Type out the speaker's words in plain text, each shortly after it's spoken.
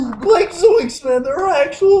Like Zoinks, man, there are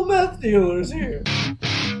actual meth dealers here.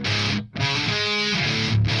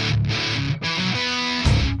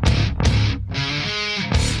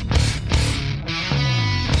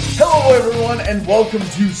 Hello, everyone, and welcome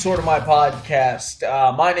to Sorta My Podcast.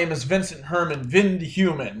 My name is Vincent Herman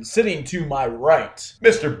Vindhuman. Sitting to my right,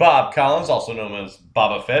 Mr. Bob Collins, also known as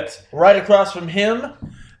Boba Fett. right across from him,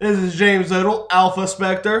 This is James Odell, Alpha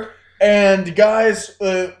Spectre. and guys,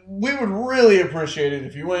 we would really appreciate it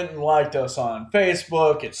if you went and liked us on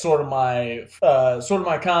Facebook. It's Sorta My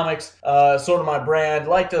Comics, Sorta My Brand.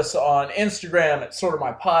 Liked us on Instagram at Sorta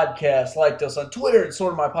My Podcast. Liked us on Twitter at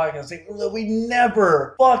Sorta My Podcast. We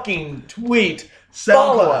never fucking tweet.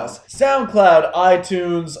 Follow us. SoundCloud,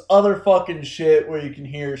 iTunes, other fucking shit where you can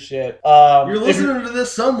hear shit. You're listening to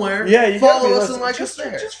this somewhere. Yeah, you follow us and like us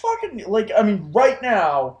there. Just fucking, right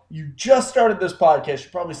now, you just started this podcast.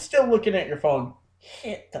 You're probably still looking at your phone.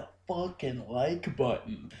 Hit the fucking like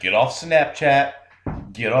button. Get off Snapchat,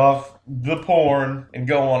 get off the porn, and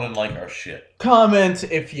go on and like our shit. Comment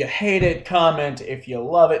if you hate it. Comment if you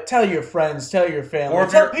love it. Tell your friends. Tell your family. Or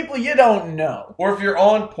if tell you're- people you don't know. Or if you're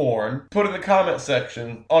on porn, put in the comment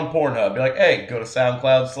section on Pornhub. Be like, hey, go to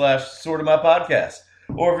SoundCloud/Sorta My Podcast.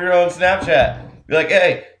 Or if you're on Snapchat, be like,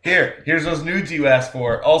 hey, here's those nudes you asked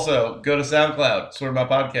for. Also, go to SoundCloud, Sorta My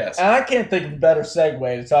Podcast. And I can't think of a better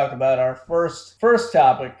segue to talk about our first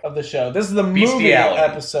topic of the show. This is the movie Bestiality.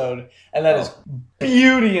 episode, and that is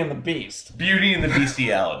Beauty and the Beast. Beauty and the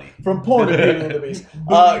bestiality. From porn to Beauty and the Beast.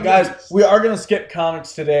 Guys, we are going to skip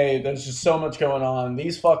comics today. There's just so much going on.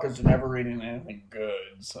 These fuckers are never reading anything good.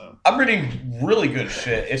 So I'm reading really good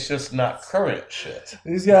shit. It's just not current shit.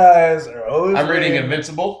 these guys are always I'm reading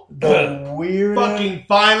Invincible. the weirdest... Fucking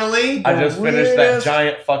finally. I just finished that weirdest-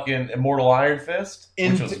 giant fucking Immortal Iron Fist,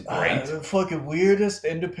 which was great. The fucking weirdest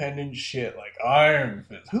independent shit like Iron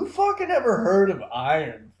Fist. Who fucking ever heard of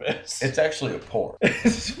Iron Fist? It's actually a porn.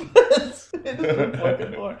 It's a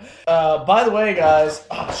fucking porn. By the way, guys.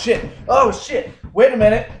 Oh shit. Wait a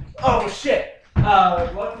minute. Oh shit.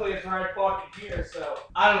 Luckily it's right fucking here, so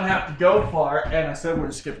I don't have to go far. And I said we're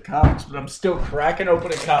gonna skip comics, but I'm still cracking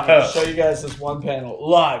open a comic to show you guys this one panel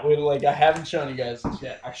live. I haven't shown you guys this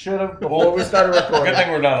yet. I should have before we started recording. Good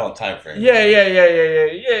thing we're not on time frame. Yeah.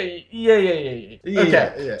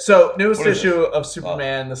 Okay, Yeah. so newest What is issue of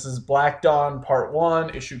Superman. This is Black Dawn Part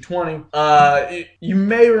 1, issue 20. You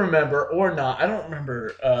may remember, or not, I don't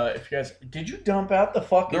remember if you guys... Did you dump out the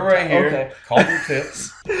fucking... They're right here. Okay. Call your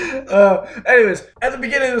tips. Anyways, at the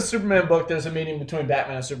beginning of the Superman book, there's a meeting between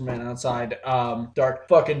Batman and Superman outside. Dark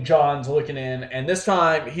fucking John's looking in, and this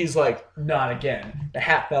time he's like, not again. The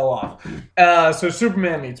hat fell off. So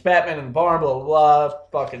Superman meets Batman in the barn, blah, blah, blah.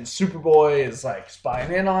 Fucking Superboy is like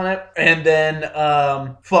spying in on it. And then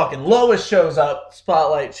fucking Lois shows up,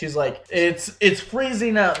 spotlight. She's like, it's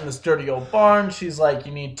freezing out in this dirty old barn. She's like,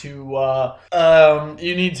 you need to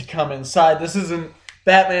come inside. This isn't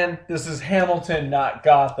Batman, this is Hamilton, not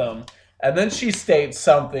Gotham. And then she states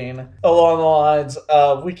something along the lines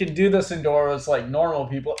of, we can do this indoors like normal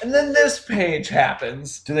people. And then this page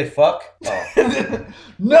happens. Do they fuck? Oh.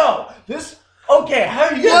 No! Okay, how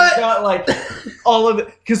you guys got like all of it?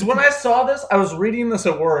 Because when I saw this, I was reading this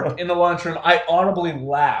at work in the lunchroom. I audibly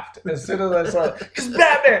laughed as soon as I saw it.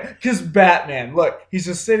 Because Batman, look, he's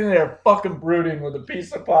just sitting there fucking brooding with a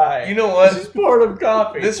piece of pie. You know what? She's poured him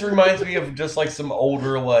coffee. This reminds me of just like some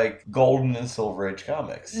older like Golden and Silver Age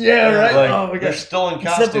comics. Yeah, right? Like, Oh my they're God. still in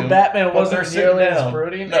Except costume. for Batman but wasn't they're sitting nearly as down.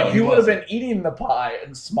 brooding. No, and he he would have wasn't. been eating the pie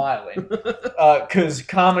and smiling. Because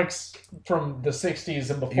comics from the 60s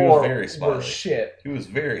and before very were smiley. shit. He was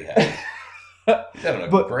very happy. He's having a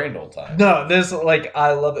But- grand old time. No, this, like,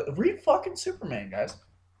 I love it. Read fucking Superman, guys.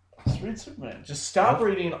 Just read Superman. Just stop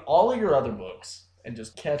reading all of your other books and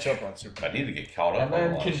just catch up on I Superman. need to get caught up And on a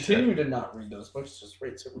then lot of continue to not read those books. Just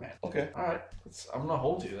read Superman. shit. Okay. All right. I'm going to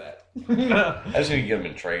hold you to that. I just need to get him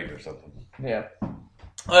in trade or something. Yeah.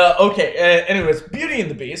 Okay. Anyways, Beauty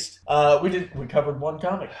and the Beast. We covered one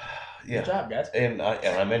comic. Yeah. Good job, guys. And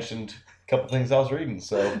I mentioned a couple things I was reading,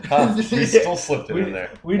 so we still slipped it in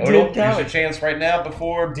there. We Oh, did no, here's comics. your chance right now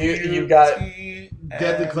before You got-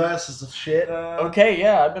 Deadly classes of shit. Okay,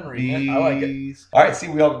 yeah, I've been reading it. I like it. All right, see,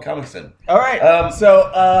 we all got comics in. All right.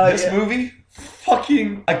 This movie,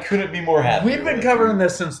 fucking, I couldn't be more happy. We've been with. covering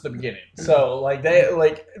this since the beginning. So,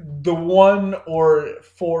 the 1 or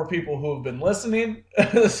 4 people who have been listening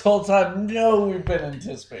this whole time know we've been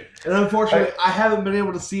anticipating. And unfortunately, I haven't been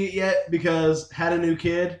able to see it yet because had a new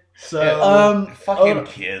kid. So Fucking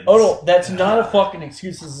kids. Oh no, that's not a fucking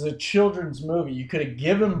excuse. This is a children's movie. You could have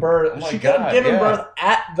given birth. Oh my she could have God, given yeah. birth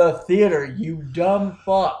at the theater. You dumb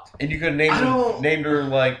fuck. And you could have named her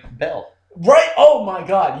like Belle. Right? Oh my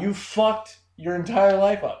god, you fucked your entire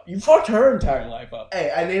life up. You fucked her entire life up.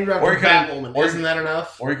 Hey, I named her after Batwoman. Isn't that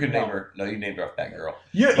enough? Or you could name her. No, you named her after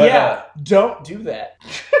Batgirl. Don't do that.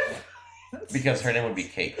 Because her name would be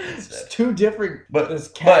Kate It's instead. two different. But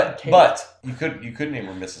Kate. you could name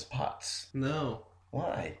her Mrs. Potts. No.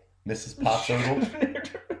 Why? Mrs. Potts?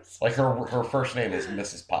 Like her first name is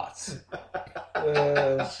Mrs. Potts.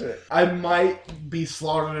 Shit. I might be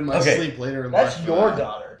slaughtered in my sleep later in life. That's your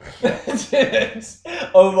daughter.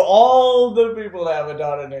 Of all the people that have a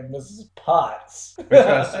daughter named Mrs. Potts. I was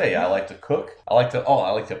gonna say, I like to cook. I like to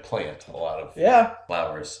plant a lot of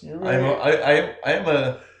flowers. Really I am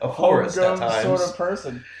a florist at times. Sort of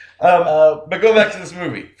person. But go back to this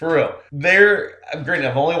movie, for real. Granted,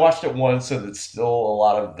 I've only watched it once, so there's still a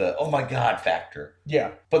lot of the oh my god factor.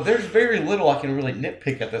 Yeah. But there's very little I can really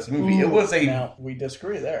nitpick at this movie. Now, we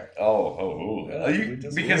disagree there.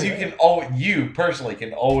 Because you personally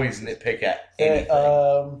can always nitpick at anything.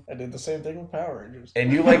 I did the same thing with Power Rangers.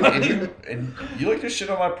 And you like you like to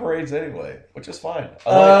shit on my parades anyway, which is fine.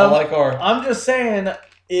 I like our. I'm just saying.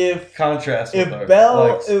 When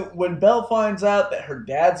Belle finds out that her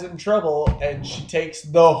dad's in trouble and she takes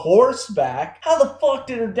the horse back, how the fuck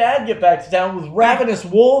did her dad get back to town with ravenous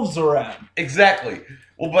wolves around? Exactly.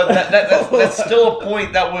 Well, but that's still a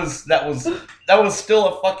point. That was still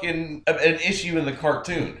a fucking an issue in the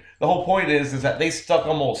cartoon. The whole point is that they stuck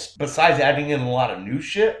almost, besides adding in a lot of new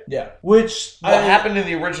shit. Yeah. Which happened in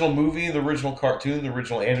the original movie, the original cartoon, the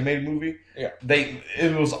original animated movie. Yeah.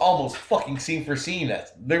 It was almost fucking scene for scene.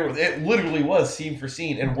 It literally was scene for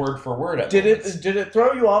scene and word for word. Did it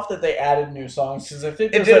throw you off that they added new songs? Because I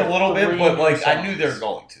think it did a little bit, but I knew they were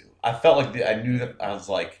going to. I felt like I knew that. I was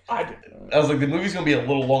like the movie's gonna be a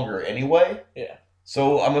little longer anyway. Yeah.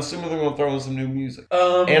 So I'm assuming they're going to throw in some new music.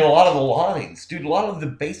 And a lot of the lines. Dude, a lot of the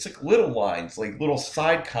basic little lines, like little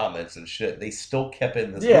side comments and shit, they still kept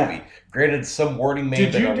in this movie. Granted, some wording may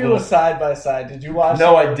have been Did you do a side-by-side? Did you watch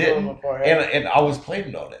No, I didn't. And I was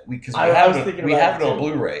planning on it. Because we have it on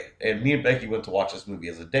Blu-ray. And me and Becky went to watch this movie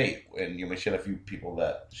as a date. And she had a few people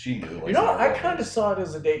that she knew. I kind of saw it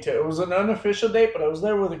as a date, too. It was an unofficial date, but I was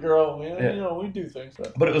there with a girl. We do things.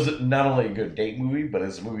 But it was not only a good date movie, but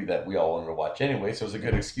it's a movie that we all wanted to watch anyway. So it was a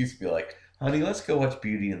good excuse to be like, honey, let's go watch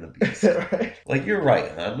Beauty and the Beast. Right. Like, you're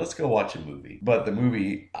right, hon. Let's go watch a movie. But the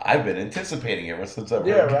movie, I've been anticipating ever since I've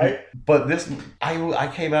heard right. But this, I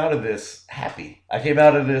came out of this happy. I came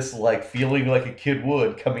out of this, like, feeling like a kid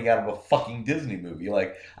would coming out of a fucking Disney movie.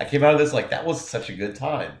 Like, I came out of this like, that was such a good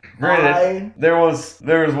time. Granted, there was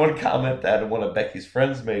one comment that one of Becky's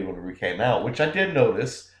friends made when we came out, which I did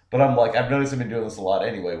notice. But I'm like, I've noticed I've been doing this a lot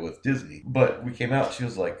anyway with Disney. But we came out, she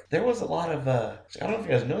was like, there was a lot of, I don't know if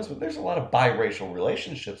you guys noticed, but there's a lot of biracial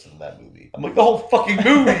relationships in that movie. I'm like, the whole fucking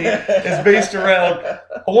movie is based around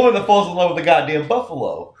a woman that falls in love with a goddamn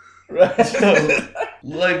buffalo. Right. So,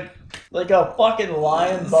 like a fucking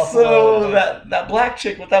lion buffalo. So that black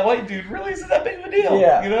chick with that white dude really isn't that big of a deal.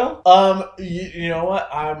 Yeah. You know? You know what?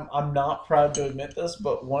 I'm not proud to admit this,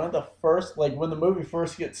 but one of the first, like when the movie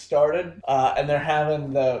first gets started, and they're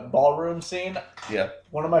having the ballroom scene. Yeah.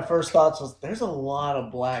 One of my first thoughts was, there's a lot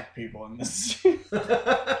of black people in this scene.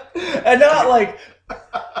 And not like,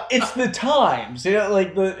 it's the times, you got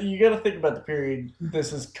to think about the period.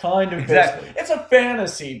 This is kind of exactly. It's a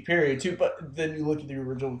fantasy period too, but then you look at the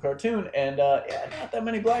original cartoon, and not that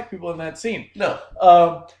many black people in that scene. No.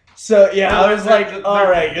 So yeah, I was like, all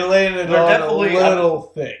right, you're laying it on a little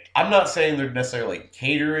thick. I'm not saying they're necessarily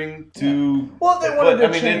catering to. Well, they wanted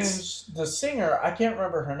to change the singer. I can't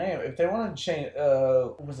remember her name. If they wanted to change,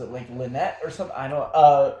 was it like Lynette or something? I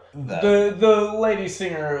know. The lady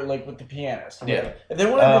singer, like with the pianist. Yeah. If they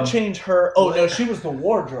wanted to change her, no, she was the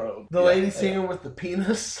wardrobe. The lady singer with the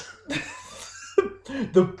penis.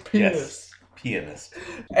 The penis. Yes. Pianist.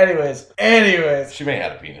 Anyways. She may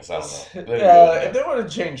have a penis. I don't know. If they want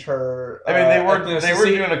to change her, I mean, they were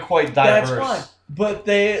doing a quite diverse. That's fine. But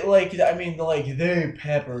they they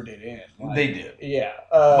peppered it in. Like, they did. Yeah.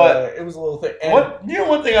 But it was a little thick. And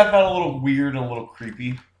one thing I found a little weird and a little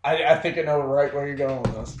creepy. I think I know right where you're going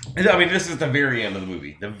with this. I mean, this is the very end of the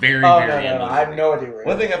movie. The very end. No, I have no idea where.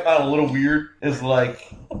 One thing I found a little weird is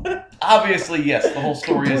like, obviously, yes, the whole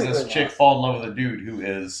story is this chick fall in love with a dude who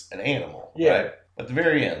is an animal. Yeah. Right? At the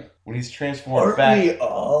very end, when he's transformed Aren't back. we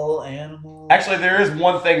all animals? Actually, there is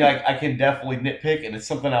one thing I can definitely nitpick, and it's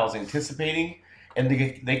something I was anticipating. And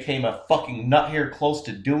they came a fucking nut hair close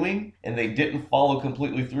to doing, and they didn't follow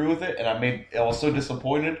completely through with it, and I was so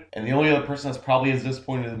disappointed. And the only other person that's probably as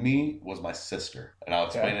disappointed as me was my sister, and I'll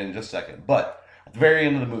explain it in just a second. But at the very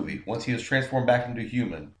end of the movie, once he was transformed back into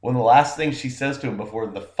human, one of the last things she says to him before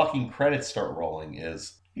the fucking credits start rolling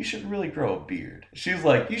is, you should really grow a beard. She's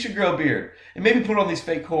like, you should grow a beard. And maybe put on these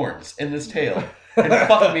fake horns and this tail. And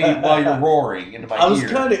fuck me while you're roaring into my ear. I was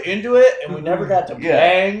kind of into it, and we never got to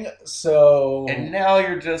bang, so... And now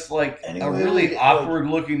you're just like a really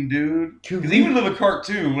awkward-looking dude. Because even in the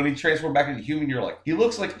cartoon, when he transformed back into human, you're like, he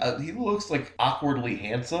looks like awkwardly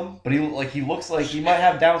handsome, but he looks like he might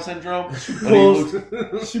have Down syndrome. She pulls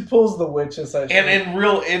the witch aside. And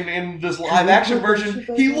in this live-action version,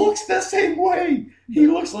 he looks the same way. He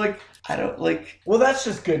looks like... Well, that's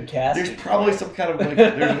just good casting. There's probably some kind of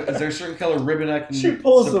is there a certain color ribbon I can? She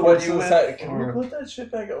pulls the witch aside. Can we put that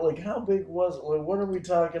shit back up? Like, how big was it? Like, what are we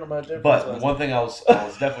talking about? But one thing I was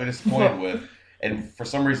definitely disappointed with, and for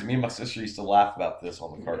some reason, me and my sister used to laugh about this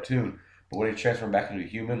on the cartoon. But when he transformed back into a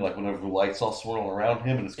human, like whenever the lights all swirling around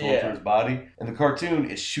him and it's going through his body, in the cartoon,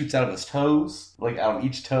 it shoots out of his toes, like out of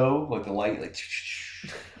each toe, like the light, like.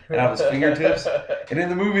 And out of his fingertips. And in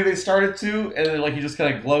the movie they started to, and then he just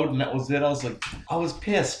kind of glowed and that was it. I was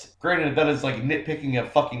pissed. Granted, that is like nitpicking a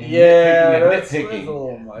fucking nitpicking. A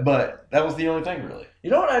little much. But that was the only thing really. You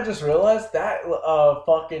know what I just realized? That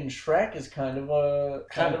fucking Shrek is kind of a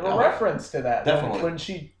reference to that. Definitely. When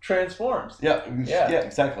she transforms. Yeah,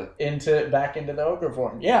 exactly. Back into the ogre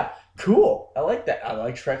form. Yeah. Cool. I like that. I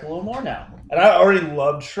like Shrek a little more now. And I already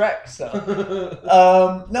loved Shrek, so.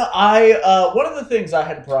 One of the things I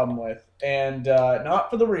had a problem with, and not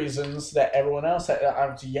for the reasons that everyone else had, I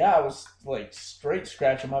was like straight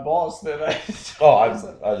scratching my balls. That I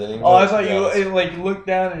didn't even. I thought you looked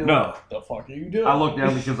down and you're like, what the fuck are you doing? I looked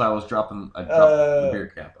down because I dropped the beer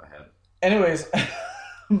cap I had. Anyways,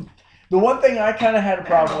 the one thing I kind of had a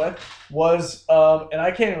problem with was, and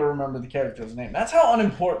I can't even remember the character's name. That's how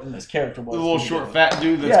unimportant this character was. The little short fat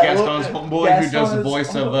dude that's Gaston's homeboy who does the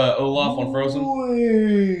voice of Olaf on Frozen.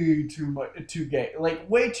 Way too much, too gay. Like,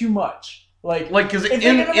 way too much. Like because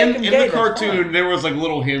in the cartoon, there was like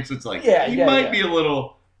little hints. It's like, he might be a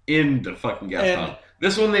little into fucking Gaston.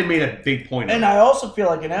 This one they made a big point of. And I also feel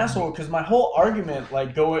like an asshole because my whole argument,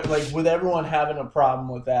 with everyone having a problem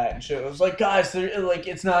with that and shit, it was like, guys,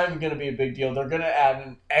 it's not even going to be a big deal. They're going to add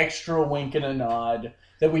an extra wink and a nod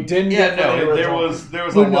that we didn't get. There was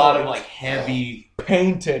a lot of heavy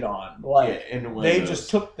painted on. They just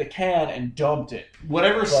took the can and dumped it.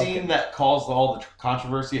 Whatever scene that caused all the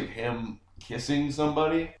controversy of him kissing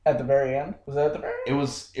somebody at the very end. Was that at the very end?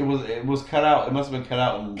 It was cut out. It must have been cut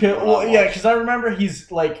out. Because I remember he's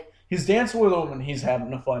dancing with a woman. He's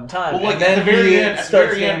having a fun time. Well, at the very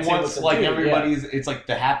end, once everybody's, it's like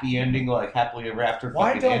the happy ending, like happily ever after.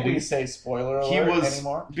 Why don't we say spoiler alert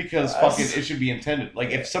anymore? Because it should be intended.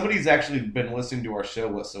 Like if somebody's actually been listening to our show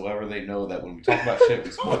whatsoever, they know that when we talk about shit,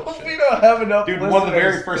 we spoil shit. We don't have enough. Dude, one of the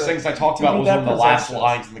very first things I talked about was one of the last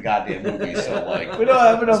lines in the goddamn movie. So we don't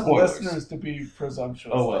have enough listeners to be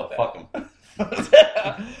presumptuous. Oh well, fuck them.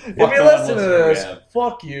 If you listen to this,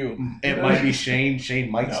 fuck you. It might be Shane.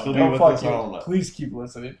 Shane might still be with us. I don't know. Please keep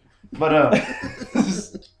listening. But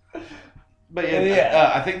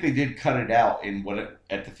I think they did cut it out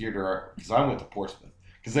at the theater because I went to Portsmouth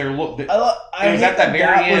because it was at that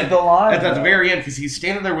very end. At the very end because he's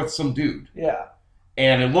standing there with some dude. Yeah.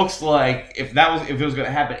 And it looks like if it was going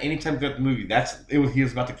to happen anytime throughout the movie, he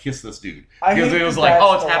was about to kiss this dude because it was like,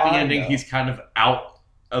 oh, it's happy ending. Though. He's kind of out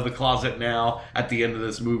of the closet now at the end of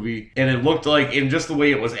this movie, and it looked like, in just the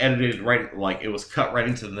way it was edited, right, like it was cut right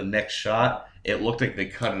into the next shot. It looked like they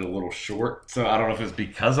cut it a little short. So I don't know if it's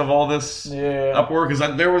because of all this uproar.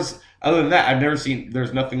 Because there was, other than that,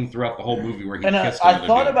 there's nothing throughout the whole movie where he kissed I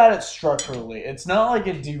thought about it structurally. It's not like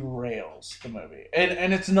it derails the movie.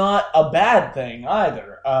 And it's not a bad thing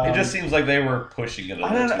either. It just seems like they were pushing it a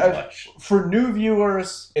little too much. For new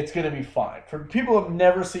viewers, it's going to be fine. For people who have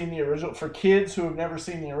never seen the original, for kids who have never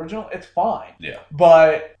seen the original, it's fine. Yeah.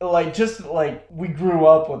 But, we grew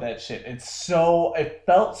up with that shit. It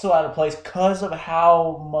felt so out of place because of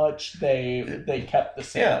how much they kept the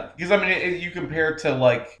same. Yeah, because you compare it to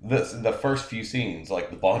the first few scenes,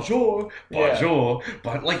 like the bonjour,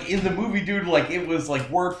 but in the movie, dude, it was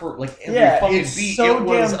word for every fucking beat. So it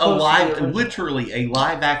was literally a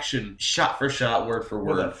live action, shot for shot, word for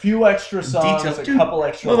word, with a few extra songs, details. Couple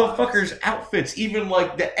extra motherfuckers' outfits, even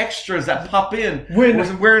the extras that pop in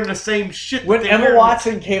was wearing the same shit. When Emma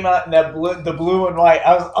Watson came out in the blue and white,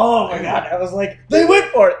 I was, oh my god, I was like, they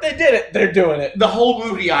went for it, they did it, they're doing it. The whole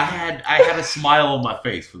movie, I had a smile on my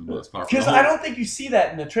face for the most part. Because I don't think you see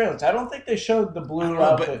that in the trailers. I don't think they showed the blue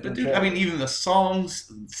outfit. But dude, even the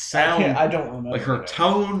songs sound. I don't remember. Her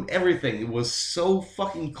tone, everything. It was so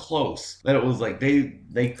fucking close that it was like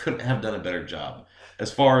they couldn't have done a better job.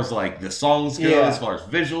 as far as like the songs go, as far as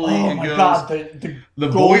visually Oh it my goes. god, the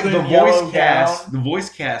voice The voice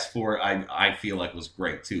cast for it, I feel like was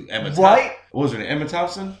great too. What was her name? Emma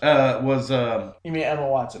Thompson? You mean Emma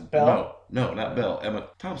Watson? Belle? No, not Belle. Emma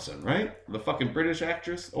Thompson, right? The fucking British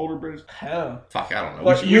actress, older British. Hell. Fuck, I don't know.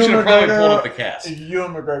 But We should have probably pulled up the cast.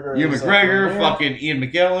 Ewan McGregor. Ewan McGregor, fucking Ian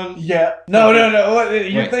McKellen. Yeah. No.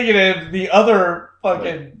 You're thinking of the other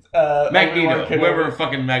fucking Magneto. Whoever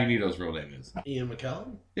fucking Magneto's real name is. Ian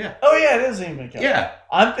McKellen? Yeah. Oh yeah, it is Ian McKellen. Yeah.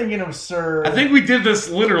 I'm thinking of Sir. I think we did this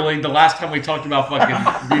literally the last time we talked about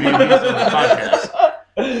fucking video games on this podcast.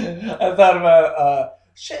 I thought about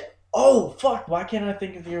shit. Oh fuck! Why can't I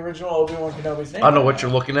think of the original Obi-Wan Kenobi's name? I don't know what you're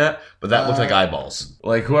looking at, but that looks like eyeballs.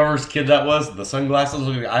 Like whoever's kid that was, the sunglasses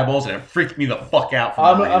look like eyeballs, and it freaked me the fuck out.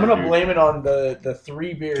 I'm gonna blame it on the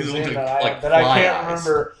 3 beers in that I can't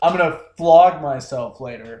remember. I'm gonna flog myself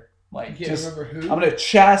later. Like remember who? I'm gonna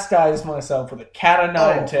chastise myself with a cat o'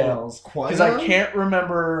 nine tails because I can't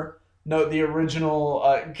remember the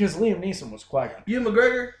original because Liam Neeson was Qui-Gon. Ewan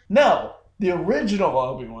McGregor? No, the original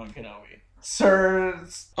Obi-Wan Kenobi. Sir.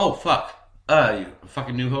 Oh fuck! You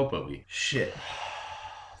fucking New Hope, Obi. Shit.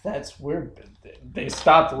 That's weird. They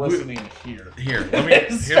stopped listening here. Here,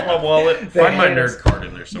 here's my wallet. Find my nerd card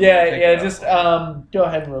in there somewhere. Yeah. Just go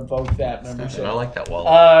ahead and revoke that membership. I like that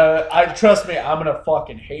wallet. Trust me, I'm gonna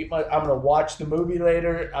fucking hate I'm gonna watch the movie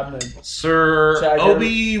later. I'm gonna Sir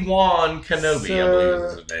Obi-Wan Kenobi, I believe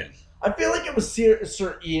is his name. I feel like it was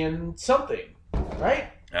Sir Ian something, right?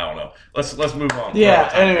 I don't know. Let's move on. Yeah.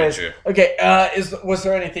 Anyways, okay. Was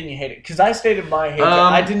there anything you hated? Because I stated my hate.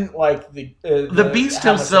 I didn't like the Beast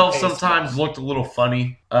himself. Sometimes looked a little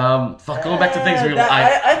funny. Going back to things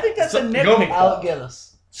I think that's a nitpick. Alec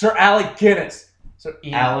Guinness. Sir Alec Guinness. Sir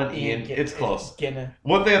Ian. It's close.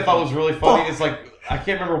 One thing I thought was really funny is like I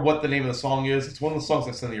can't remember what the name of the song is. It's one of the songs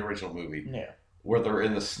that's in the original movie. Yeah. Where they're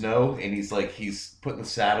in the snow and he's putting the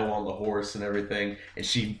saddle on the horse and everything, and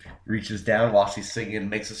she reaches down while she's singing,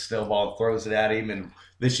 makes a snowball and throws it at him, and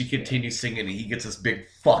then she continues singing and he gets this big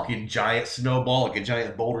fucking giant snowball, like a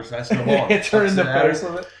giant boulder-sized snowball. It turned in the face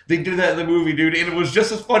of it. They do that in the movie, dude, and it was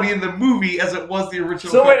just as funny in the movie as it was the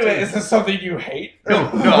original. So wait a minute, is this something you hate? No,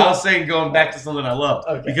 I was saying going back to something I love.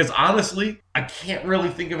 Okay. Because honestly, I can't really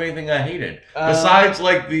think of anything I hated. Besides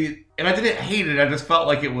and I didn't hate it, I just felt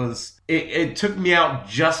like it took me out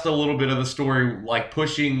just a little bit of the story, like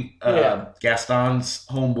pushing Gaston's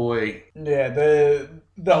homeboy. Yeah, the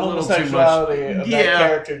homosexuality of that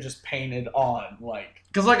character just painted on, like.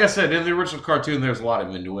 Because like I said, in the original cartoon, there's a lot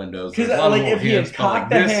of innuendos. Because like if he had cocked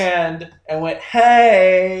the hand and went,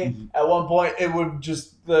 hey, at one point, it would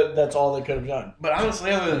just, that's all they could have done. But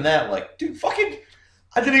honestly, other than that, like, dude,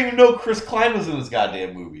 I didn't even know Chris Klein was in this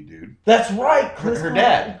goddamn movie, dude. That's right. Her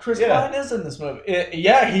dad. Chris Klein is in this movie.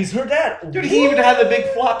 He's her dad. Dude, he even had the big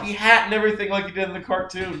floppy hat and everything like he did in the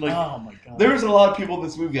cartoon. Like, oh my god. There was a lot of people in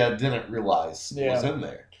this movie I didn't realize was in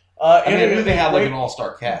there. I knew they had like an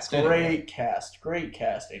all-star cast. Great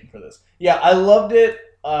casting for this. Yeah, I loved it.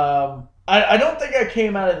 I don't think I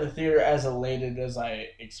came out of the theater as elated as I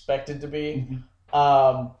expected to be.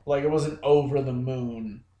 Mm-hmm. Like it wasn't over the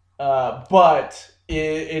moon, but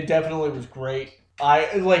it definitely was great.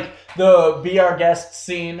 I like the Be Our Guest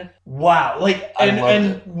scene. Wow! Like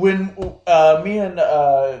and when me and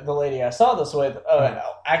the lady I saw this with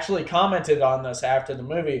actually commented on this after the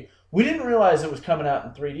movie. We didn't realize it was coming out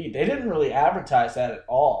in 3D. They didn't really advertise that at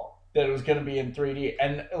all, that it was going to be in 3D.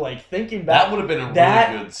 And, like, thinking back, that would have been a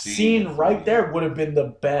really good scene right there would have been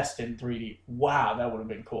the best in 3D. Wow, that would have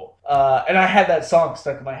been cool. And I had that song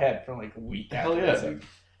stuck in my head for, like, a week after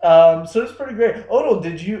that. So it's pretty great. Odell,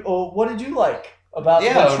 what did you like about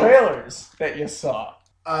the trailers that you saw?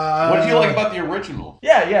 What did you like about the original?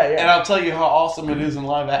 Yeah. And I'll tell you how awesome it is in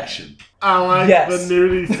live action. I like the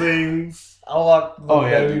nudie things.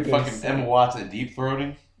 Dude, fucking Emma Watson deep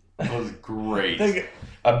throating was great.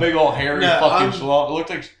 A big old hairy fucking schlong. It looked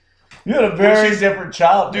like you had a very different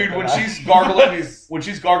child, dude. When she's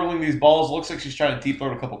gargling these balls, it looks like she's trying to deep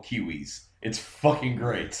throat a couple kiwis. It's fucking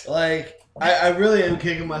great. Like I really am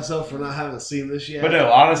kicking myself for not having seen this yet. But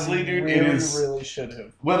no, honestly, dude, really should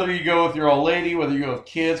have. Whether you go with your old lady, whether you go with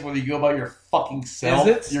kids, whether you go by your fucking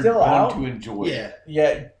self, you're going to enjoy it.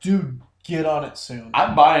 Yeah, dude. Get on it soon.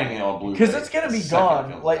 I'm buying it on Blu-ray because it's gonna be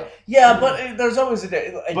gone. Like, but there's always a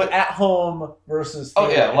day. Like at home versus.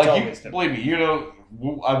 Theater, believe me, you know,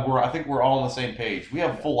 I think we're all on the same page. We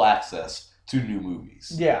have full access to new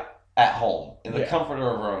movies. Yeah. At home, in the comfort of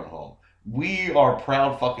our own home, we are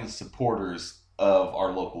proud fucking supporters of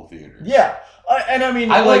our local theaters. Yeah, and I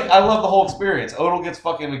mean, I love the whole experience. Odell gets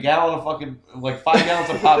fucking a gallon of fucking 5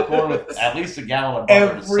 gallons of popcorn with at least a gallon of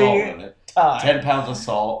butter and salt in it. time. 10 pounds of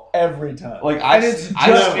salt. Every time. Like, it's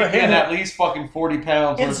just for him. at least fucking 40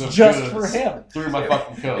 pounds worth of It's just goods for him. through my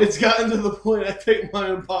fucking coat. It's gotten to the point I take my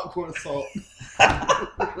own popcorn salt.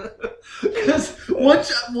 Because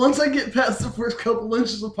once I get past the first couple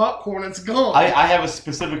inches of popcorn, it's gone. I have a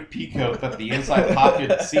specific pea coat that the inside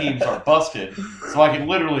pocket seams are busted, so I can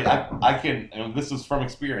literally, I can, and this is from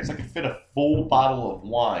experience, I can fit a full bottle of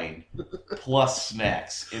wine plus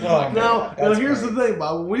snacks in my coat. Now here's the thing,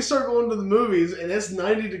 Bob. When we start going to the movies and it's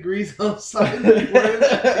 90 degrees outside and you're wearing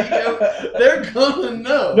that pea coat, they're gonna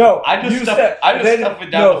know. No, I just stuff it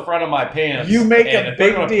down the front of my pants. You make and a if they're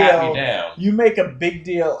big gonna deal. pat me down. You make a big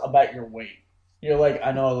deal about your weight. You're like,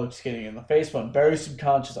 I know I look skinny in the face, but I'm very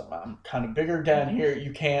subconscious. I'm kind of bigger down here.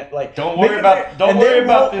 You can't like. Don't worry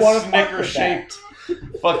about this Snicker shaped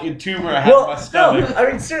fucking tumor I have in my stomach. No, I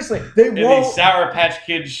mean seriously, they and won't. the Sour Patch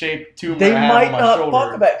Kid shaped tumor They I have might on my not shoulder.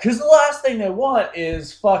 fuck about it because the last thing they want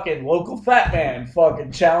is fucking local fat man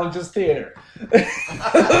fucking challenges theater.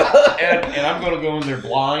 and I'm going to go in there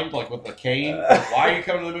blind, like with a cane. Like, why are you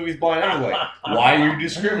coming to the movies blind anyway? Why are you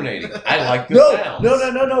discriminating? I like the sounds.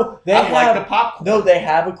 No. I like the popcorn. No, they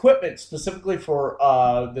have equipment specifically for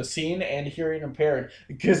the scene and hearing impaired.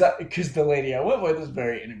 Because the lady I went with is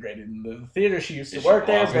very integrated in the theater. She used to work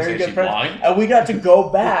there. Very good friend. Blind? And we got to go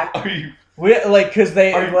back. Are you? Because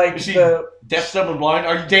they like is she the. Deaf, dumb, and blind?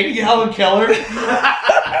 Are you dating Helen Keller?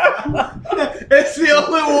 It's the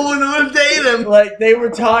only woman who would date him. Like they were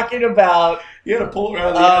talking about. You had to pull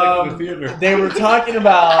around the attic of the theater. They were talking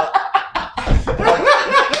about.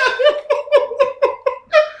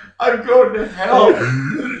 I'm going to hell.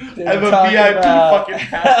 I have a VIP fucking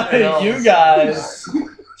pass. You guys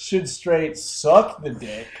should straight suck the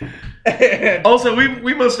dick. Also,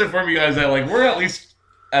 we must inform you guys that like we're at least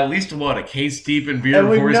what, a case deep in beer and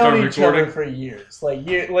before we start we've known each recording other for years. Like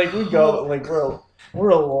we go like we're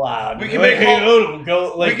allowed. We can like,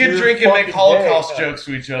 we can drink and make Holocaust jokes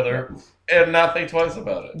to each other and not think twice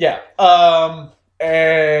about it. Yeah.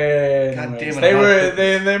 And God damn it,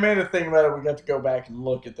 they made a thing about it. We got to go back and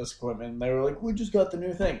look at this equipment. And they were like, "We just got the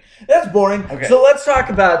new thing." That's boring. Okay. So let's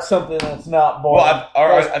talk about something that's not boring.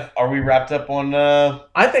 Well, are we wrapped up on?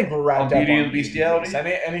 I think we're wrapped up Beauty on and Bestiality.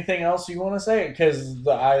 Anything else you want to say? Because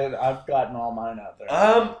I've gotten all mine out there.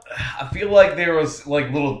 I feel like there was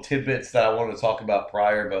like little tidbits that I wanted to talk about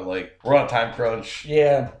prior, but like we're on a time crunch.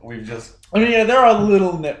 Yeah, we've just. I mean, yeah, there are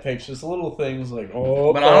little nitpicks, just little things like,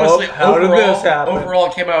 but honestly, how did this happen? Overall,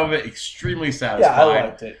 I came out of it extremely satisfied. Yeah, I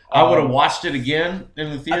liked it. I would have watched it again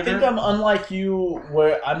in the theater. I think I'm unlike you,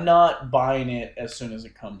 where I'm not buying it as soon as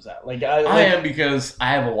it comes out. I am because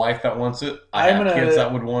I have a wife that wants it. I have kids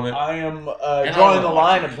that would want it. I am drawing the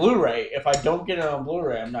line of Blu-ray. If I don't get it on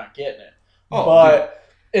Blu-ray, I'm not getting it. Oh, but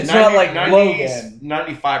it's not like Logan.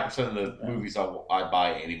 95% of the movies I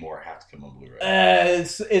buy anymore have to come on Blu-ray.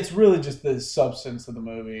 It's really just the substance of the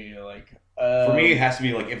movie. Like for me, it has to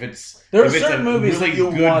be like if it's certain movies really that you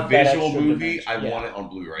good want visual movie, I want it on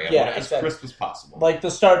Blu-ray. I want it as crisp as possible. Like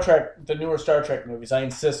the newer Star Trek movies, I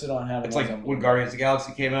insisted on having. It's like when Guardians of the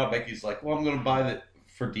Galaxy came out, Becky's like, "Well, I'm going to buy that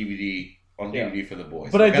for DVD." On DVD for the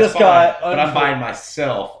boys. But I just got. But I'm buying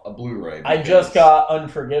myself a Blu-ray. I just got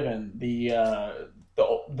Unforgiven, the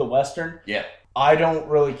Western. Yeah. I don't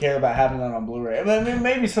really care about having that on Blu-ray. I mean,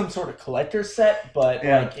 maybe some sort of collector's set, but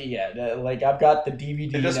like I've got the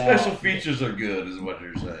DVD. And the special features are good, is what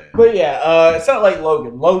you're saying. But yeah, it's not like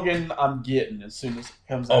Logan. Logan, I'm getting as soon as it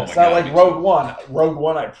comes out. It's not like Rogue One. Rogue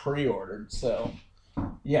One, I pre-ordered. So,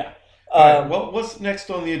 yeah. Well, what's next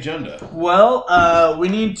on the agenda? Well, we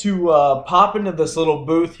need to pop into this little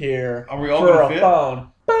booth here. Are we all for gonna a fit? phone.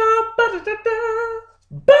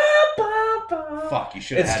 Fuck, you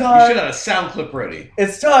should have had a sound clip ready.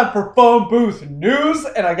 It's time for phone booth news,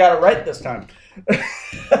 and I got it right this time.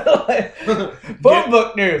 Phone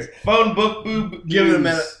book news. Phone book boob. Give it a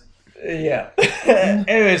minute. Yeah.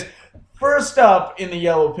 Anyways, first up in the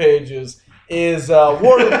yellow pages is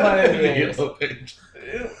War of the Planet of the Apes.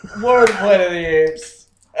 War of the Planet of the Apes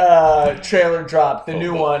trailer dropped, the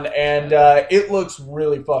new one, and it looks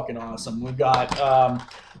really fucking awesome.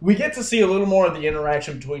 We get to see a little more of the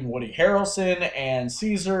interaction between Woody Harrelson and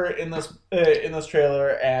Caesar in this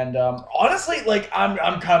trailer, and honestly, like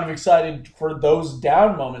I'm kind of excited for those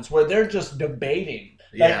down moments where they're just debating.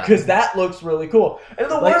 Because that looks really cool. And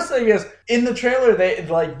the worst thing is, in the trailer, they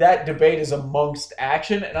like that debate is amongst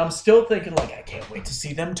action, and I'm still thinking like, I can't wait to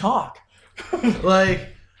see them talk. Like,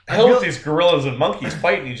 hell with these gorillas and monkeys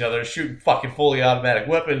fighting each other, shooting fucking fully automatic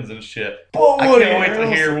weapons and shit. I can't wait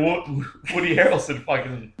to hear Woody Harrelson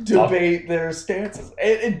fucking debate their stances.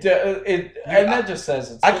 And that just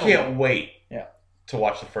says it's. I can't wait to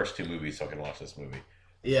watch the first two movies so I can watch this movie.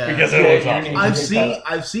 Yeah. Because it Yeah, was you awesome. need-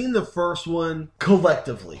 I've seen the first one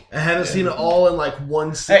collectively. I haven't seen it all in like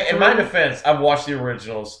one sit. Hey, in my defense, I've watched the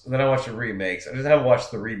originals, then I watched the remakes. I just haven't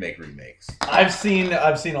watched the remakes. I've seen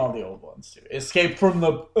all the old ones too. Escape from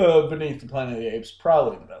the Beneath the Planet of the Apes,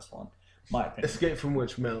 probably the best one, my opinion. Escape from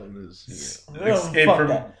which mountain is? Escape fuck from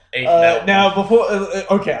that. 8 Mountains. Now, before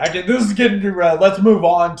this is getting derailed. Let's move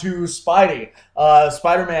on to Spidey.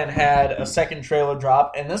 Spider-Man had a second trailer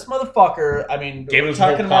drop, and this motherfucker, I mean, Gave us the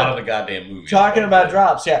whole plot of the goddamn movie. talking about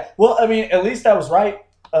drops. Yeah. Well, I mean, at least I was right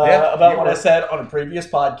Yeah, about you what were. I said on a previous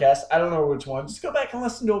podcast. I don't know which one. Just go back and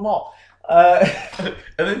listen to them all. And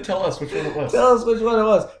then tell us which one it was. Tell us which one it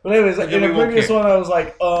was. But anyways, And in then the we won't previous care. one, I was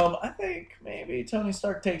like, I think maybe Tony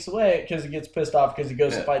Stark takes away because he gets pissed off because he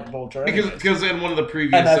goes to fight the Vulture. anyways. Because in one of the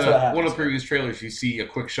previous And that's what happens. trailers, you see a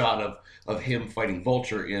quick shot of him fighting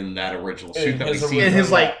Vulture in that original suit In that we his see. In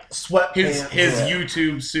his like sweatpants. His Yeah.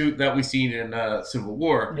 YouTube suit that we seen in Civil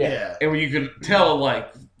War. Yeah. And you could tell,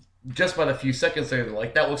 like, just by the few seconds there,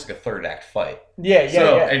 like, that looks like a third act fight. Yeah.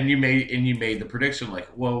 And you made the prediction, like,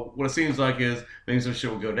 well, what it seems like is maybe some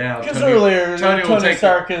shit will go down. Because earlier, Tony will Tony take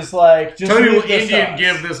Stark is like, just Tony will leave this Indian us.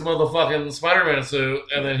 give this motherfucking Spider-Man suit,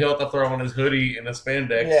 and then he'll have to throw on his hoodie and his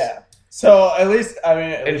spandex. Yeah. So at least, I mean,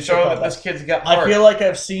 at And least show I that thought this kid's got I heart. feel like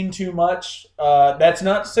I've seen too much. That's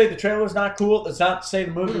not to say the trailer's not cool. That's not to say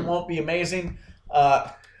the movie won't be amazing.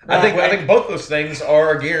 I think both those things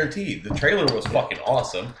are guaranteed. The trailer was fucking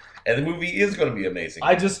awesome, and the movie is going to be amazing.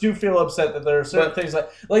 I just do feel upset that there are certain things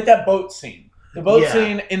like that boat scene. The boat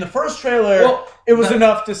scene in the first trailer, it was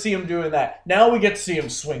enough to see him doing that. Now we get to see him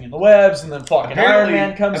swinging the webs, and then fucking Iron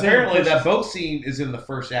Man comes in. Apparently, that boat scene is in the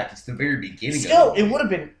first act. It's the very beginning. Still, of the it movie. would have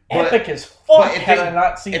been But- epic as but fuck if had they- I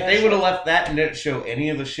not seen If that they shit. would have left that and didn't show any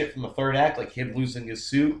of the shit from the third act, like him losing his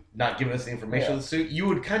suit, not giving us the information of the suit, you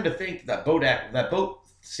would kind of think that boat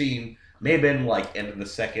scene may have been like end of the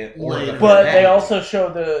second or the third But act. they also show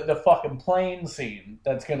the fucking plane scene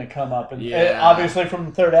that's going to come up, and Yeah. obviously from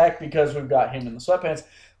the third act because we've got him in the sweatpants.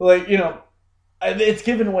 Like, it's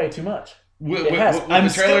given away too much. With, It has. I'm the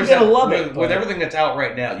still trailers gonna that- love with, it, with but- everything that's out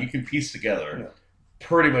right now, you can piece together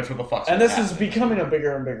pretty much what the fuck's And this is happening. becoming a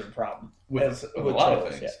bigger and bigger problem with a with lot of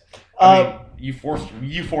trailers, things. yeah. I mean,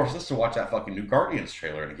 you forced us to watch that fucking new Guardians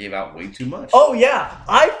trailer, and it gave out way too much. Oh yeah,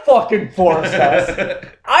 I fucking forced us.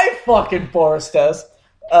 I fucking forced us.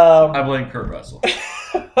 I blame Kurt Russell.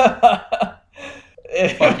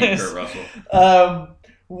 Fuck you, Kurt Russell.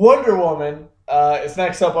 Wonder Woman is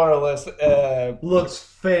next up on our list. Looks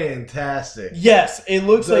fantastic. Yes, it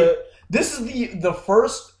looks like this is the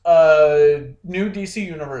first new DC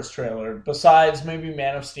Universe trailer, besides maybe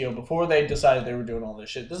Man of Steel, before they decided they were doing all this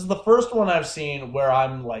shit. This is the first one I've seen where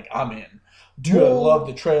I'm like, I'm in. Dude, I love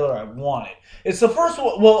the trailer. I want it. It's the first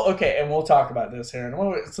one. Well, okay, and we'll talk about this here in a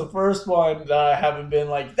moment. It's the first one that I haven't been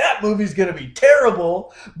like, that movie's going to be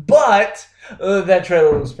terrible, but that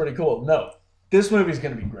trailer was pretty cool. No, this movie's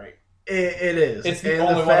going to be great. It is. It's the and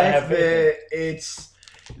only the one I fact have faith in. that it's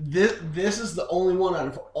this is the only one out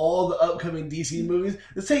of all the upcoming DC movies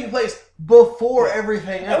that's taking place before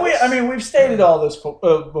everything else. And we've stated all this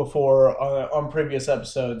before on previous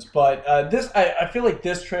episodes, but I feel like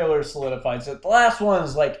this trailer solidifies it. The last one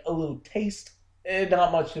is like a little taste,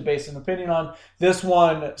 not much to base an opinion on. This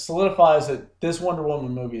one solidifies that this Wonder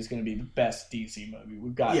Woman movie is going to be the best DC movie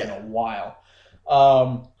we've got in a while.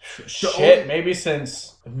 Maybe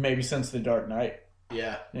since The Dark Knight.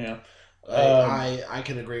 Yeah. Yeah. I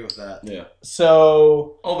can agree with that. Yeah.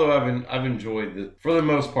 So, although I've enjoyed for the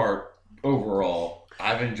most part overall,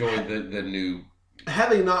 I've enjoyed the new.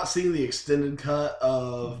 Having not seen the extended cut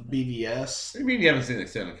of BVS, What do you mean you haven't seen the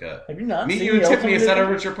extended cut? have you not Me, seen you, and the Tiffany Ultimate sat Edition?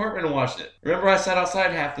 over at your apartment and watched it. Remember, I sat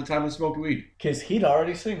outside half the time and smoked weed. Because he'd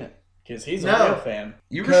already seen it. Because he's a No. real fan.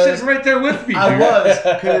 You were 'Cause sitting right there with me. I dude. was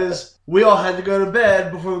because we all had to go to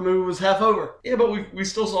bed before the movie was half over. Yeah, but we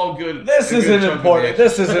still saw a good. This a good isn't chunk of important. the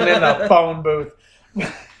This isn't in a phone booth.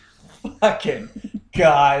 Fucking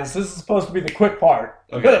guys, this is supposed to be the quick part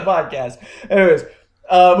of Okay. the podcast. Anyways,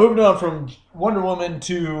 moving on from Wonder Woman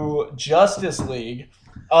to Justice League.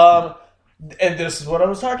 And this is what I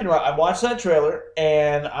was talking about. I watched that trailer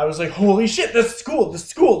and I was like, holy shit, this is cool, this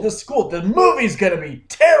is cool, this is cool. The movie's gonna be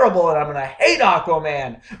terrible and I'm gonna hate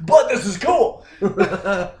Aquaman, but this is cool.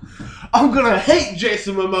 I'm gonna hate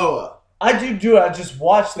Jason Momoa. I just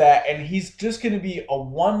watched that, and he's just going to be a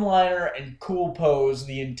one-liner and cool pose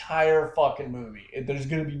the entire fucking movie. There's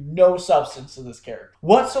going to be no substance to this character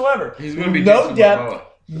whatsoever. He's going to be no Jason depth, Momoa.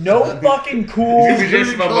 no fucking cool. He's going to be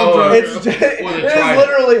Jason Momoa. It's just, it with a is trident.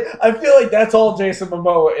 literally. I feel like that's all Jason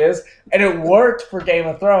Momoa is, and it worked for Game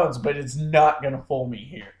of Thrones, but it's not going to fool me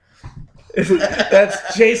here.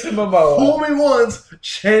 That's Jason Momoa. Fool me once,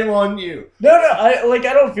 shame on you. No, I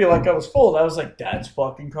don't feel like I was fooled. I was like, that's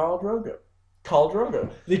fucking Khal Drogo.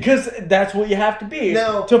 Because that's what you have to be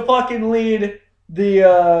Now, to fucking lead the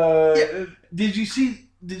Yeah. Did you see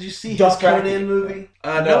his Conan movie?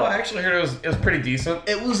 No, I actually heard it was pretty decent.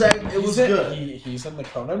 It was good. He's in the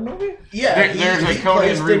Conan movie? Yeah, There's a he Conan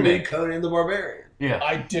plays the new remake. Conan the Barbarian. Yeah.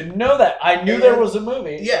 I didn't know that. I knew there was a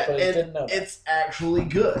movie. Yeah, but I didn't know that. it's actually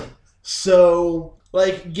good. So,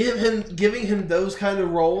 like, giving him those kind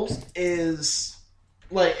of roles is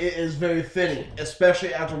very fitting,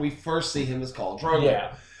 especially after we first see him as Khal Drogo.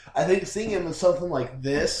 Yeah. I think seeing him in something like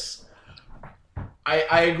this,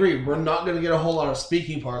 I agree. We're not going to get a whole lot of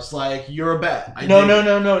speaking parts. Like, you're a bat.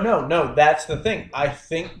 No. That's the thing. I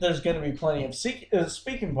think there's going to be plenty of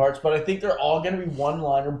speaking parts, but I think they're all going to be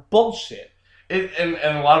one-liner bullshit. And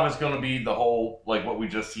a lot of it's going to be the whole, like, what we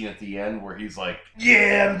just seen at the end, where he's like,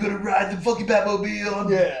 yeah, I'm going to ride the fucking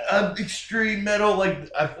Batmobile. I'm extreme metal. Like,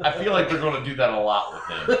 I feel like they're going to do that a lot with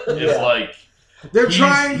him. It's like... They're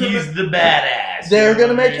trying to... He's the badass. They're going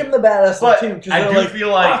to make him the badass of the team. Because I do feel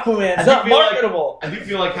like... Aquaman's not marketable. I do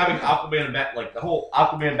feel like having Aquaman and the whole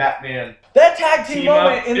Aquaman Batman... That tag team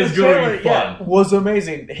moment in the trailer was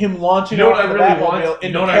amazing. Him launching out the Batmobile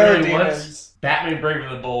into parademons. Batman Brave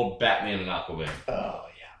and the Bold, Batman and Aquaman. Oh,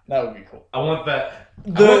 yeah. That would be cool. I want that.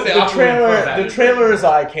 The trailer is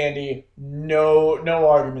eye candy. No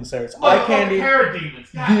arguments there. It's eye candy.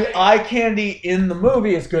 The eye candy in the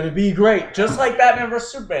movie is going to be great. Just like Batman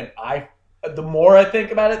vs Superman. The more I think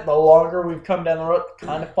about it, the longer we've come down the road.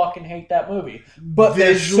 Kind of fucking hate that movie. But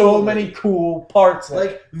there's so many cool parts.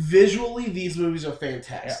 Like, visually, these movies are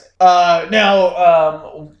fantastic.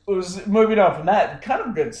 Now, moving on from that, kind of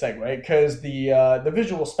a good segue, because the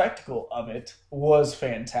visual spectacle of it was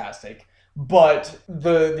fantastic. But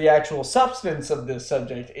the actual substance of this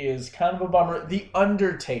subject is kind of a bummer. The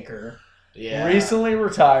Undertaker recently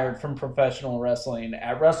retired from professional wrestling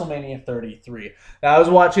at WrestleMania 33. Now, I was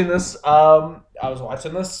watching this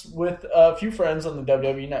with a few friends on the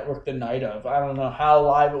WWE Network the night of. I don't know how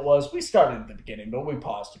live it was. We started at the beginning, but we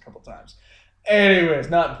paused a couple times. Anyways,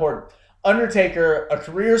 not important. Undertaker, a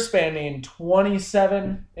career spanning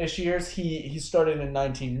 27-ish years. He started in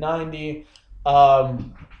 1990.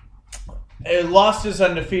 It lost his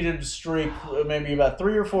undefeated streak maybe about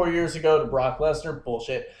 3 or 4 years ago to Brock Lesnar.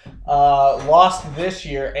 Bullshit. Lost this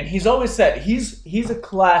year, and he's always said he's a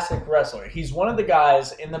classic wrestler. He's one of the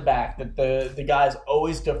guys in the back that the guys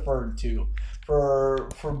always deferred to for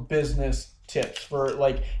business tips. For,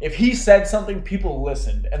 like, if he said something, people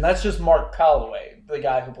listened, and that's just Mark Calloway, the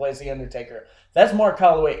guy who plays the Undertaker. That's Mark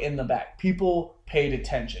Calloway in the back. People paid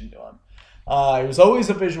attention to him. It was always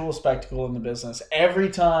a visual spectacle in the business. Every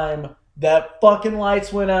time that fucking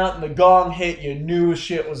lights went out and the gong hit, you knew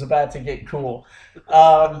shit was about to get cool.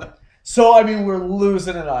 So, I mean, we're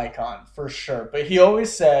losing an icon for sure. But he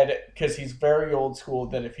always said, because he's very old school,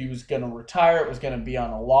 that if he was going to retire, it was going to be on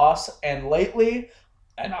a loss. And lately,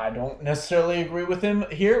 and I don't necessarily agree with him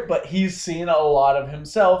here, but he's seen a lot of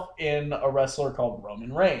himself in a wrestler called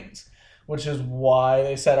Roman Reigns, which is why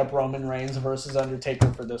they set up Roman Reigns versus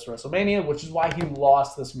Undertaker for this WrestleMania, which is why he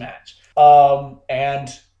lost this match. And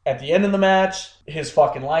at the end of the match, his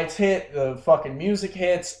fucking lights hit, the fucking music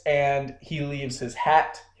hits, and he leaves his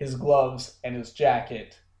hat, his gloves, and his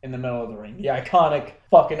jacket in the middle of the ring. The iconic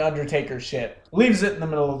fucking Undertaker shit. Leaves it in the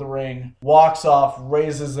middle of the ring, walks off,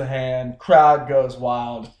 raises a hand, crowd goes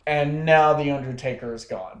wild, and now the Undertaker is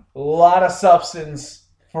gone. A lot of substance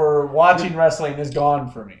for watching wrestling is gone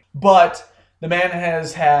for me. But the man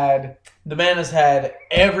has had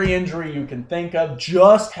every injury you can think of.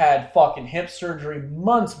 Just had fucking hip surgery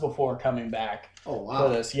months before coming back. Oh wow!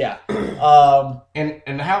 For this, yeah.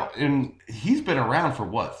 And he's been around for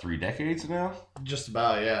what, 3 decades now? Just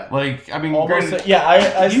about, yeah. Like, I mean, almost.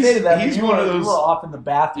 I stated that. He's one of those. You were off in the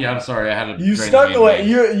bathroom. Yeah, I'm sorry. I had to. You snuck away.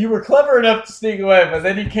 You were clever enough to sneak away, but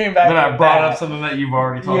then you came back. Then I brought up something that you've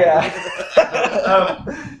already talked about.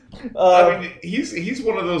 I mean, he's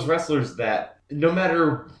one of those wrestlers that no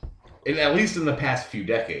matter, at least in the past few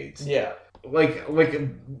decades, like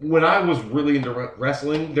when I was really into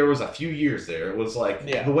wrestling, there was a few years there. It was like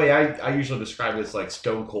the way I usually describe it is like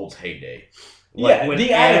Stone Cold's heyday. Like when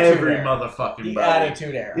the Attitude Era. Motherfucking the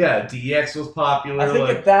Attitude Era. Yeah, DX was popular. I think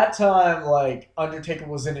at that time, like, Undertaker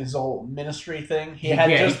was in his old ministry thing. He had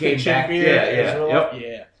just the chin beard.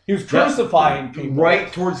 Yeah. He was crucifying people.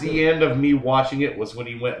 Right towards the end of me watching it was when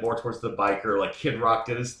he went more towards the biker, like Kid Rock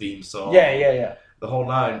did his theme song. Yeah. The whole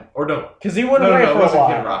nine. Or no. Because he went away for a while.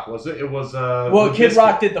 Kid Rock, was it? It was... Kid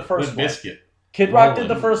Rock did the first one. Biscuit. Kid Rock did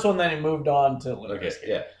the Roland. first one, then he moved on to Limp Okay, Bizkit.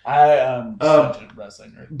 yeah. I am such a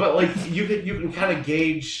wrestling nerd. But like you can kind of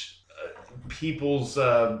gauge people's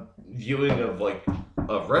viewing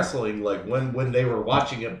of wrestling, like when they were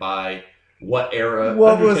watching it by what era.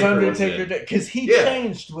 What was Undertaker Undertaker? Because he Yeah.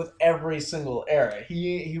 changed with every single era.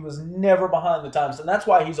 He was never behind the times, and that's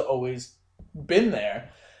why he's always been there.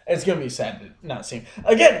 It's gonna be sad to not see him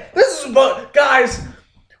again. This is about guys.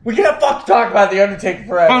 We can't fucking talk about the Undertaker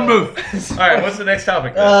forever. Fun move. All right, what's the next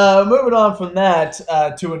topic? Moving on from that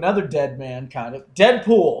to another dead man, kind of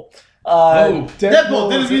Deadpool. Deadpool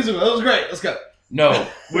did was the musical. That was great. Let's go. No,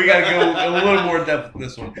 we gotta go a little more depth with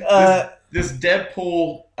this one. This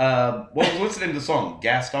Deadpool. What's the name of the song?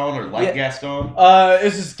 Gaston or Like Gaston?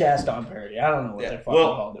 It's just Gaston parody. I don't know what they fucking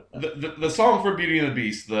called it. The song for Beauty and the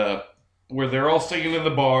Beast, where they're all singing in the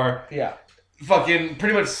bar, Yeah. fucking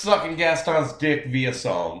pretty much sucking Gaston's dick via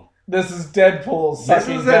song. This is Deadpool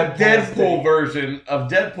sucking This is a Deadpool's Deadpool dick. version of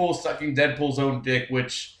Deadpool sucking Deadpool's own dick,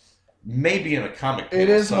 which may be in a comic book It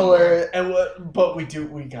is somewhere. hilarious, but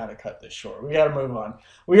we gotta cut this short. We gotta move on.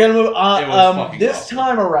 We gotta move on. It was fucking This awesome.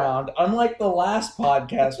 time around, unlike the last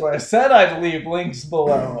podcast where I said I'd leave links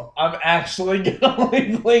below, I'm actually gonna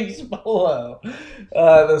leave links below.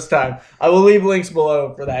 This time, I will leave links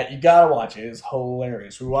below for that. You gotta watch it. It's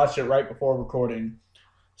hilarious. We watched it right before recording,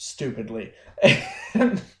 stupidly,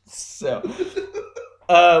 so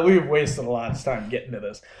we've wasted a lot of time getting to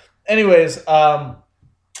this. Anyways,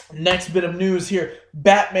 next bit of news here.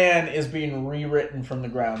 Batman is being rewritten from the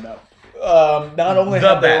ground up. Not only The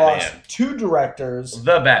have they Batman. lost 2 directors.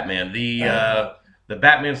 The Batman, the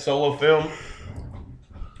Batman solo film,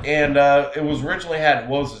 and it was originally what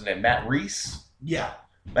was his name? Matt Reese. Yeah.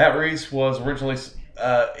 Matt Reese was originally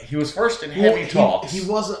he was first in Heavy Talks. He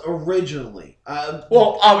wasn't originally.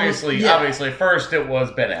 Well, obviously, Yeah. first it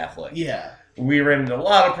was Ben Affleck. Yeah. We ran into a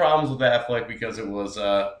lot of problems with Affleck because it was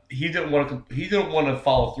he didn't want to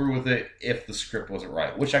follow through with it if the script wasn't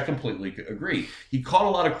right, which I completely agree. He caught a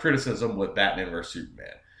lot of criticism with Batman vs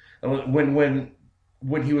Superman, and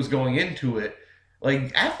when he was going into it,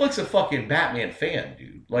 like Affleck's a fucking Batman fan,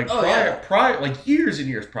 dude. Like prior, like years and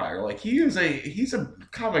years prior, like he's a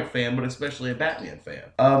comic fan, but especially a Batman fan.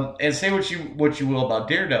 And say what you will about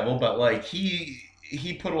Daredevil, but like he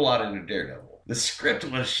put a lot into Daredevil. The script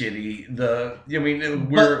was shitty.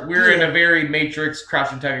 We're in a very Matrix,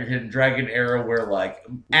 Crouching Tiger, Hidden Dragon era where like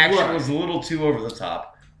action was a little too over the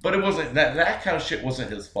top. But it wasn't that kind of shit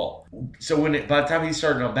wasn't his fault. So by the time he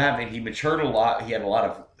started on Batman, he matured a lot. He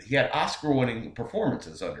had Oscar-winning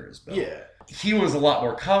performances under his belt. Yeah. He was a lot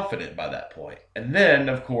more confident by that point. And then,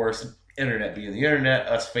 of course, internet being the internet,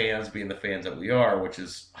 us fans being the fans that we are, which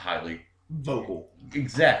is highly Vocal.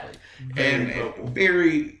 exactly Very vocal.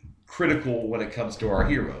 very critical when it comes to our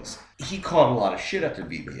heroes. He caught a lot of shit after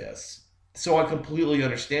BBS. So I completely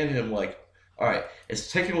understand him like, all right,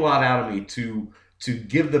 it's taking a lot out of me to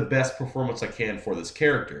give the best performance I can for this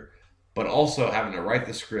character, but also having to write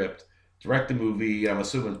the script, direct the movie, I'm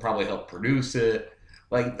assuming probably help produce it.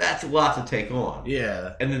 Like, that's a lot to take on.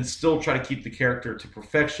 Yeah. And then still try to keep the character to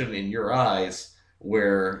perfection in your eyes,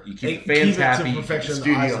 where you keep the fans happy, you keep the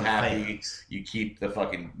studio happy, you keep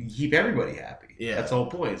everybody happy. Yeah. That's the whole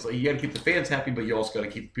point. It's like you got to keep the fans happy, but you also got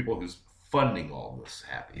to keep the people who's funding all this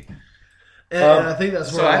happy. And I think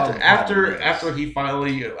that's So where after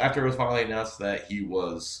it was finally announced that he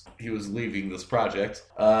was leaving this project,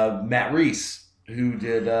 Matt Reese, who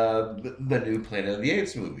did the new Planet of the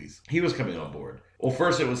Apes movies, he was coming on board. Well,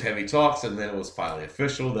 first it was heavy talks, and then it was finally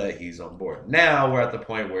official that he's on board. Now we're at the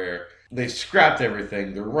point where they scrapped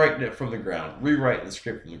everything. They're writing it from the ground, rewriting the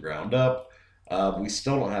script from the ground up. We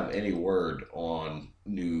still don't have any word on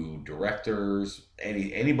new directors,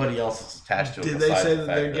 anybody else that's attached to it. Did they besides say the that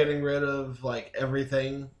fact they're getting rid of like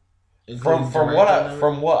everything? From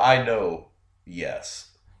what I know, yes.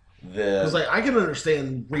 Because like I can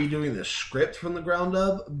understand redoing the script from the ground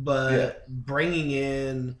up, but bringing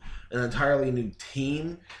in an entirely new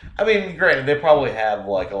team. I mean, granted, they probably have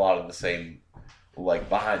like a lot of the same like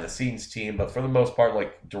behind the scenes team, but for the most part,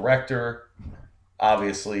 like director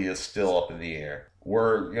obviously is still up in the air.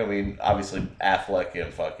 Obviously Affleck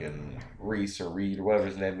and fucking Reese or Reed or whatever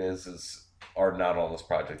his name is are not on this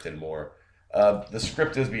project anymore. The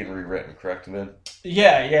script is being rewritten, correct, Vin?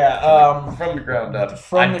 Yeah. From the ground up.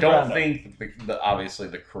 From I the don't ground think obviously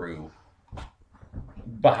the crew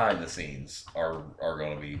behind the scenes are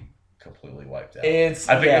going to be completely wiped out. I think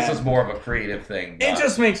this is more of a creative thing. It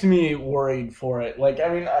just makes me worried for it. Like, I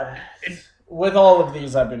mean, with all of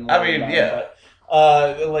these, I've been worried about it,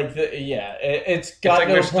 it's got to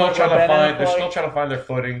they're a still point trying where to find. They're still trying to find their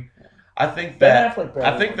footing. I think Ben that. Affleck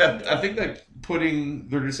I think that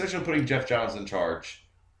their decision of putting Jeff Johns in charge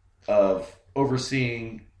of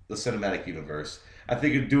overseeing the cinematic universe. I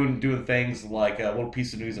think of doing things like a little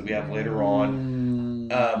piece of news that we have later on,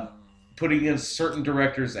 putting in certain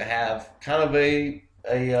directors that have kind of a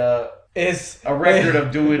record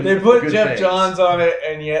of doing. They put good Jeff things. Johns on it,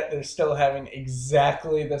 and yet they're still having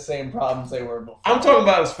exactly the same problems they were before. I'm talking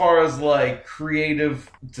about as far as like creative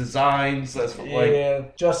designs. As for, like, yeah,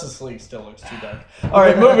 Justice League still looks too dark. All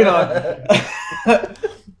right, moving on.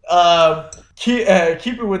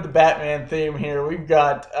 Keep it with the Batman theme here. We've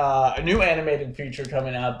got a new animated feature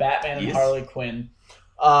coming out, Batman and Harley Quinn.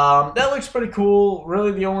 That looks pretty cool.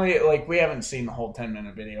 Really, the only we haven't seen the whole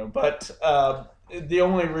 10-minute video, but the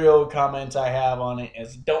only real comment I have on it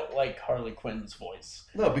is don't like Harley Quinn's voice.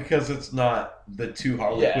 No, because it's not the two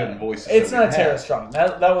Harley Quinn voices. It's not Tara Strong.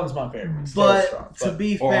 That one's my favorite. But to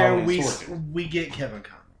be fair, Sorta. we get Kevin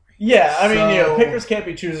Conroy. Yeah, I mean, pickers can't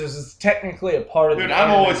be choosers. It's technically a part of the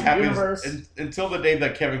I'm always happy universe. until the day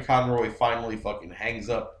that Kevin Conroy finally fucking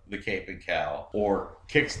hangs up the cape and cowl or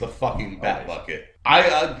kicks the fucking bat bucket.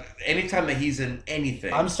 Anytime that he's in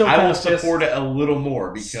anything, I will support it a little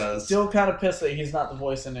more because still kind of pissed that he's not the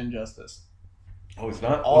voice in Injustice. Oh, he's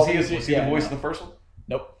not. Was he the voice in the first one?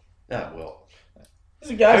 Nope. Yeah, well,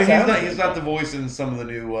 he's a guy. He's not the voice in some of the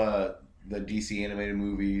new the DC animated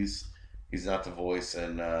movies. He's not the voice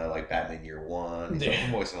in like Batman Year One. He's not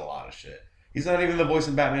the voice in a lot of shit. He's not even the voice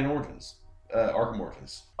in Batman Origins, Arkham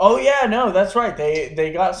Origins. Oh yeah, no, that's right.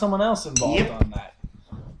 They got someone else involved on that.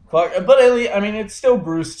 But at least, I mean, it's still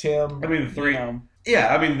Bruce Timm. I mean, the three.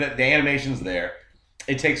 Yeah, I mean the animation's there.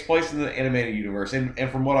 It takes place in the animated universe, and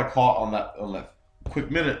from what I caught on that quick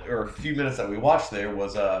minute or a few minutes that we watched, there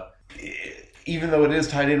was even though it is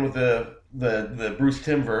tied in with the Bruce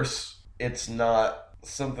Timm verse, it's not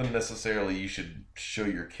something necessarily you should show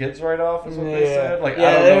your kids right off, is what they said. Like,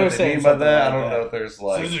 I don't know what they mean by that. I don't know if there's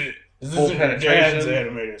like full penetration.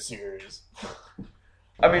 Animated series.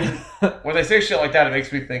 I mean, when they say shit like that, it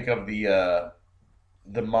makes me think of the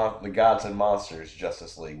Gods and Monsters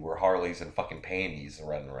Justice League, where Harley's in fucking panties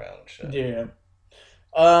running around and shit. Yeah.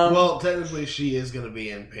 Well, technically, she is going to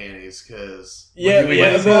be in panties because the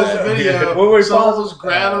video. When Saul was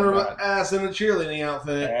grabbing her ass in a cheerleading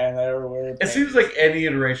outfit. And they were wearing it seems like any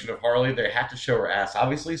iteration of Harley, they have to show her ass.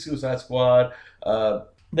 Obviously, Suicide Squad.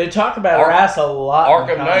 They talk about her ass a lot.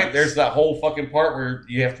 Arkham Knight, there's that whole fucking part where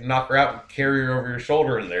you have to knock her out and carry her over your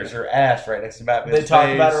shoulder, and there's her ass right next to Batman's face. They talk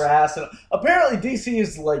about her ass. And apparently, DC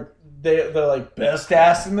is like they're like best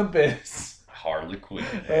ass in the biz. Harley Quinn.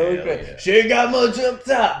 Yeah. She ain't got much up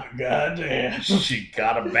top, but goddamn. She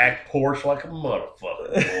got a back porch like a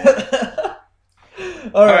motherfucker.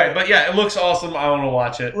 All right, but yeah, it looks awesome. I want to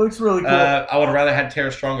watch it. Looks really cool. I would have rather had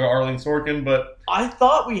Tara Strong or Arlene Sorkin, but I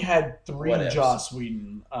thought we had 3 Joss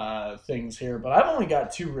Whedon things here, but I've only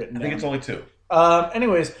got 2 written down. I think it's only 2.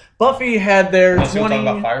 Anyways, Buffy had their Unless you're talking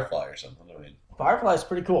about Firefly or something. Firefly's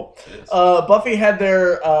pretty cool. Buffy had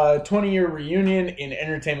their 20-year reunion in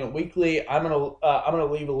Entertainment Weekly. I'm gonna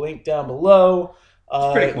leave a link down below.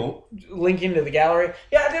 It's pretty cool. Linking to the gallery.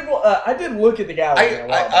 Yeah, I did look at the gallery.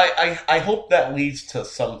 I hope that leads to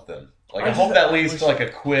something. Like I hope that leads to like a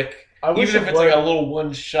quick, even if it's like a little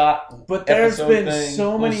one shot. But there's been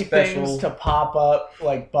so many things to pop up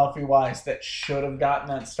like Buffy wise that should have gotten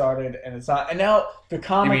that started, and it's not. And now the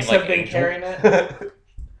comics have been carrying it.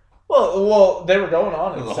 Well, they were going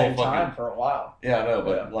on at the same time for a while. Yeah, I know,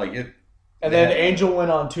 but like it. And then Angel went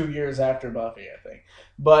on 2 years after Buffy, I think.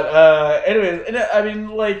 But anyways, I mean,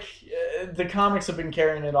 like the comics have been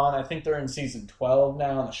carrying it on. I think they're in season 12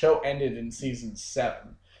 now, and the show ended in season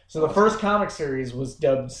 7. So the first comic series was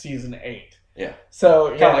dubbed season 8. Yeah.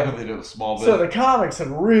 So kind of like what they did with Smallville. So the comics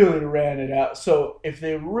have really ran it out. So if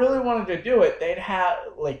they really wanted to do it, they'd have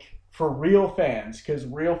like. For real fans, because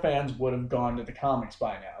real fans would have gone to the comics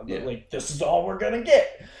by now. Yeah. Like, this is all we're going to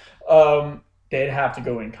get. They'd have to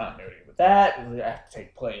go in continuity with that. It would have to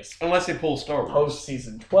take place. Unless they pull Star Wars.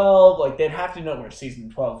 Post-season 12. Like, they'd have to know where season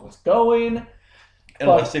 12 was going.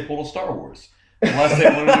 Unless they pull a Star Wars. Unless they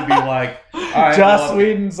wanted to be like... All right, Joss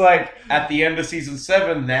Whedon's like... At the end of season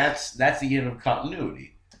 7, that's the end of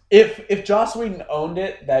continuity. If Joss Whedon owned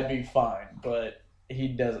it, that'd be fine. But... he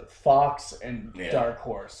does it. Fox and Dark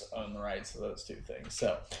Horse own the rights to those 2 things.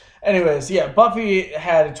 So, anyways, yeah, Buffy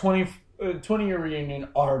had a 20-year reunion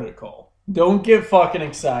article. Don't get fucking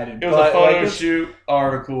excited. It was a photo shoot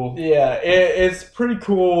article. Yeah, it's pretty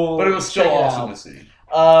cool. But it was still awesome to see.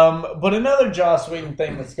 But another Joss Whedon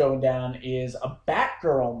thing that's going down is a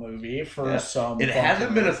Batgirl movie for some. It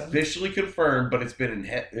hasn't been officially confirmed, but it's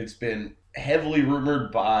been heavily rumored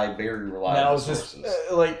by very reliable sources.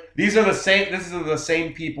 Like these are the same. This is the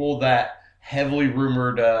same people that heavily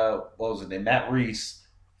rumored, what was his name, Matt Reese,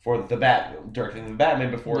 for directing the Batman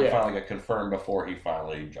before it finally got confirmed, before he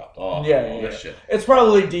finally dropped off. This shit. It's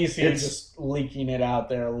probably DC just leaking it out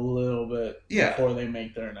there a little bit before they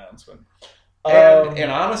make their announcement.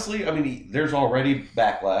 And honestly, I mean, there's already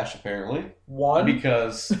backlash, apparently.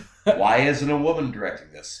 Because why isn't a woman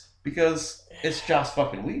directing this? Because it's Joss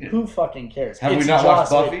fucking Whedon. Who fucking cares? Have we not watched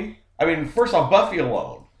Buffy? I mean, first off, Buffy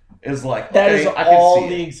alone is like, that is all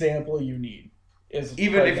the example you need.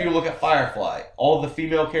 Even if you look at Firefly, all the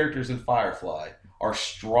female characters in Firefly are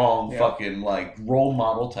strong fucking like role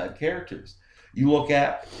model type characters. You look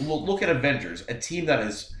at Avengers, a team that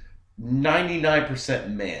is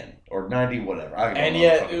 99% man or 90 whatever. I don't know. And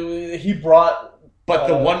yet he brought. But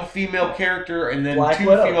the one female character and then Black two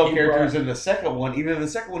Widow, female characters in the second one. Even in the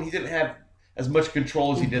second one, he didn't have as much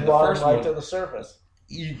control as he did the first one. To the surface.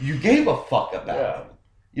 You gave a fuck about him.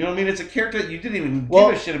 You know what I mean? It's a character that you didn't even give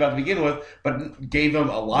a shit about to begin with, but gave them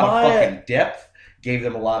a lot of fucking depth. Gave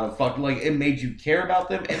them a lot of fucking, like, it made you care about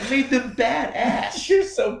them and made them badass. You're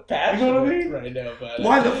so passionate, you know what I mean? Right now about it.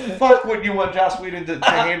 Why the fuck would you want Joss Whedon to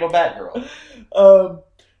handle Batgirl?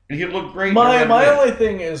 And he'd look great. My only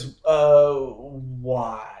thing is,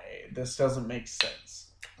 why this doesn't make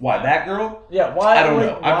sense. Why Batgirl? Yeah, why? I don't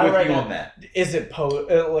know. I'm with you on that. Is it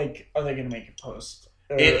like, are they going to make it post?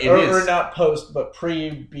 Or not post, but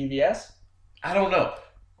pre-BVS? I don't know,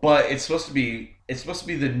 but it's supposed to be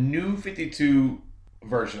the new 52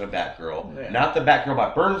 version of Batgirl, not the Batgirl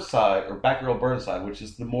by Burnside or Batgirl Burnside, which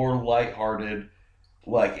is the more lighthearted.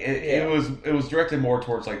 Like it was directed more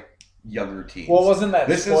towards like younger teens. Well, wasn't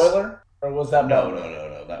that spoiler, or was that no?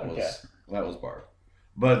 That was Barb.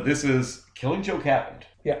 But this is Killing Joke happened.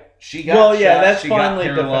 Yeah, she got shot, that's she finally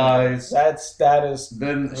got paralyzed. That is.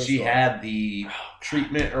 Then she had the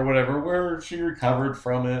treatment or whatever where she recovered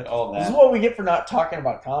from it. All that. This is what we get for not talking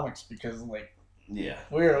about comics because yeah,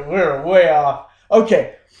 we're way off.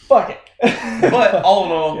 Okay, fuck it. But all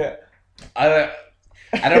in all, I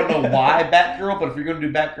don't know why Batgirl, but if you're gonna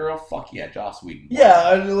do Batgirl, fuck yeah, Joss Whedon.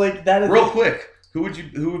 Yeah, like that is real quick. Who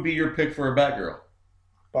would be your pick for a Batgirl?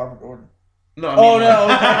 Barbara Gordon. No,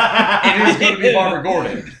 I mean, it is going to be Barbara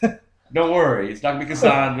Gordon. Don't worry, it's not going to be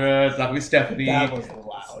Cassandra. It's not going to be Stephanie. That was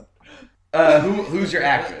loud. Who's your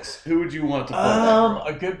actress? Who would you want to play?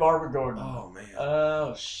 A good Barbara Gordon. Oh man.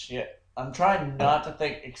 Oh shit. I'm trying not to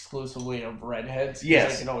think exclusively of redheads.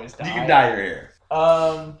 Yes, I can always die. You can dye your hair.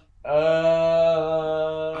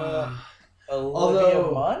 Olivia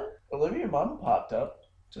Munn. Olivia Munn popped up.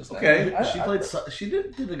 Just okay. She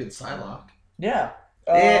did a good Psylocke. Yeah.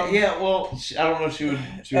 Well, I don't know if she would...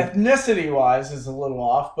 Ethnicity-wise is a little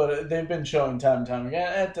off, but they've been showing time and time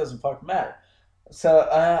again. It doesn't fucking matter. So,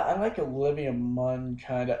 I like Olivia Munn,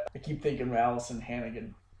 kind of. I keep thinking of Allison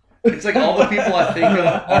Hannigan. It's like all the people I think of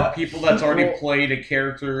are people that's already played a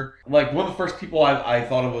character. Like, one of the first people I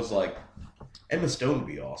thought of was, like, Emma Stone would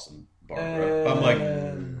be awesome, Barbara. But I'm like,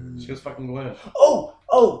 she was fucking Gwen. Oh,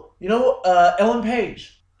 you know, Ellen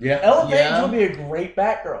Page. Yeah. Ellen Page would be a great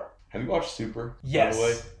Batgirl. Have you watched Super? Yes. By the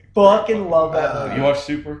way? Fucking love that movie. Have you watched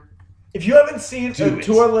Super? If you haven't seen,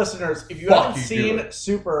 to our listeners, if you haven't seen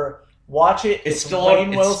Super, watch it. It's still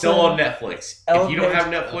on Netflix. Ellen if you don't Page, have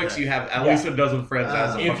Netflix, you have at least a dozen friends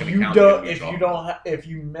as a fucking if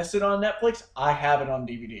you miss it on Netflix, I have it on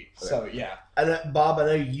DVD. So yeah. And Bob, I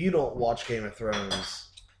know you don't watch Game of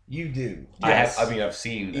Thrones. You do. Yes. I've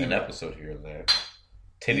seen an episode here and there.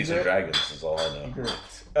 Titties and Dragons is all I know. Great.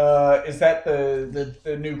 Is that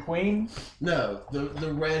the new queen? No,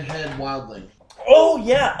 the redhead wildling. Oh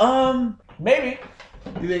yeah, maybe.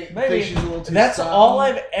 You think she's a little too That's stocky? all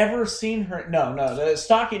I've ever seen her. No, the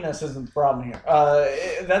stockiness isn't the problem here.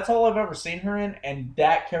 That's all I've ever seen her in, and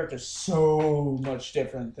that character's so much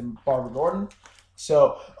different than Barbara Gordon.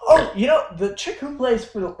 So, you know, the chick who plays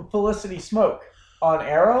Felicity Smoke on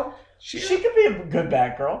Arrow, she could be a good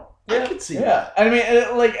Batgirl. I could see that. I mean,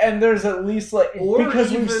 and there's at least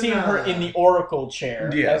because we've seen her in the Oracle chair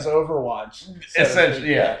as Overwatch.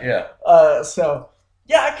 Essentially, yeah. So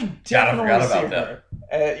yeah, I could definitely see her.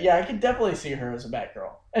 I could definitely see her as a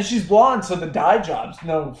Batgirl, and she's blonde, so the dye job's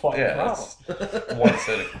no fucking problem. One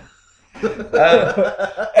sitting.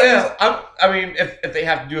 I mean, if they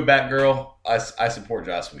have to do a Batgirl, I support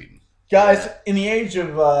Joss Whedon. Guys, in the age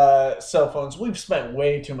of cell phones, we've spent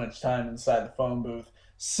way too much time inside the phone booth.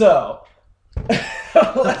 So,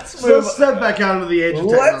 let's step back out of the age of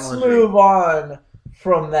technology. Let's move on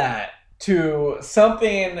from that to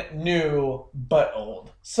something new but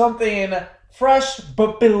old. Something fresh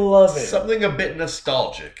but beloved. Something a bit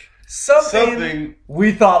nostalgic. Something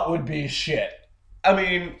we thought would be shit. I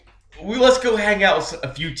mean, let's go hang out with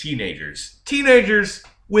a few teenagers. Teenagers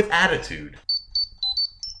with attitude.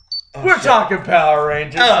 Oh, We're shit. talking Power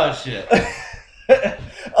Rangers. Oh shit!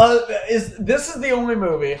 This is the only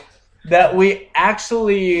movie that we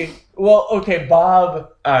actually. Well, okay,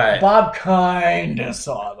 Bob. All right. Bob kinda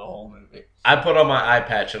saw the whole movie. I put on my eye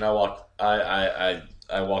patch and I walked. I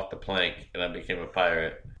walked the plank and I became a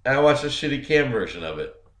pirate. And I watched a shitty cam version of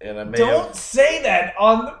it, and I made. Don't say that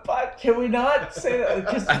on the pod. Can we not say that?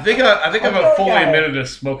 'Cause I think I've Okay. fully admitted to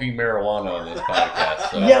smoking marijuana on this podcast.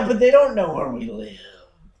 So. yeah, but they don't know where we live.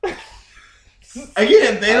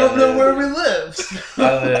 Again, they don't know where we live.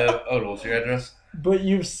 I live. Oh, what's your address? But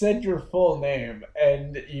you've said your full name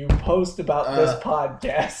and you post about this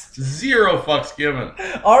podcast. 0 fucks given.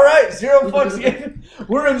 All right, 0 fucks given.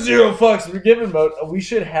 We're in 0 fucks given mode. We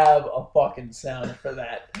should have a fucking sound for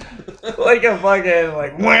that, like a fucking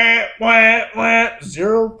like wah wah wah.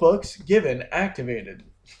 0 fucks given activated.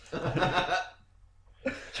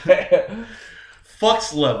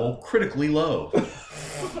 Fucks level critically low.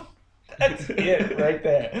 That's it right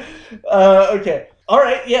there. Okay. All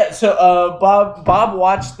right. Yeah. So Bob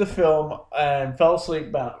watched the film and fell asleep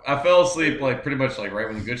about. I fell asleep like pretty much like right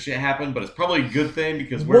when the good shit happened, but it's probably a good thing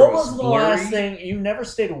because where What it was was the blurry. last thing you never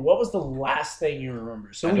stated? What was the last thing you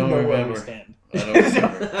remember? So I we don't know where we remember. stand.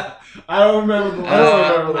 I don't remember. I don't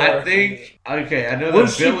remember the last I think okay. I know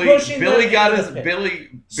Was that she pushing Billy the- got his okay. Billy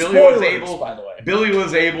Spoilers, was able. by the way. Billy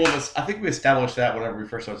was able to. I think we established that whenever we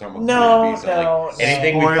first started talking about No, movies. So, no, like,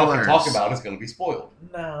 anything we fucking Spoilers. talk about is going to be spoiled.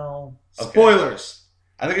 No. Okay. Spoilers.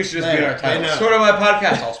 I think it should just be our They title. know. Sort of my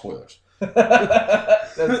podcast, all spoilers.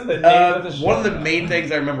 That's the name of the show. One of the main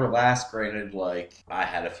things I remember last, granted, like I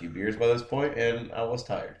had a few beers by this point and I was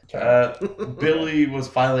tired. Billy was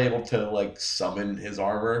finally able to like summon his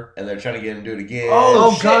armor, and they're trying to get him to do it again.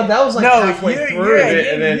 Oh, shit. God, that was like no, halfway you, through. yeah, And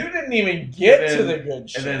you, then- you didn't even get and to then- the good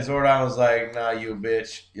shit. And then Zordon was like, "Nah, you a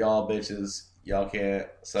bitch, y'all bitches, y'all can't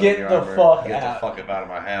summon Get your the armor. fuck Get out." the fuck up out of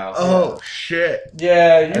my house." Oh, shit.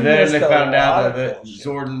 yeah, you And then missed they a found lot out of that bullshit.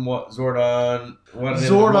 Zordon wanted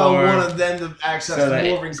him Zordon more wanted them to access so the that,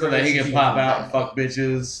 Wolverine so that he can pop out and fuck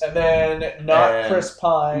bitches, And then not And Chris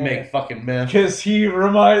Pine. make fucking meth. Because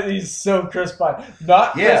he's so Chris Pine.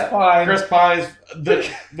 Not Chris Yeah, Pine. Chris Pine's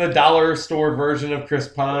the dollar store version of Chris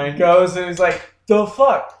Pine. goes and he's like, the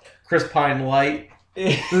fuck? Chris Pine Light,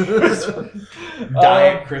 Diet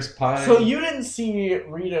Diet Chris Pine. So you didn't see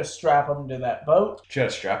Rita strap him to that boat? She had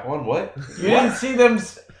a strap on. What? You didn't see them...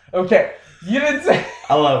 Okay, you didn't see...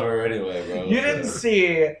 I love her anyway, bro. You didn't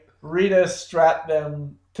see Rita strap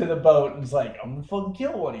them to the boat and was like, I'm gonna fucking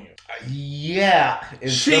kill one of you. Yeah,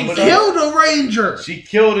 and She somebody- killed a ranger. She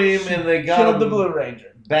killed him, and they got Killed him the Blue Ranger.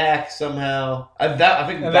 back somehow. I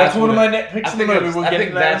think And that's one of my when nitpicks I in the think, movie. that's- We'll I get think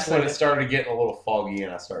into that that's in a when it second. started getting a little foggy,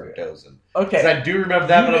 and I started dozing. Okay. Because I do remember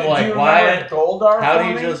that, but I'm do like, you why? remember Goldar How for did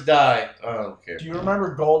he me? just die? I don't care. Do you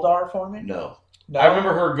remember Goldar for me? No. No? I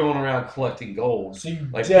remember her going around collecting gold. So you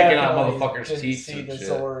like, picking out definitely motherfuckers' didn't teeth see and the shit.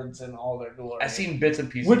 swords and all their glory. I seen bits and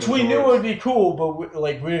pieces. Which of we the knew swords. would be cool, but we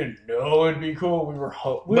didn't know it'd be cool. We were,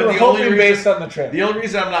 But were the only hoping reason- based on the trailer. The only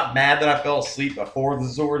reason I'm not mad that I fell asleep before the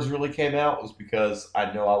Zords really came out was because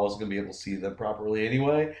I know I wasn't going to be able to see them properly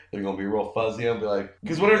anyway. They're going to be real fuzzy. I'll be like,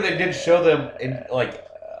 because whenever they did show them in like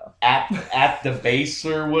at the base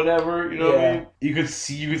or whatever, you know what I Yeah. mean? You could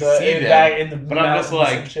see them. Back in the But I'm just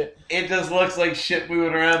mountains like, and shit. it just looks like shit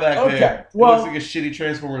moving around back Okay, there. well- It looks like a shitty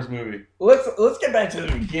Transformers movie. Let's get back to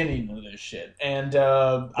the beginning of this shit. And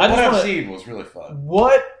I What just I've want to seen was really fun.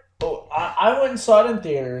 I went and saw it in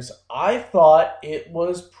theaters. I thought it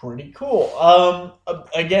was pretty cool.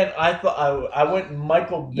 Again, I went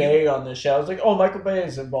Michael Bay on this show. I was like, oh, Michael Bay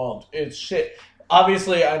is involved. It's shit.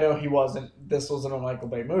 Obviously, I know he wasn't. This wasn't a Michael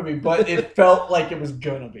Bay movie, but it felt like it was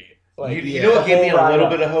gonna be. Like, You know what the gave me whole a ride little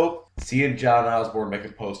up. bit of hope? Seeing John Osborne make a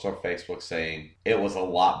post on Facebook saying it was a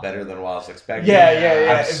lot better than what I was expecting. Yeah.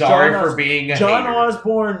 I'm If sorry John for being a John hater.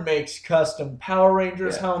 Osborne makes custom Power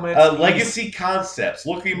Rangers Yeah. helmets. Legacy Concepts.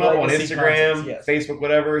 Look him up on Legacy Instagram, Concepts, yes. Facebook,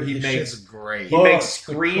 whatever. He This makes shit's great. he Oh, makes it's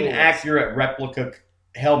the screen coolest. accurate replica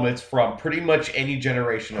helmets from pretty much any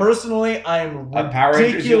generation of Personally, I am Power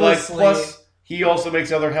Rangers you like. ridiculously. Plus, he also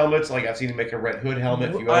makes other helmets. Like I've seen him make a Red Hood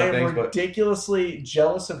helmet, a few I other am things. But ridiculously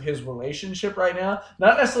jealous of his relationship right now.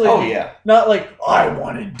 Not necessarily. oh yeah, Not like I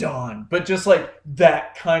wanted Dawn, but just like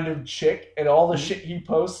that kind of chick and all the shit he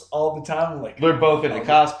posts all the time. I'm like they're both into I want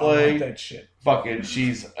cosplay. that shit. Fucking,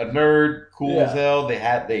 she's a nerd, cool Yeah. as hell.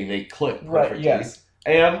 They click Right? perfectly. Yes.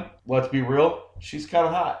 And let's be real, she's kind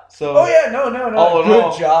of hot. So Oh yeah, no. All in Good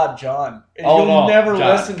all- job, John. all in You'll all, never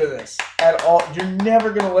John. listen to this at all. You're never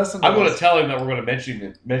gonna listen to I'm going to this. tell him that we're going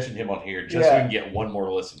to mention him on here just so Yeah. we can get one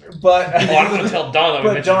more listener. But Oh, I'm going to tell Dawn that we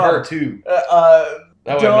But mentioned Dawn- her too.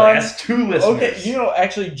 That would Don- that's 2 listeners. Okay,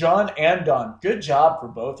 actually, John and Don, good job for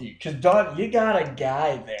both of you. Because Don, you got a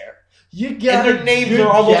guy there. You got and their names are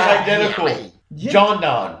almost identical.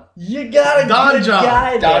 Don. You got a Don good John.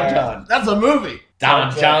 guy Don there. John. That's a movie.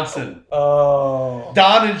 Don Johnson. Oh.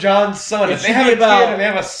 Don and John's son. It If they should have be a kid about and they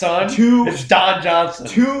have a son, 2 it's Don Johnson.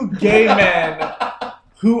 2 gay men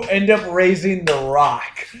who end up raising the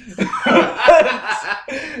Rock.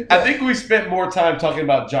 I think we spent more time talking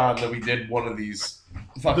about John than we did one of these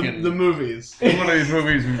fucking The movies. one of these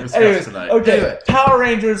movies we discussed Anyways, tonight. okay, Anyway. Power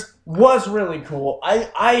Rangers was really cool.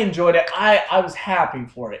 I enjoyed it. I was happy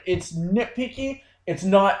for it. It's nitpicky. It's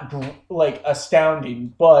not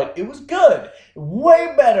astounding, but it was good.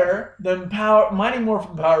 Way better than Mighty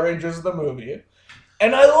Morphin Power Rangers the movie.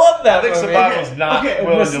 And I love that I think movie. Saban was not willing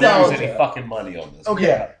to lose nostalgia. any fucking money on this. Okay,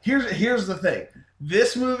 Yeah. here's the thing.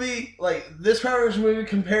 This movie, this Power Rangers movie,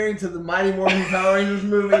 comparing to the Mighty Morphin Power Rangers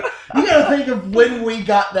movie, you gotta think of when we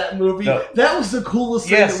got that movie. No. That was the coolest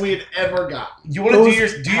thing Yes. that we had ever gotten. You want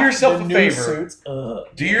to do yourself The a new favor. suits,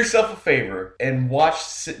 Do yourself a favor and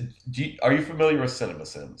watch. Are you familiar with Cinema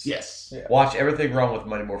Sims? Yes. Yeah. Watch Everything Wrong with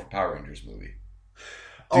Mighty Morphin Power Rangers movie.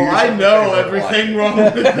 Oh, I yourself a know favor and everything watch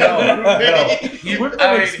wrong with that No. movie. You, We've been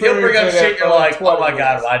I mean, he'll bring up experiencing shit. it You're for like, oh 20 my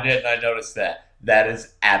god, years. why didn't I notice that? That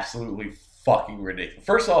is absolutely fucking ridiculous.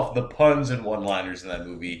 First off, the puns and one-liners in that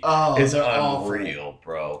movie is they're awful. unreal,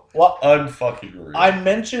 bro. Well, Unfucking real. I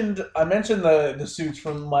mentioned the suits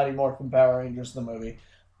from Mighty Morphin Power Rangers the movie.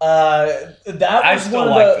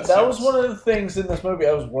 That was one of the things in this movie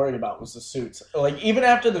I was worried about was the suits. Like even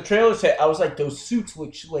after the trailers hit, I was like, those suits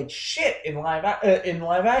look like shit in live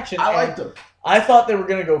action. I And liked them. I thought they were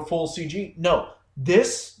gonna go full CG. No,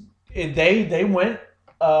 they went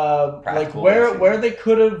Practical, where they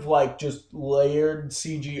could have just layered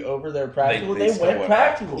CG over their practical. They They still went went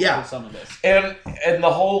practical Yeah. for some of this. And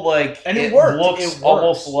the whole And it worked. looks It works.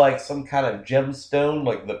 almost like some kind of gemstone,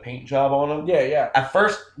 like the paint job on them. Yeah. At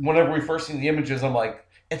first, whenever we first seen the images, I'm like,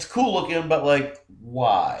 it's cool looking, but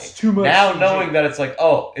why? It's too much Now CG. knowing that it's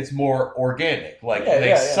it's more organic. Like Yeah, they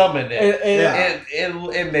yeah. summon it. Yeah.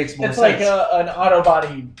 It makes more It's sense. like an auto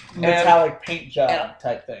body metallic paint job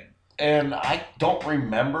type thing. And I don't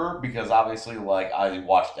remember because obviously, I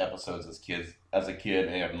watched episodes as a kid,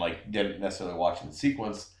 and didn't necessarily watch in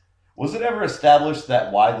sequence. Was it ever established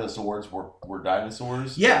that why the Zords were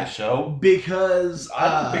dinosaurs in Yeah. the show? Because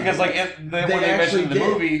Because when they mentioned the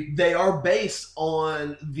movie, they are based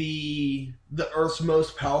on the Earth's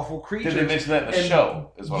most powerful creatures. did they mention that in the And-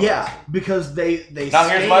 show? Is what Yeah, I'm asking. because they Now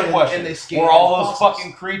here's my scan question: and they scan were all those fossils.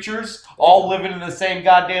 fucking creatures all living in the same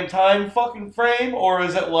goddamn time fucking frame, or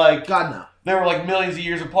is it like God no. they were millions of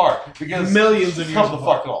years apart? Because Millions of years come the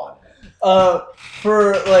apart. fuck on.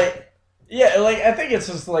 I think it's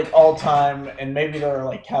just all time, and maybe there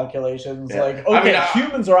are calculations. Yeah.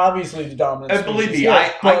 Humans are obviously the dominant And species. believe me,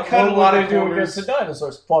 yes, I but cut a what lot would of they do corners. against the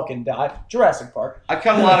dinosaurs. Fucking die. Jurassic Park. I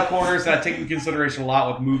cut a lot of corners, and I take into consideration a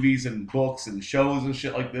lot with movies and books and shows and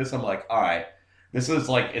shit like this. I'm like, all right, this is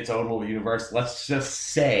its own little universe. Let's just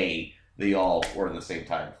say they all were in the same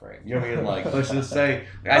time frame. You know what I mean? Let's just say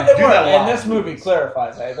But they do weren't, that a lot and this with movie movies.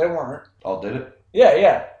 clarifies that they weren't. Oh, did it?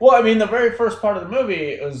 Yeah. Well, the very first part of the movie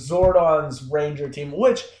is Zordon's Ranger team,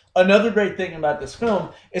 which another great thing about this film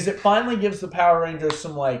is it finally gives the Power Rangers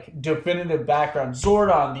some definitive background.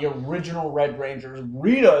 Zordon, the original Red Ranger,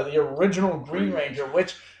 Rita, the original Green Ranger,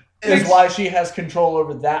 which is why she has control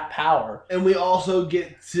over that power. And we also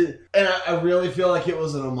get to, and I really feel like it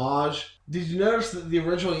was an homage. Did you notice that the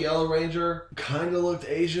original Yellow Ranger kind of looked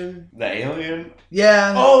Asian? The alien?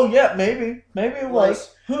 Yeah. Oh yeah, maybe it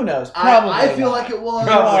was. Who knows? Probably. I feel not. like it was.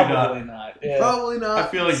 Probably not. Yeah. Probably not. I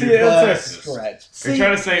feel like See, you're it's a sexist. stretch. Are you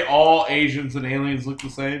trying to say all Asians and aliens look the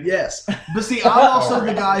same? Yes. But see, I'm also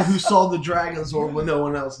the guy who saw the Dragon Zord when no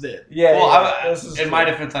one else did. Yeah. Well, this is in true. my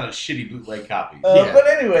defense, on a shitty bootleg copy. Yeah. But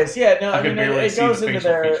anyways, no, I could barely it see goes the into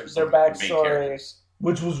facial their features of the main backstory, characters.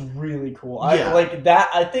 which was really cool. Yeah. I like that.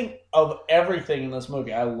 I think of everything in this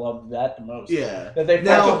movie, I loved that the most. Yeah. That they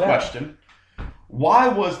Now- found Now, out. question. Why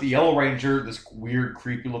was the Yellow Ranger this weird,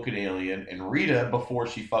 creepy-looking alien, and Rita, before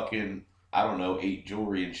she fucking, I don't know, ate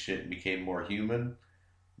jewelry and shit and became more human,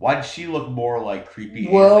 why did she look more like creepy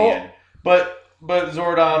alien? But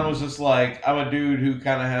Zordon was just I'm a dude who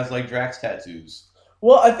kind of has Drax tattoos.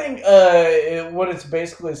 Well, I think what it's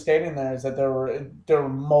basically stating there is that there were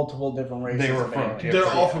multiple different races. They were of from aliens. different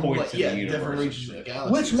They're all from points in the different universe regions and of the shit.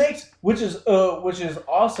 galaxy. which is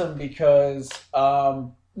awesome because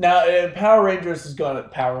now Power Rangers is going to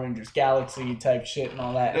Power Rangers Galaxy type shit and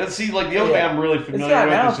all that. And see, the only thing I'm really familiar not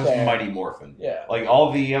with out is just there. Mighty Morphin. Yeah.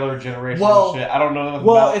 All the other generations Well- and shit, I don't know nothing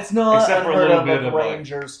Well, about. it's not except for a unheard little of bit of,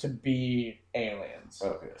 Rangers to be aliens.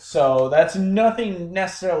 Okay. So that's nothing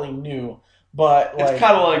necessarily new, but like It's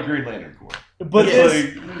kind of like Green Lantern Corps. but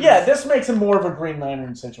It's this makes it more of a Green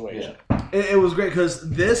Lantern situation. It was great because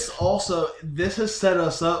this has set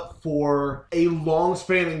us up for a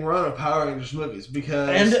long-spanning run of Power Rangers movies because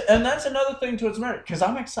And that's another thing to its merit because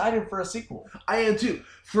I'm excited for a sequel. I am too.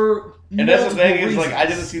 For And that's the thing is, multiple like, I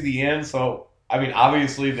didn't reasons. see the end, so I mean,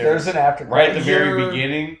 obviously There's an after right at the very You're-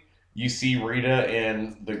 beginning. You see Rita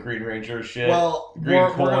in the Green Ranger shit. Well, Green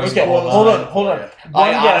we're Corps. gonna Okay, spoil hold that. on. I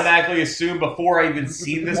One guess. automatically assumed before I even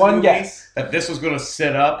seen this One movie guess. that this was going to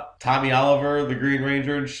set up Tommy Oliver, the Green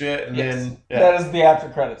Ranger, and shit. And Yes. then That is the after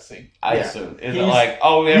credits scene. I Yeah. assumed. Is it He's- like,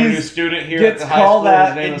 oh, we have a new he's- student here at Gets the high school. called His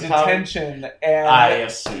out name in is Tommy. detention, and I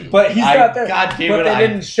assumed. but he's not there. God damn but it! they I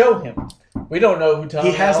didn't show him. We don't know who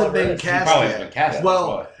Tommy He hasn't Oliver been is. He cast probably yet. has been cast. Well,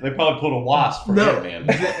 Well, they probably pulled a wasp for No. him,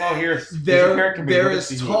 man. Oh, here's a character we there never is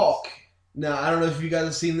see who talk. Now I don't know if you guys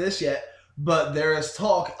have seen this yet, but there is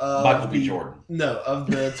talk of Michael B. Jordan. No,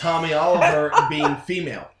 of the Tommy Oliver being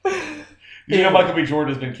female. You know, Michael B.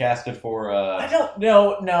 Jordan has been casted for. I don't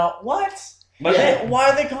know. No, what? Yeah. Why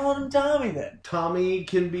are they calling him Tommy then? Tommy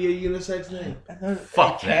can be a unisex name.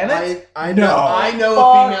 Fuck Can that. it? I know. I know a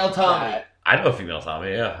Fuck female Tommy. that. I know a female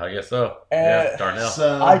Tommy. Yeah, I guess so. Yeah, Darnell.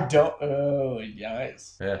 So I don't. Oh,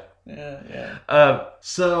 yikes. Yeah. Yeah.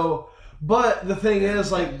 But the thing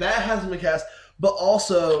is, like, that hasn't been cast. But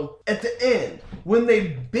also, at the end, when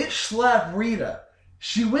they bitch slapped Rita,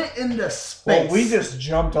 she went into space. Well, we just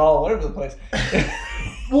jumped all over the place.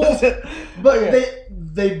 Well, but Okay.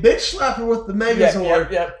 they bitch slapped her with the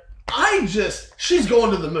Megazord. Yeah. She's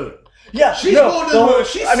going to the moon. Yeah, She's no, going to the no, moon.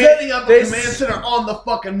 She's I mean, setting up a they command center on the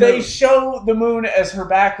fucking moon. They show the moon as her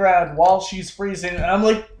background while she's freezing, and I'm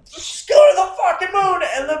like, just go to the fucking moon,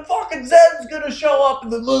 and then fucking Zed's gonna show up in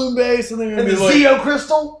the moon base, and they're gonna and be the like, Zeo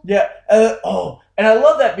crystal. yeah, and I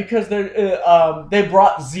love that because they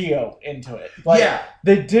brought Zeo into it. Like, Yeah.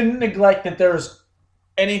 they didn't neglect that there's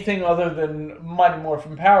anything other than Mighty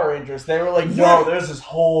Morphin Power Rangers. They were like, no, Yeah. there's this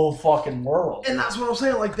whole fucking world. And that's what I'm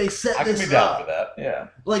saying. Like, they set I can be this down up. for that. Yeah,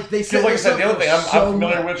 Like, they Because, set like I this said, up the other for thing I'm so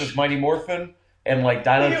familiar much. with is Mighty Morphin and like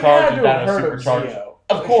Dino you Charge had and to have Dino heard of Supercharge. Zeo.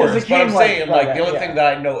 Of course, Because it but I'm came saying, like like, the only yeah. thing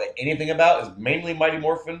that I know anything about is mainly Mighty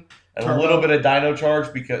Morphin and Turbo. a little bit of Dino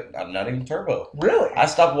Charge because I'm not even Turbo. Really. I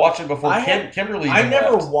stopped watching before I had- Kimberly I even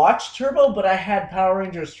never left. watched Turbo, but I had Power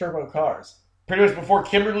Rangers Turbo cars. Pretty much before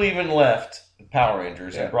Kimberly even left Power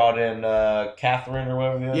Rangers Yeah. and brought in Catherine or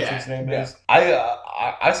whatever the other Yeah, chick's name yeah. is.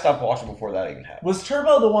 I stopped watching before that even happened. Was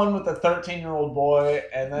Turbo the one with the 13-year-old boy,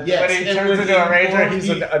 and then Yes, when he and turns when into he a ranger, born, he's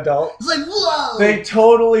he- an adult? It's like, whoa! They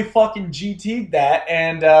totally fucking GT'd that,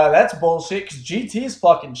 and that's bullshit, because GT's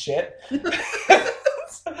fucking shit.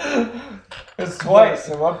 It's twice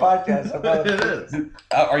in one podcast. It is.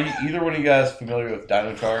 Are you either one of you guys familiar with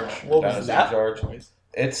Dino Charge? What Dino was that? Charge?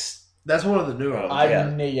 It's That's one of the newer ones.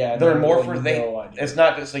 Yeah. I They're no morphers. idea. It's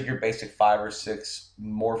not just like your basic 5 or 6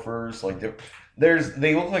 morphers. Like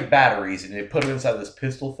they look like batteries, and they put them inside this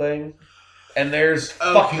pistol thing. And there's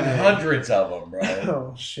fucking hundreds of them, bro.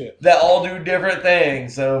 Oh shit! That all do different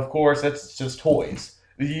things. So of course, that's just toys.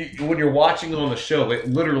 When you're watching on the show, it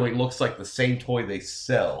literally looks like the same toy they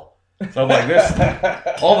sell. So I'm like,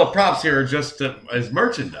 this. All the props here are just as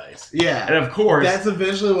merchandise. Yeah. And of course, That's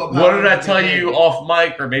eventually what what did I Rangers tell became. you off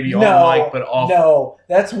mic, or maybe No, on mic, but off? No,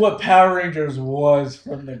 that's what Power Rangers was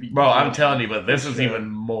from the beginning. Bro, I'm telling you, but this is even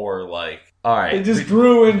more like. All right, It just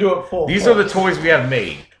grew into it full. these are the toys we have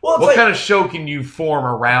made. Well, it's What like, kind of show can you form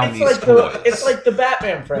around it's these like toys? it's like the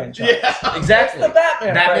Batman franchise. Yeah. Exactly. It's the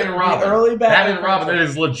Batman Batman franchise, and Robin. the early Batman and Robin. That franchise.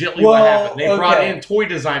 is legitimately Well, what happened. They brought okay. in toy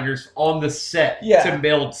designers on the set Yeah. to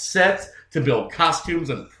build sets, to build costumes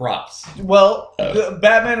and props. Well, the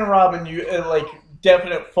Batman and Robin, you like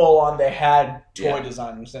definite full on. They had toy Yeah.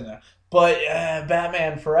 designers in there, but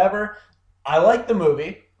Batman Forever, I like the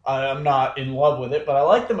movie. I'm not in love with it, but I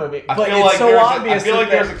like the movie. I but feel it's like so there's obvious. I feel like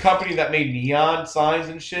that there's a company that made neon signs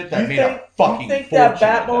and shit that you made think, a fucking you think fortune. that with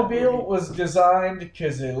that Batmobile movie. was designed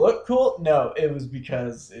because it looked cool? No, it was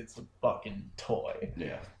because it's a fucking toy.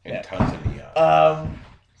 Yeah, and Yeah. tons of neon.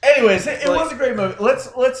 Anyways, it was a great movie. Let's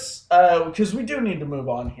because we do need to move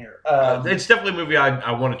on here. It's definitely a movie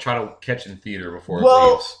I want to try to catch in theater before it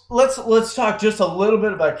Well, leaves. let's talk just a little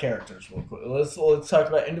bit about characters real quick. Let's talk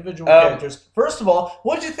about individual characters. First of all,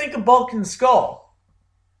 what did you think of Bulk and Skull?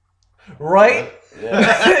 Right?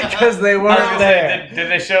 Yeah. Because they I was weren't gonna there. say,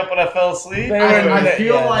 did they show up when I fell asleep? They were- I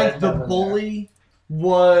feel Yeah, like they're the never bully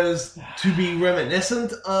was to be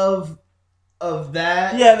reminiscent of of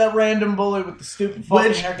that. Yeah, that random bully with the stupid fucking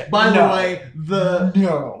Which, haircut. by the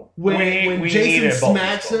No. way, when We Jason needed both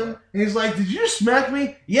smacks of them. him, he's like, "Did you smack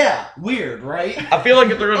me?" Yeah, weird, right? I feel like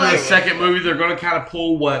if they're going to do a Like- second movie, they're going to kind of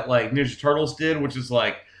pull what like Ninja Turtles did, which is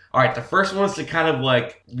like, all right, the first one's to kind of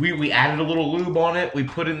like we added a little lube on it, we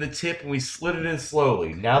put in the tip, and we slid it in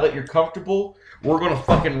slowly. Now that you're comfortable, we're going to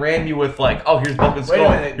fucking ram you with like, oh, here's Bumpin' Wait a Skull,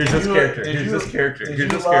 minute, here's did this you- character, did here's you- this character, did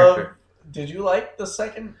here's you this love- character. Did you like the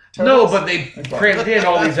second No, Turtles? but they crammed in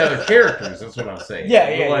all these other characters. That's what I'm saying. Yeah,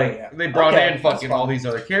 yeah, like, yeah. They brought Okay, in that's fucking all fine. these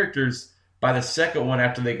other characters. By the second one,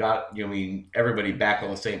 after they got, everybody back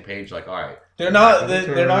on the same page, like, all right. They're not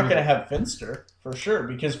going to have Finster for sure,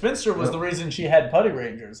 because Finster was the reason she had Putty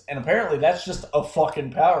Rangers, and apparently that's just a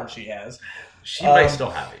fucking power she has. She may still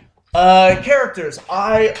have it. Characters,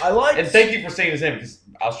 I liked. And thank you for saying his name, because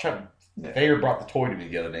I was trying. Thayer brought the toy to me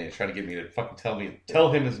the other day and trying to get me to fucking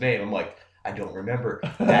tell him his name. I'm like, I don't remember.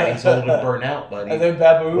 Daddy's old and burnt out, buddy. And then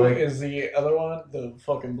Babu Like- is the other one, the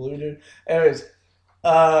fucking blue dude. Anyways,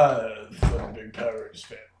 fucking big Power Rangers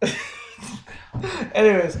fan.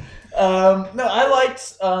 Anyways, no,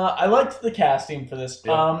 I liked the casting for this.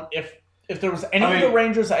 Yeah. If there was any of the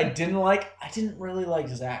Rangers I didn't like, I didn't really like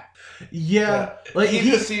Zach. Yeah, like he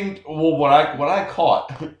just seemed what I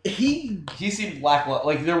caught. he He seemed lackluster.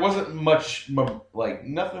 Like there wasn't much, like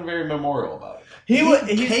nothing very memorial about it.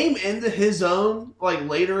 He came into his own like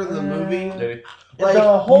later in the movie. Did he? Like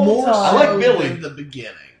the whole more time. so I like Billy. than the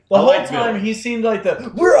beginning. The I whole like time Billy. he seemed like the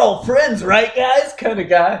 "we're all friends, right, guys" kind of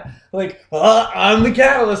guy. Like, I'm the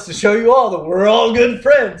catalyst to show you all that we're all good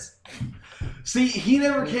friends. See, he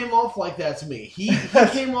never came off like that to me. He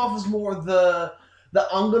came off as more the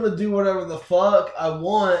I'm gonna do whatever the fuck I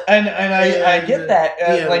want. And I get that.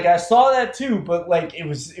 yeah. Like I saw that too, but like it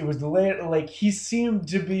was later. Like he seemed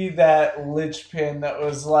to be that linchpin that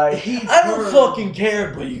was like, I don't fucking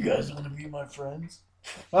care, but you guys want to be my friends.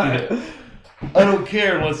 Yeah. I don't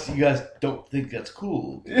care unless you guys don't think that's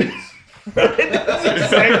cool. Right? That's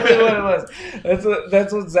exactly what it was.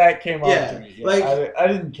 That's what Zach came off to me. Yeah, like- I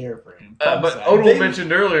didn't care for him. But Zach. Odell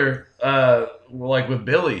mentioned earlier, like with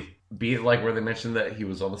Billy, be it like where they mentioned that he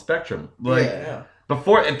was on the spectrum. Like Yeah.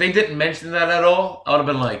 before, if they didn't mention that at all, I would have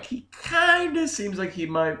been like, he kind of seems like he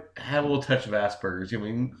might have a little touch of Asperger's.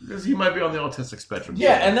 Because he might be on the autistic spectrum.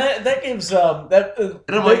 Yeah, and that gives And I'm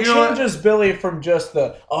like, you know what? changes Billy from just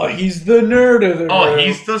the he's the nerd of the Oh, group.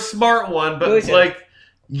 he's the smart one, but Really it's good. like,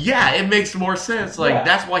 yeah, it makes more sense. Like Yeah.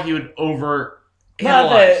 that's why he would over not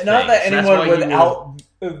analyze that things. That's why anyone he would- without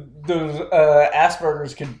those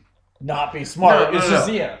Asperger's could not be smart. No, it's no. just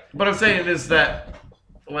yeah. What I'm saying is that,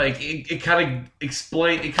 like, it kind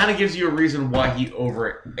of gives you a reason why he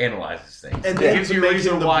over analyzes things. And It then gives to you a make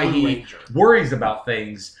reason him the why Blue he Ranger. worries about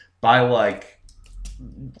things by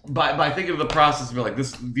thinking of the process and be like,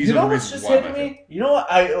 these You are know the what's reasons just why. hitting me? You know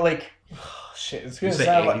what I like? Shit, it's You gonna say,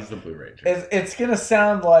 sound hey, like he's the Blue Ranger. it's gonna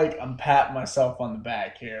sound like I'm patting myself on the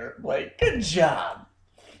back here. Like, good job.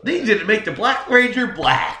 They didn't make the Black Ranger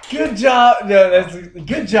black. Good job. No, that's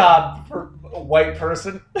good job for a white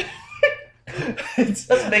person. Let's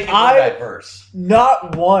make it more I- diverse.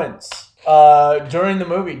 Not once during the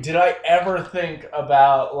movie did I ever think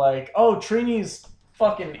about like, oh, Trini's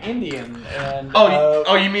fucking Indian, and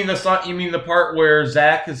You mean the part where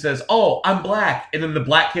Zach says, "Oh, I'm black," and then the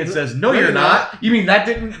black kid says, "No, you're not." You mean that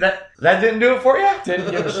didn't do it for you? didn't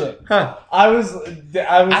give a shit. Huh. I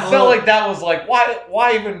felt like that was like,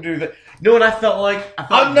 why even do that? You know what I felt like?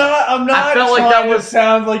 I'm not I felt like trying that was- to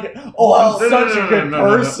sound like, oh, I'm such a good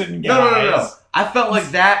person, No. guys. I felt like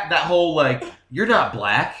that whole like, you're not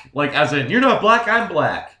black, like as in you're not black, I'm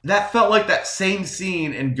black. That felt like that same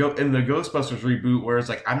scene in the Ghostbusters reboot where it's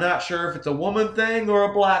like, I'm not sure if it's a woman thing or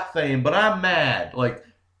a black thing, but I'm mad. Like,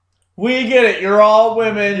 We get it. You're all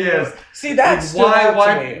women. Yes. See, that's why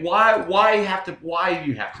me. Why do you have to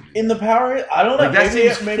do In the Power, I don't know. Like, that maybe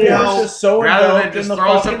seems maybe I was forced, just so rather than enveloped just in the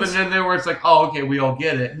throw fucking. something in there where it's like, oh, okay, we all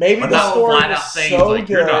get it. Maybe But the not story flat out was saying, so like,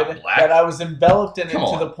 you're not good black. that I was enveloped in it Come to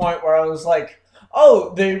on. the point where I was like,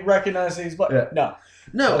 oh, they recognize that he's black. Yeah. No.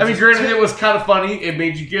 No, I mean, granted, it was kind of funny. It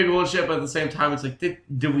made you giggle and shit, but at the same time, it's like,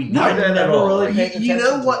 do we know I that at never all? really Like, paid you know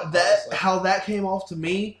attention to what it, that honestly. how that came off to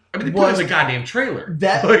me. I mean, they put it in a goddamn trailer.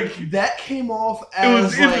 That Like, that came off it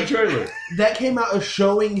was as in the like trailer. that came out as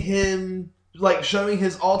showing him showing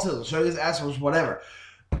his autism, showing his Asperger's, whatever.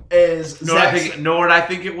 Is Know what I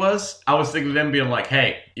think it was? I was thinking of them being like,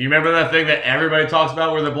 hey, you remember that thing that everybody talks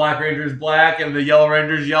about where the Black Ranger's black and the Yellow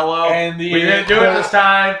Ranger's yellow? And we didn't do it this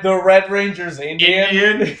time. The Red Ranger's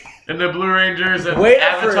Indian and the Blue Rangers and Wait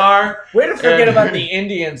Avatar. Way to forget And- about the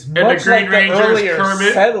Indians. the Much Green like Ranger's the earlier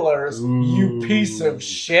Kermit. settlers, you Ooh. piece of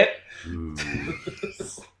shit.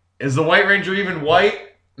 Is the White Ranger even white?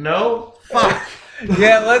 No? Fuck.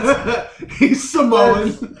 Yeah, let's. He's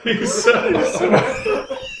Samoan. He's so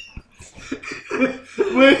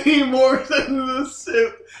When he morphs into the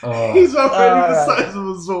suit, Oh. he's already the Alright. size of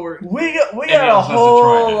a sword. We he got a also has a whole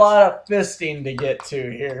trident. lot of fisting to get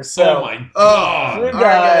to here. So Oh my we god. Alright, got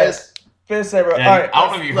guys. fist everywhere. Yeah, All right, I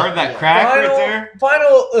don't know if you heard that crack right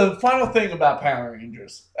there. Final thing about Power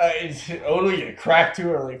Rangers. Only you cracked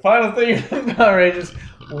too early. Final thing about Power Rangers.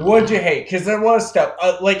 What'd you hate? Because there was stuff.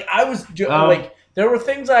 I was like, there were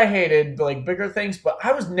things I hated, like bigger things, but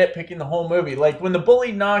I was nitpicking the whole movie. Like when the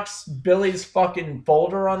bully knocks Billy's fucking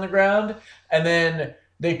folder on the ground, and then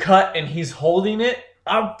they cut and he's holding it.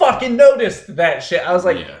 I fucking noticed that shit. I was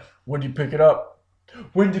like, when did you pick it up?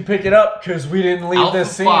 When did you pick it up? Because we didn't leave Alpha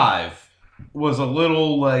this scene. 5 was a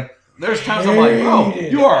little like. There's times I'm like, bro,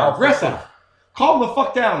 you are Alpha aggressive. 5. Calm the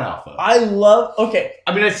fuck down, Alpha. Okay.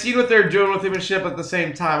 I mean, I seen what they're doing with him and shit, but at the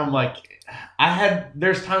same time, I'm like,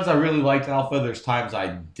 there's times I really liked Alpha, there's times I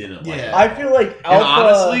didn't like it. I feel like Alpha. And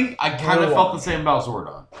honestly, I kind of grew felt on the same about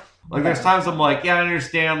Zordon. Like, there's times I'm like, yeah, I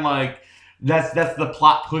understand, like, that's the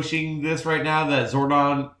plot pushing this right now, that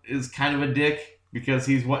Zordon is kind of a dick because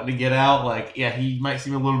he's wanting to get out. Like, yeah, he might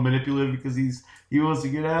seem a little manipulative because he wants to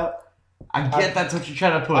get out. I get that's what you're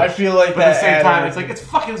trying to push. I feel like but at the that same time, added- it's like, it's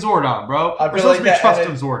fucking Zordon, bro. I We're feel supposed like to be that trusting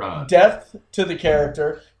added Zordon. depth to the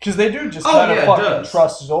character because they do just Oh, kind of yeah, it fucking does.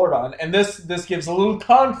 trust Zordon, and this gives a little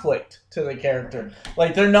conflict to the character.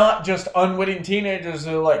 Like they're not just unwitting teenagers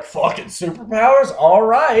who are like fucking superpowers. All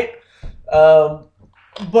right,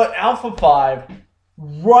 but Alpha 5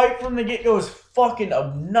 right from the get go is fucking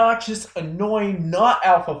obnoxious, annoying. Not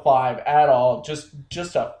Alpha 5 at all.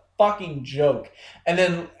 Just a fucking joke. And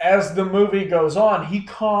then as the movie goes on, he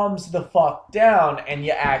calms the fuck down, and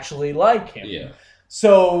you actually like him. Yeah.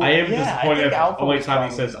 So I am yeah, disappointed think at Alpha the only was time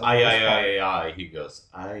he probably says the I, worst part. I, he goes,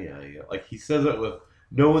 I. Like, he says it with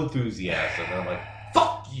no enthusiasm. And I'm like,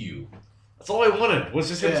 fuck you. That's all I wanted, was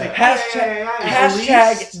just him saying,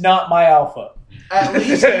 Hashtag not my alpha. At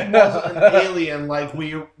least he wasn't an alien like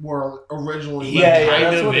we were originally. He Yeah, kind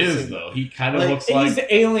that's of what it is, seems though. He kind of Like, looks like... He's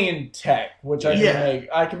alien tech, which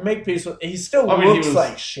I can make peace with. He still I mean, he looks was-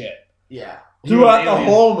 like shit Yeah. he was throughout the alien-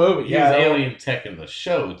 whole movie. He was alien tech in the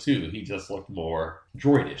show, too. He just looked more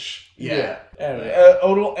droidish. Yeah. Anyway,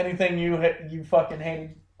 Odell, anything you fucking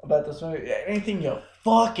hated about this movie? Anything you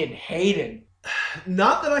fucking hated?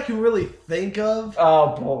 Not that I can really think of.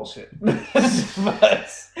 Oh, bullshit. But,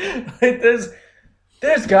 like,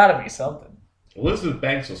 there's gotta be something. Elizabeth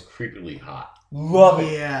Banks was creepily hot. Love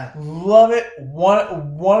it. Yeah. Love it. Want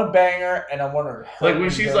a banger, and I want her. Like,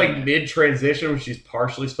 when she's, like, mid-transition, when she's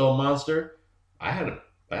partially still a monster, I had to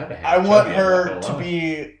have I want chubby, I'm her not to gonna lie.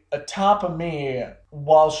 be atop of me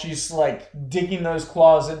while she's, like, digging those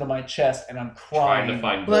claws into my chest, and I'm trying crying. to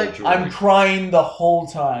find Like, gold jewelry. I'm crying the whole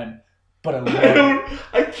time. But I love it.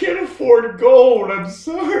 I can't afford gold. I'm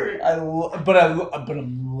sorry. But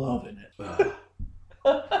I'm loving it.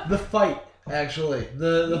 The fight, actually.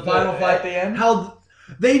 The final At fight. the end? How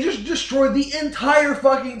they just destroyed the entire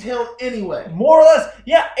fucking town anyway. More or less.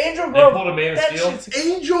 Yeah, Angel They Grove. pulled a Man of That Steel. shit's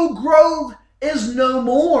Angel Grove is no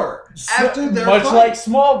more after their much fight. like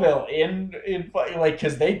Smallville in like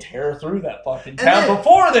because they tear through that fucking town then-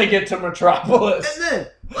 before they get to Metropolis. And then,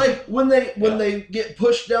 like, when they get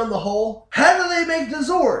pushed down the hole, how do they make the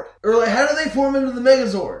Zord? Or, like, how do they form into the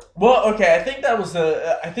Megazord? Well, okay, I think that was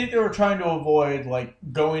I think they were trying to avoid like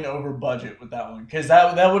going over budget with that one because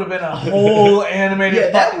that would have been a whole animated. Yeah,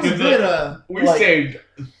 that fucking was been a... We like- saved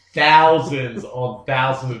thousands on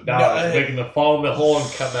thousands of dollars No, making the fall in the hole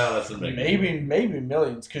and come out as a big maybe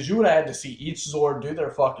millions because you would have had to see each Zord do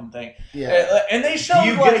their fucking thing. Yeah. And they show Do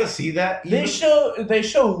you like get to see that? they even?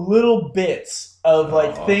 show little bits of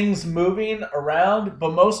like Oh. things moving around,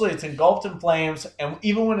 but mostly it's engulfed in flames. And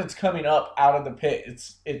even when it's coming up out of the pit,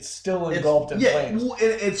 it's still engulfed in flames. Well, and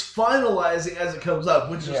it's finalizing as it comes up,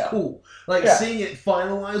 which is Yeah. cool. Like, Yeah. seeing it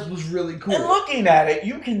finalized was really cool. And looking at it,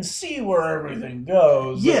 you can see where everything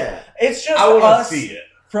goes. Yeah. It's just I want us to see it.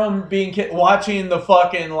 from being watching the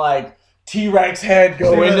fucking like T-Rex head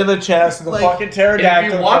go See, into the chest and the like, fucking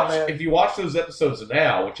pterodactyl come in. If you watch those episodes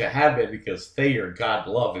now, which I have been because Thayer, God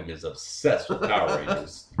love him, is obsessed with Power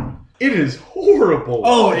Rangers. It is horrible.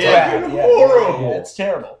 Oh It's yeah, fucking yeah, horrible. yeah, it's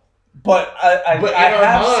terrible. But I But in I our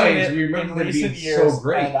have seen minds, it we remember in it being recent so years,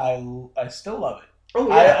 great. and I still love it. Oh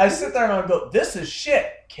yeah. I sit there and I go, "This is shit.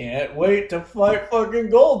 Can't wait to fight fucking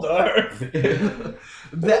Goldar."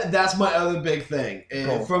 That's my other big thing.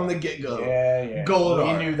 Gold From the get-go. Yeah.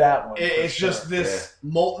 Goldar. We knew that one. It's for just sure. this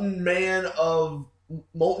molten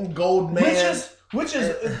gold man. Which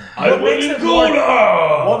is I what went makes in it more,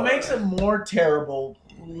 Goldar! what makes it more terrible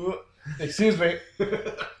Excuse me. Was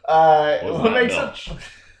What not makes Belch.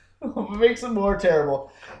 what makes it more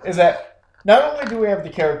terrible is that not only do we have the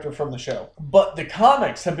character from the show, but the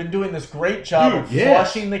comics have been doing this great job of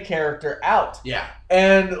fleshing the character out. Yeah.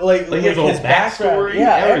 And like his whole backstory,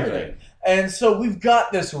 everything. And so we've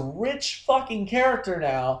got this rich fucking character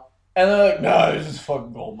now, and they're like, no, this is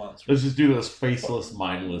fucking gold monster. Let's just do this faceless,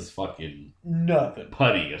 mindless fucking Nothing.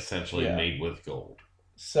 putty, essentially Yeah. made with gold.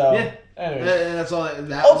 So, Yeah. anyways. And that's all.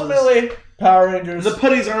 That Ultimately, Power Rangers. The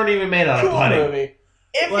putties aren't even made out of cool putty. movie.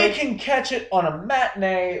 If you can catch it on a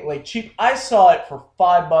matinee, like cheap, I saw it for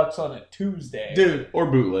 $5 on a Tuesday. dude. Or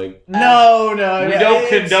bootleg. No, We don't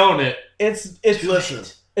condone it. It's Listen.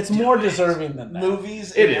 It's more deserving than that.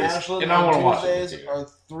 Movies It in is, Ashland and I wanna on watch it Tuesdays too. are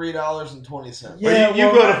 $3.20. Yeah, Or you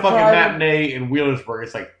well, go to I'm fucking driving- matinee in Wheelersburg,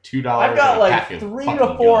 it's like $2. I've got and a like pack of 3 fucking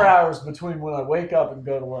to 4 gum. hours between when I wake up and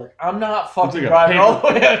go to work. I'm not fucking like a driving paper- all the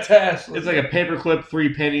way out to Ashland. It's like a paperclip,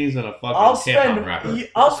 3 pennies, and a fucking I'll tampon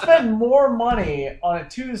wrapper. spend more money on a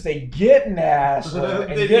Tuesday getting to Ashland and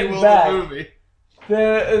Then you getting will back the movie.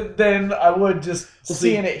 than I would just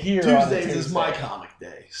seeing it here. on a Tuesdays is Tuesday. my comic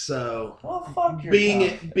day, so Well, fuck your being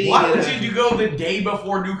comic. it being Why it, would you go the day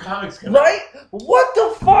before new comics come out? Right? What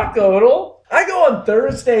the fuck, Odell? I go on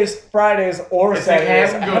Thursdays, Fridays, or It's like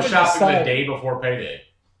Saturdays. having I to go haven't shopping the decided. day before payday.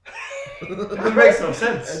 It makes no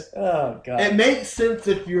sense. Oh god. it makes sense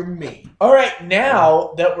if you're me. All right,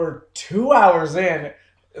 now that we're 2 hours in,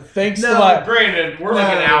 thanks to No, my. Granted, we're like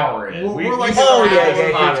an hour in. We're like Oh an yeah, hour yeah,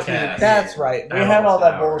 yeah, podcast. That's right. We That had all was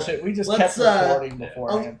that an hour. bullshit. We just Let's, kept recording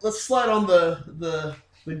beforehand. Let's slide on the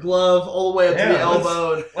glove all the way up to the Yeah,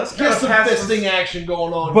 elbow. And Let's get some pass this- fisting action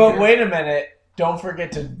going on. But here. wait a minute. Don't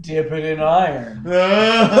forget to dip it in iron.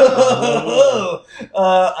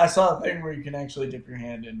 I saw a thing where you can actually dip your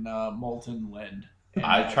hand in molten lead.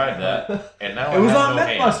 I tried that, and now It was I have on no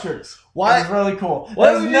hand. Mythbusters. Why- It was really cool.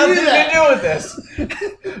 Why It has would you nothing do that? to do with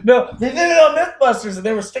this. No, they did it on Mythbusters, and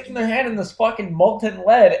they were sticking their hand in this fucking molten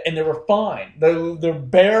lead, and they were fine. Their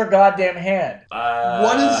bare goddamn hand.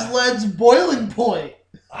 what is lead's boiling point?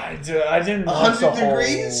 I didn't watch 100 the whole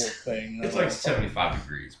degrees? thing. It's like 75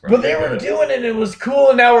 degrees, bro. But they were doing it, and it was cool,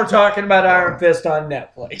 and now we're talking about Iron Fist on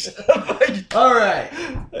Netflix. All right.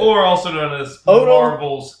 Or also known as Odell-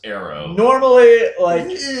 Marvel's Arrow. Normally, like,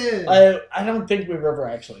 Yeah. I don't think we've ever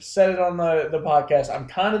actually said it on the podcast. I'm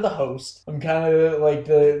kind of the host. I'm kind of like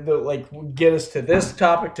the like get us to this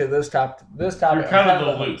topic, to this topic, to this topic. You're kind I'm of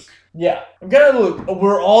the Luke. host. Yeah, I'm kind of the Luke.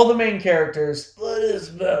 We're all the main characters, but it's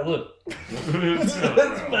about Luke. It's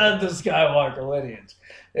about the Skywalker lineage.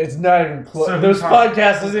 It's not even close. So This who's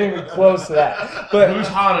podcast isn't even close to that. But Who's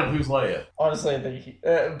Han and who's Leia? honestly, I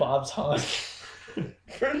think Bob's Han.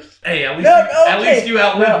 Hey, at least No, at okay. least you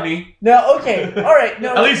outlived No. me. No, okay, all right.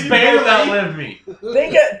 No, At least you Bale really- outlived me.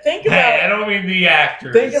 Think Hey, I about. don't mean the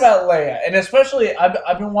actors. Think about Leia, and especially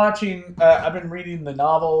I've been watching, I've been reading the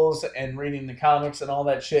novels and reading the comics and all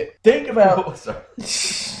that shit. Think about, Oh, sorry.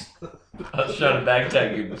 I was trying to back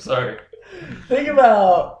you. Sorry. think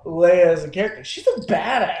about Leia as a character. She's a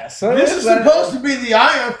badass. So This is supposed to be the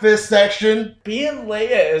Iron Fist section. being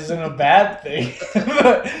Leia isn't a bad thing.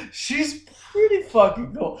 She's pretty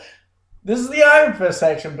fucking cool. This is the Iron Fist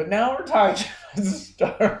section, but now we're talking about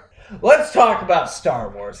Star. Let's talk about Star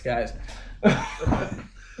Wars, guys.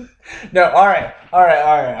 No, all right.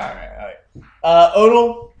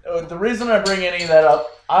 Odell, the reason I bring any of that up,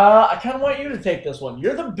 I kind of want you to take this one.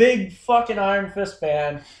 You're the big fucking Iron Fist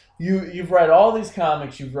fan. You've read all these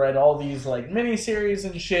comics. You've read all these like miniseries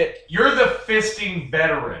and shit. You're the fisting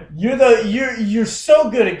veteran. You're so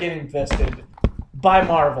good at getting fisted by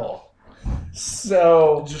Marvel.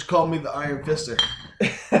 So Just call me the Iron Fister.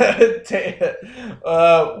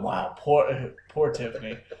 wow, poor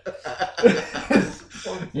Tiffany.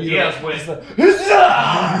 He has went.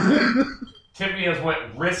 Tiffany has went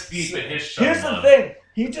wrist deep in his show. Here's the thing.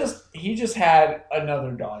 He just had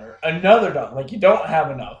another daughter. Like you don't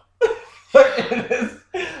have enough.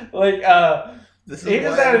 This is He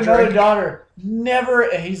just why had I another drink. daughter.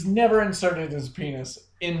 He's never inserted his penis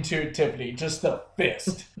into Tiffany, just a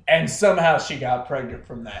fist. And somehow she got pregnant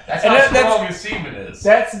from that. That's And how that- strong his semen is.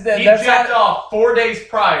 That's He that's jacked not, off 4 days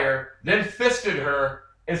prior, then fisted her,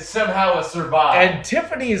 and somehow it survived. and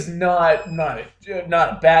Tiffany is not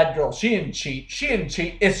a bad girl. She didn't cheat.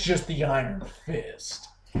 It's just the Iron Fist,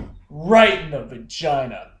 right in the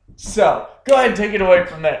vagina. So go ahead and take it away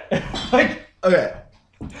from there. Okay.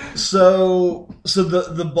 So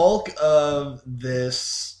the bulk of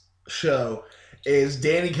this show is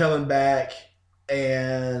Danny coming back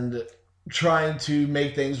and trying to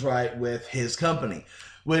make things right with his company,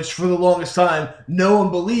 which for the longest time no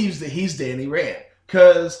one believes that he's Danny Rand,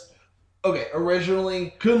 because okay,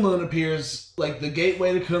 originally, Kunlun appears, like, the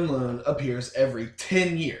gateway to Kunlun appears every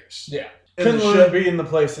 10 years. Yeah. And the Kunlun show- being the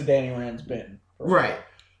place that Danny Rand's been. Right.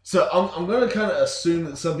 So I'm going to kind of assume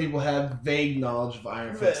that some people have vague knowledge of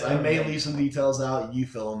Iron Fist. I may leave some details out. You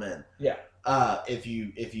fill them in. Yeah. If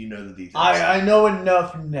you know the details. I know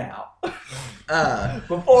enough now.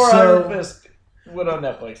 Before So- Iron Fist went on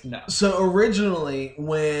Netflix, no. So originally,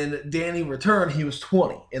 when Danny returned, he was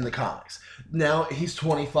 20 in the comics. Now he's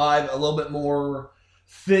 25, a little bit more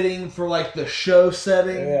fitting for like the show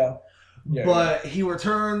setting. Yeah. But he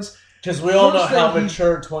returns. Because we all know First how thing he-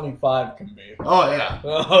 mature 25 can be. Oh yeah.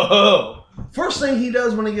 Oh. First thing he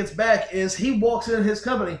does when he gets back is he walks into his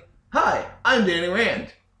company. Hi, I'm Danny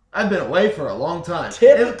Rand. I've been away for a long time.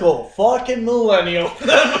 Typical fucking millennial.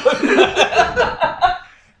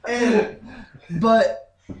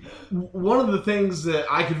 But one of the things that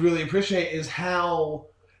I could really appreciate is how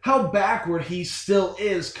backward he still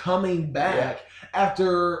is coming back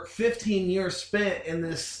after 15 years spent in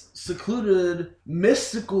this secluded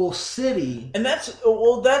mystical city. And that's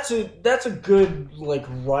a good like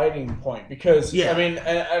writing point because Yeah. I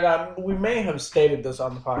mean we may have stated this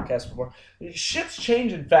on the podcast before. Shit's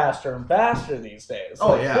changing faster and faster these days.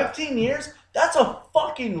 Oh, Like, yeah. 15 years. That's a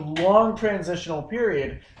fucking long transitional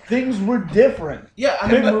period. Things were different. Yeah,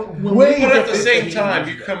 I mean, when Way we But at the get same 15 time,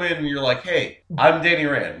 years you ago, come in and you're like, hey, I'm Danny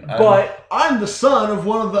Rand. But I'm the son of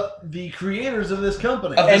one of the creators of this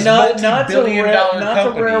company. Of and this not to multi-billion-dollar not to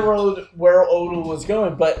company. railroad where Odell was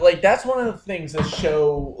going, but like that's one of the things the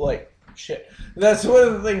show like shit. That's one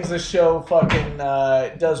of the things the show fucking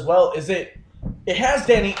does well is it has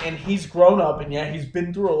Danny and he's grown up and yeah he's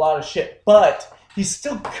been through a lot of shit, but he's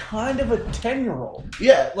still kind of a 10-year-old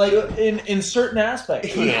Yeah, like in certain aspects.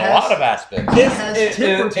 He in a has- lot of aspects. he has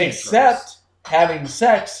temper tantrums. Except having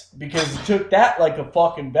sex because he took that like a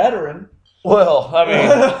fucking veteran. Well, I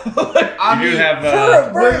mean, you do have. for a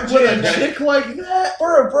with virgin, a chick like that.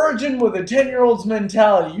 for a virgin with a 10-year-old's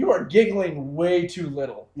mentality, you are giggling way too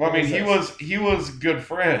little. Well, I mean, he was good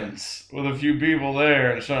friends with a few people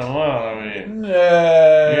there in San Juan. I mean, you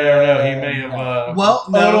never know. He may have. Well,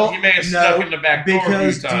 no, he may have snuck in the back door a few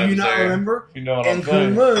because times. do you not there. remember? You know what In I'm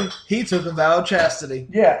saying? Kunlun, he took a vow of chastity.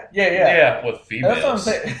 Yeah. Yeah, with females. That's what I'm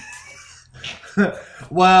saying.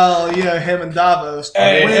 Well, you know, him and Davos.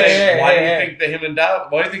 Hey, which- Why do you hey. think that him and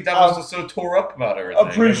Why do you think Davos was so tore up about everything?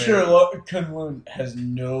 I'm pretty I mean, sure Kunlun has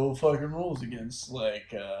no fucking rules against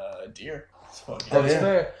like deer. It's fucking That's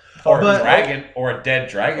fair. or a But- dragon, or a dead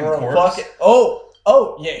dragon or a corpse. fucking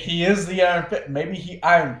yeah, he is the Iron Fist. Maybe he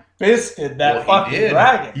Iron Fisted that Well, fucking he did.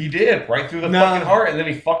 dragon He did right through the No. fucking heart, and then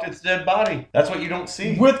he fucked its dead body. That's what you don't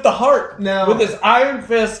see. with the heart. Now, With his Iron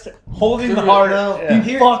Fist holding the Through- heart, no, he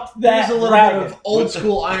here- fucked that here's a little dragon. bit of old With the-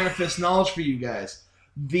 school Iron Fist knowledge for you guys.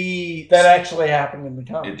 The That actually happened in the It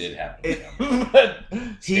comics. did happen. It- But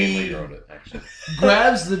Stanley he wrote it actually.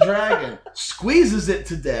 grabs the dragon, squeezes it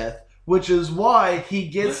to death, which is why he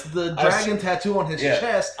gets the dragon tattoo on his Yeah.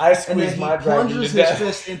 chest. I And then squeezed he my dragon to plunges his death.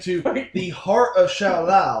 fist into the heart of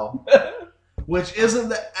Shao-Lao, which isn't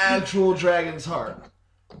the actual dragon's heart.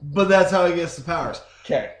 But that's how he gets the powers.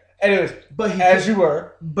 Okay. Anyways, But he as you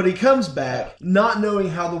were, But he comes back not knowing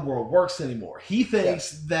how the world works anymore. He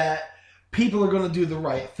thinks that people are going to do the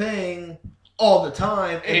right thing all the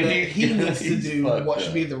time, and And that he needs to he's do fucked what up.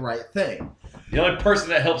 should be the right thing. The only person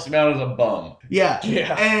that helps him out is a bum. Yeah.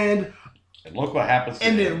 Yeah. And Look what happens to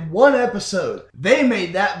And him. in one episode, they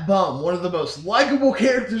made that bum one of the most likable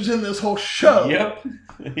characters in this whole show. Yep.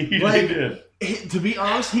 He Like, did. To be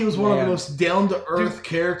honest, he was one of Man. the most down-to-earth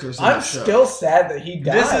characters in I'm the show. still sad that he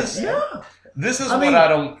died. This is- Yeah. This is I what mean- I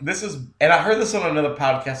don't. This is, and I heard this on another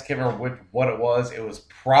podcast. Can't remember what it was. It was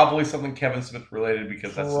probably something Kevin Smith related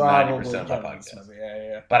because that's 90% of my Kevin podcast. Smith,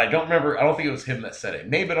 Yeah. But I don't remember. I don't think it was him that said it.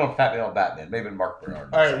 Maybe on Fat Man on Batman. Maybe Mark Bernard.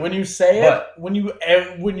 All right, when you say But- it,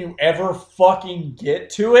 when you ever fucking get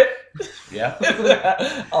to it, Yeah.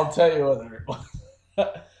 I'll tell you whether it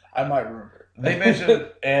was. I might remember. They mentioned,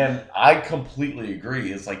 and I completely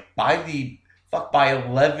agree. It's like by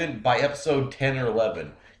episode 10 or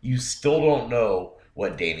 11, you still don't know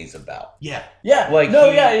what Danny's about. Yeah. Yeah. Like no.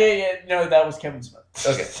 he- Yeah. No, that was Kevin Smith.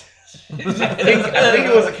 Okay. I think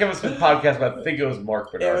it was a Kevin Smith podcast, but I think it was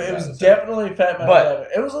Mark Bernard. It that was it. definitely Fat Man. But-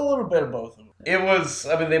 It was a little bit of both of them. It was.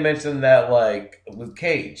 I mean, they mentioned that like with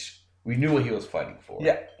Cage, we knew what he was fighting for.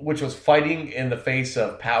 Yeah. Which was fighting in the face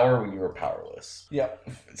of power when you were powerless. Yep.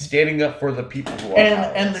 Standing up for the people who are And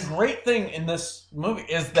the powerless. great thing in this movie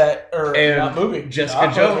is that, or And not movie, Jessica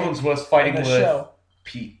not Jones was fighting movie, with in the show.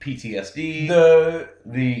 PTSD. The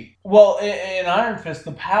The well in Iron Fist,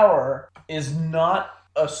 the power is not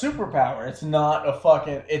a superpower. It's not a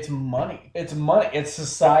fucking. It's money. It's money. It's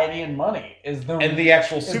society and money. And the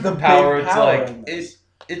actual superpower, it's like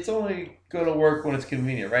it's only going to work when it's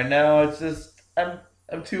convenient. Right now, it's just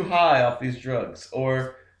I'm too high off these drugs,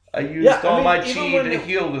 or I used all my chi to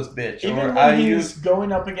heal this bitch, even when he's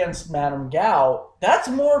going up against Madame Gao. That's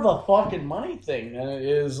more of a fucking money thing than it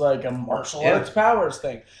is like a martial arts powers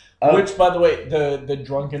thing. Which, by the way, the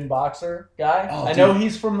drunken boxer guy, I know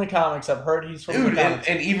he's from the comics. I've heard he's from the comics.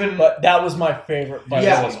 And even... But that was my favorite fight.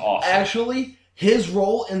 Yeah, that was awesome. Actually, his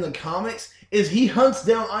role in the comics is he hunts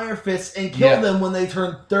down Iron Fists and kills them when they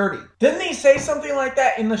turn 30. Didn't he say something like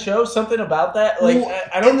that in the show? Something about that? Like,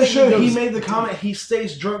 I don't in the show, he made the comment, he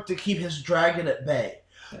stays drunk to keep his dragon at bay.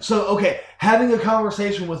 Yeah. So, okay, having a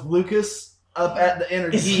conversation with Lucas up at the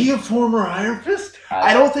energy... Is he a former Iron Fist?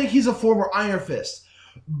 I don't think he's a former Iron Fist.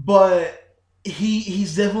 But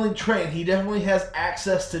he's definitely trained. He definitely has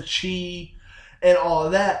access to chi and all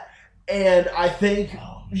of that. And I think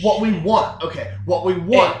what we want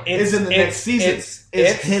is in the next season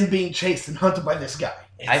is him being chased and hunted by this guy.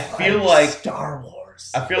 I feel like Star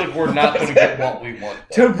Wars. I feel like we're not going to get what we want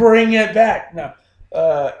to bring it back. No,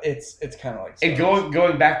 it's kind of like Star Wars.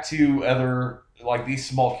 Going back to other like these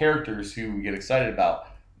small characters who we get excited about.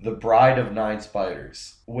 The Bride of Nine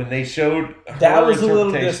Spiders. When they showed her that was a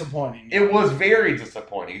little disappointing. It was very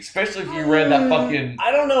disappointing, especially if you read that fucking... I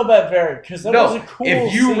don't know about very, because that was a cool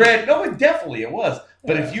if you scene. read... No, it definitely it was.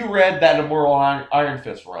 But if you read that Immortal Iron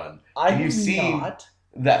Fist run, you've seen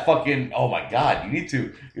that fucking... Oh my god, you need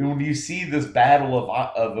to. When you see this battle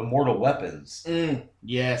of immortal weapons...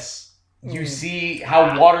 Yes. You see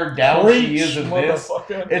how watered down she is in this.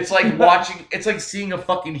 It's like watching. It's like seeing a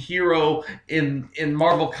fucking hero in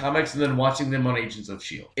Marvel Comics and then watching them on Agents of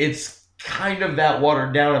S.H.I.E.L.D. It's kind of that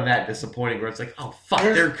watered down and that disappointing where it's like, oh fuck,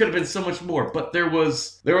 there could have been so much more. But there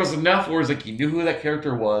was enough where it's like you knew who that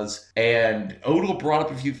character was, and Odell brought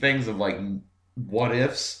up a few things of like what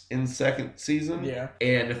ifs in second season. Yeah.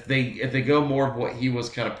 And if they go more of what he was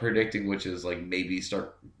kind of predicting, which is like maybe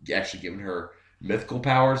start actually giving her mythical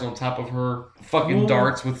powers on top of her fucking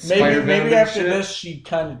darts with spider venom. Maybe after shit. this, she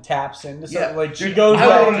kind of taps into something. Yeah, like she goes.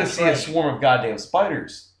 I wanted to see a swarm of goddamn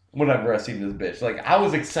spiders whenever I seen this bitch. Like I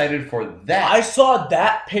was excited for that. I saw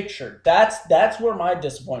that picture. That's where my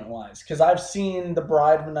disappointment lies because I've seen the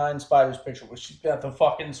Bride of Nine Spiders picture where she's got the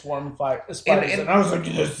fucking swarm of spiders, and I was like,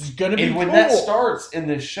 this is gonna be. And when that starts in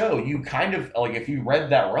this show, you kind of like if you read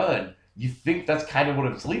that run. You think that's kind of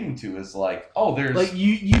what it's leading to is like, oh, there's... Like,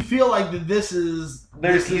 you feel like that this is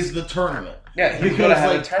the tournament. Yeah, he's going to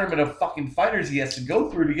have a tournament of fucking fighters he has to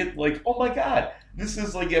go through to get, like, oh my god, this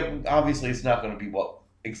is like, obviously it's not going to be what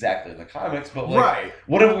exactly in the comics, but like,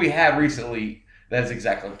 whatever we had recently that's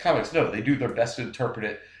exactly like the comics. No, they do their best to interpret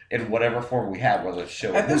it in whatever form we have, whether it's show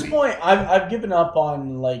or movie. At this point, I've given up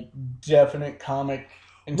on, like, definite comic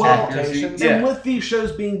interpretations. And with these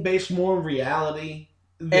shows being based more on reality...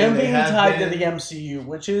 And being tied to the MCU,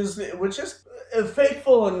 which is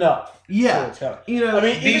faithful enough. Yeah, I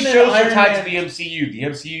mean, these shows are tied to the MCU. The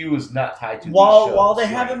MCU is not tied to these shows. While they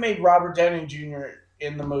haven't made Robert Downey Jr.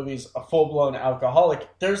 in the movies a full-blown alcoholic,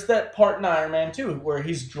 there's that part in Iron Man 2 where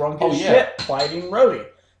he's drunk as shit fighting Rhodey.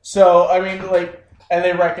 So I mean, like, and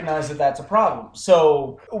they recognize that that's a problem.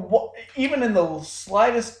 So even in the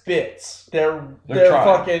slightest bits, they're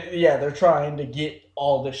trying to get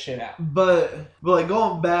all this shit out. But like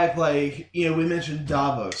going back, like, we mentioned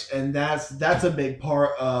Davos, and that's a big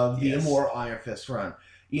part of the Immortal Iron Fist run.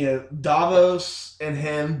 Davos and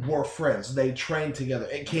him were friends. They trained together.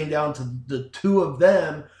 It came down to the two of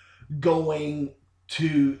them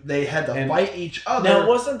they had to fight each other. Now,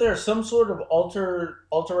 wasn't there some sort of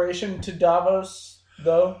alteration to Davos,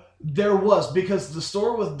 though? There was, because the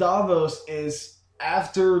story with Davos is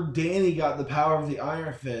after Danny got the power of the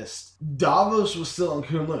Iron Fist, Davos was still in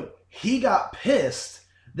Kunlun. He got pissed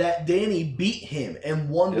that Danny beat him and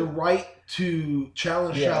won the right to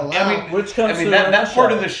challenge Shao Lao. Which comes to that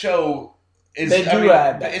part of the show is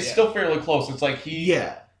add that. It's still fairly close. It's like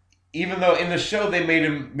even though in the show they made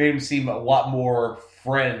him seem a lot more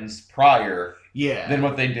friends prior. Yeah. Than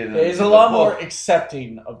what they did. He's a lot more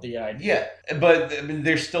accepting of the idea. Yeah, but I mean,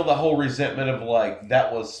 there's still the whole resentment of like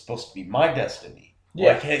that was supposed to be my destiny.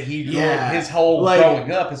 Yeah. Like his whole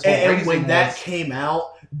growing up, his whole and when that came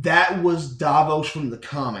out, that was Davos from the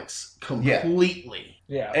comics completely.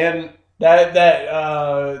 Yeah. And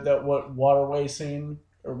that what waterway scene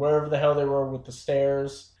or wherever the hell they were with the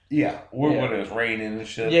stairs. Yeah, when it was raining and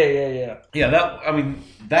shit. Yeah. Yeah,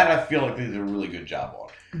 that I feel like they did a really good job on.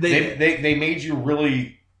 They made you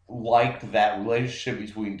really like that relationship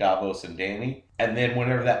between Davos and Danny, and then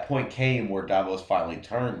whenever that point came where Davos finally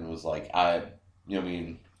turned and was like, you know, I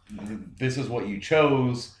mean, this is what you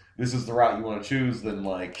chose. This is the route you want to choose. Then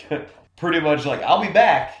like, pretty much like, I'll be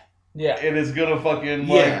back. Yeah. It is gonna fucking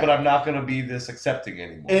like, but I'm not gonna be this accepting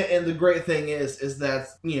anymore. And the great thing is that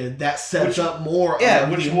that sets up more.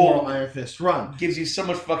 Which will Iron Fist run gives you so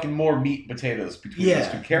much fucking more meat and potatoes between those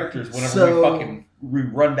two characters. Whenever we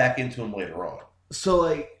run back into them later on. So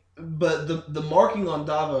like, but the marking on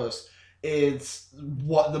Davos, it's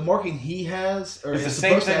what the marking he has, or it's the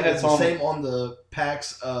same thing that's the same on the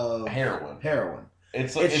packs of heroin.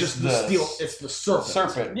 It's just the steel. It's the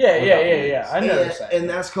serpent. Yeah. I noticed that. And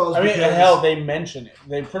that's cause. I mean, hell, they mention it.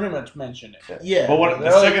 They pretty much mention it. Yeah. But the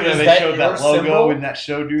second that they showed that logo symbol? In that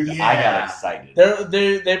show, dude, I got excited.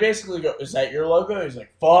 They basically go, "Is that your logo?" He's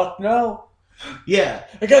like, "Fuck no." Yeah.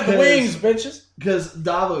 I got the wings, bitches. Because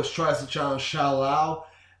Davos tries to challenge Shao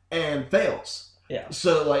and fails. Yeah.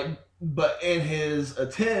 So like, but in his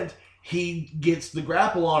attempt, he gets the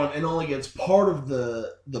grapple on him and only gets part of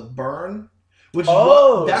the burn. Which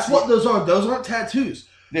is that's what those are. Those aren't tattoos.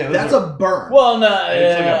 Yeah, that's a burn. Well, no,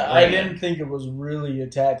 I didn't think it was really a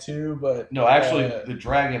tattoo, but no, actually, the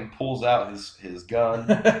dragon pulls out his gun.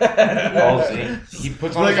 He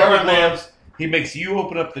puts on his armor gloves. He makes you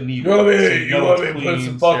open up the needle. You want me to put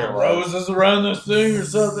some fucking roses around this thing or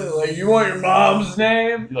something? Like, you want your mom's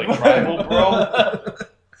name? You like tribal, bro?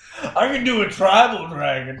 I can do a tribal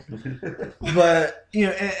dragon. But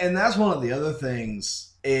and that's one of the other things.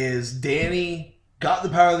 Is Danny got the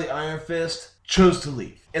power of the Iron Fist, chose to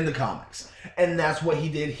leave in the comics. And that's what he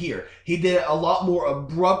did here. He did it a lot more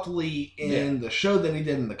abruptly in the show than he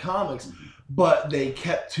did in the comics, but they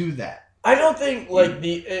kept to that. I don't think, like,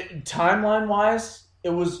 the timeline-wise,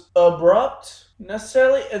 it was abrupt,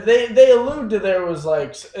 necessarily. They allude to there was,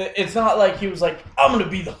 like, it's not like he was like, I'm going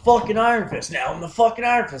to be the fucking Iron Fist. Now I'm the fucking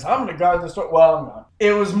Iron Fist. I'm going to guard the story. Well, I'm not.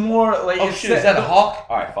 It was more like... Oh, shit, is that a hawk?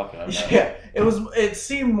 All right, fuck it. Yeah. It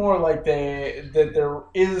seemed more like that there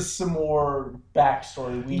is some more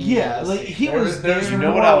backstory. You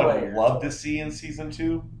know what I would love to see in season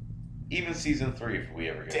 2, even season 3 if we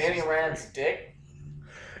ever get Danny Rand's dick.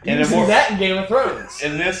 And you see that in Game of Thrones.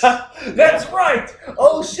 In this, that's right.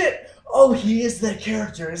 Oh shit. Oh, he is that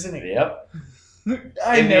character, isn't he? Yep.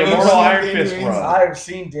 I the Immortal Iron Fist run. I've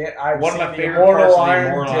seen one of my favorite parts of the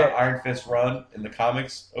Immortal Iron Fist run in the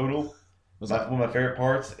comics. Odal. One of my favorite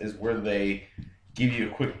parts is where they give you a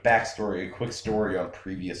quick backstory, a quick story on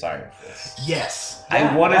previous Iron Fists. Yes.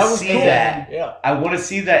 I want to see that. Yeah. I want to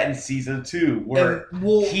see that in season 2 where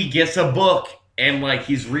he gets a book and like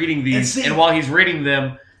he's reading these and while he's reading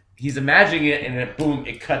them, he's imagining it and then boom,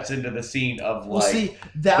 it cuts into the scene of like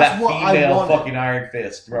that female fucking Iron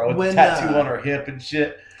Fist, bro, with the tattoo on her hip and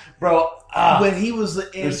shit. Bro, when he was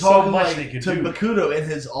talking so like, to Bakuto in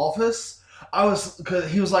his office,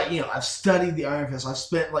 because he was like, I've studied the Iron Fist. I've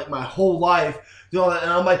spent like my whole life doing all that.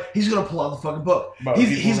 And I'm like, he's going to pull out the fucking book. Bro,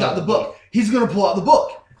 he's got the book. He's going to pull out the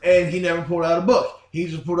book. And he never pulled out a book. He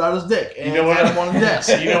just pulled out his dick and had him on his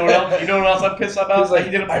desk. You know what else I'm pissed about? Like,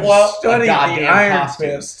 he didn't pull out a goddamn Iron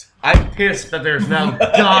Fist. I'm pissed that there's no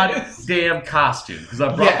goddamn costume. Because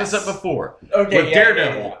I brought this up before. Okay, with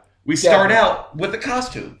Daredevil, we start out with a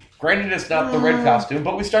costume. Granted, it's not the red costume,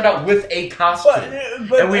 but we start out with a costume,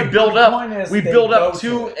 and we build up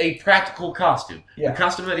to a practical costume. Yeah. The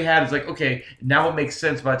costume that he had is like, okay, now it makes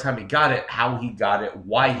sense by the time he got it, how he got it,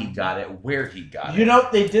 why he got it, where he got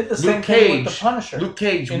it. They did the same thing with the Punisher. Luke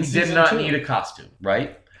Cage, we did not need a costume,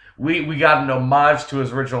 right? We got an homage to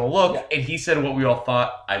his original look, and he said what we all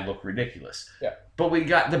thought, I look ridiculous. Yeah. But we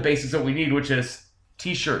got the basics that we need, which is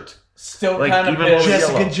t-shirt. Still like kind of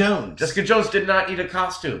Jessica Jones. Jessica Jones did not need a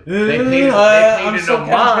costume. They painted an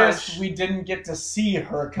homage. We didn't get to see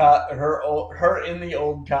her in the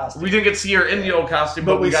old costume. We didn't get to see her in the old costume,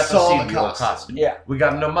 but we got to see the old costume. Yeah, we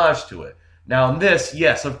got an homage to it. Now in this,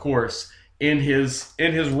 yes, of course, in his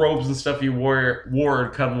robes and stuff he wore in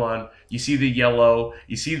Kunlun, you see the yellow,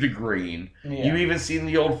 you see the green. Yeah. You even see in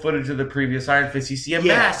the old footage of the previous Iron Fist, you see a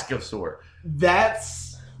mask of sort. That's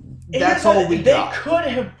all we got. They could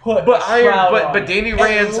have put but Danny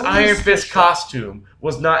Rand's Iron Fist costume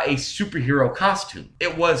was not a superhero costume.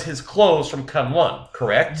 It was his clothes from Kunlun,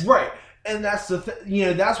 correct? Right. And that's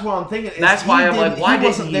that's what I'm thinking. That's why I'm like, why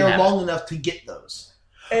wasn't he there long enough to get those?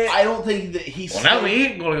 I don't think that he's. Well, now we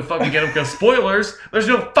ain't going to fucking get them because spoilers. There's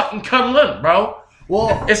no fucking Kunlun, bro.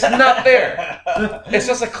 Well, it's not there. It's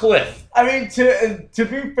just a cliff. I mean, to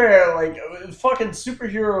be fair, like fucking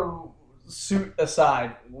superhero suit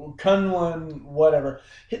aside, Kunlun, whatever,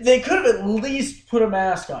 they could have at least put a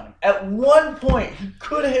mask on him. At one point, he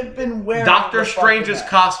could have been wearing Doctor Strange's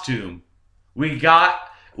costume. We got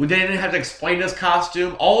They didn't have to explain his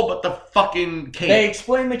costume, all but the fucking cape. They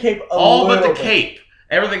explained the cape all but the bit. cape.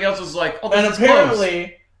 Everything else was like, oh, this and is close.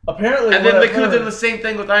 Apparently, And then they could have done the same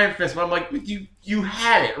thing with Iron Fist, but I'm like, you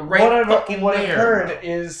had it right fucking what there. I've heard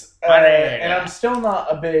is, and I'm still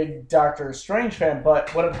not a big Doctor Strange fan,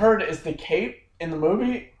 but what I've heard is the cape in the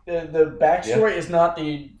movie, the backstory is not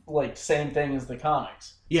the same thing as the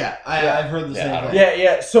comics. Yeah, I've heard the same thing.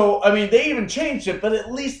 Yeah. So, I mean, they even changed it, but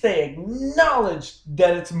at least they acknowledged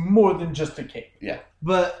that it's more than just a cape. Yeah.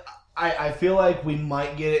 But I feel like we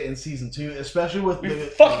might get it in season 2, especially with we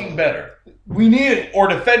fucking better. We need it. Or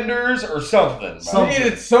Defenders or something. We need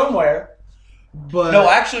it somewhere. But no,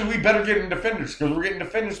 actually, we better get in Defenders, because we're getting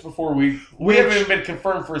Defenders before we haven't even been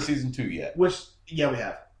confirmed for a season 2 yet. We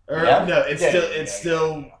have. No, it's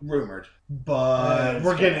still rumored. But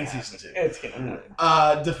we're getting season 2. It's getting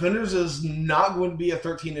rumored. Defenders is not going to be a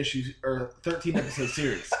 13 episode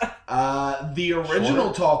series. The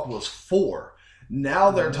original talk was 4.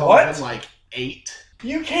 Now they're talking 8.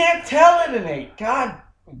 You can't tell it an 8. God,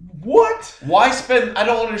 what? Why spend? I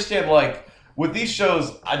don't understand. With these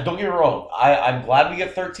shows, don't get me wrong. I'm glad we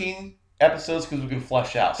get 13 episodes because we can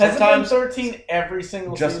flesh out. Sometimes, has it been 13 every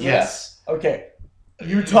single season? Yes. Okay.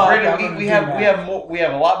 You talk. We have more. We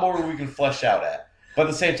have a lot more we can flesh out at. But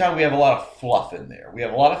at the same time, we have a lot of fluff in there. We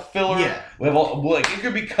have a lot of filler. Yeah. We have it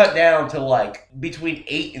could be cut down to between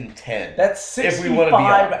 8 and 10. That's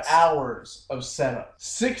 65 hours of setup.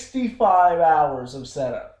 65 hours of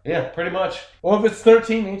setup. Yeah, pretty much. Well, if it's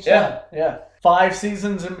 13 each time. Yeah. 5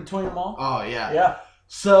 seasons in between them all. Oh yeah. Yeah.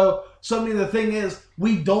 So I mean, the thing is,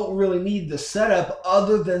 we don't really need the setup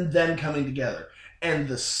other than them coming together. And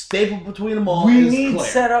the staple between them all is need Claire.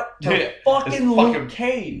 setup for fucking Luke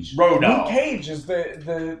Cage. Road Luke Cage is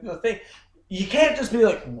the thing. You can't just be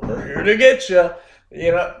like, we're here to get you.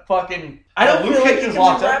 Fucking. I don't Luke feel Cage like is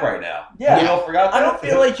locked up right now. Yeah. You all forgot that? I don't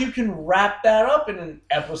feel like you can wrap that up in an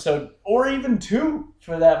episode, or even 2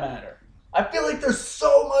 for that matter. I feel like there's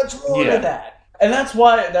so much more to that. And that's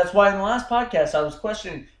why in the last podcast I was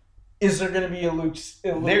questioning, is there going to be a Luke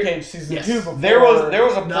Cage season 2 before? There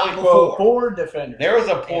was a point before Defenders. There was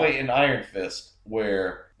a point in Iron Fist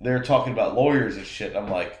where they're talking about lawyers and shit. I'm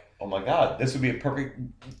like, oh my god, this would be a perfect.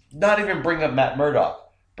 Not even bring up Matt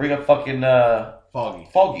Murdock. Bring up fucking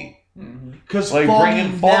Foggy. Because Foggy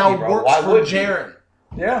now works for Jaren.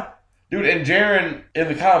 Yeah. Dude, and Jaren in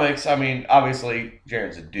the comics, I mean, obviously,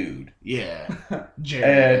 Jaren's a dude. Yeah.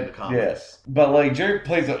 Jaren in the comics. Yes. But, Jaren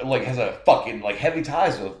plays, has a fucking, heavy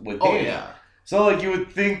ties with Danny. Oh, yeah. So, you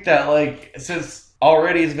would think that, since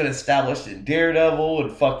already it's been established in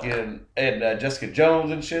Daredevil and Jessica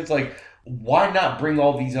Jones and shit, it's why not bring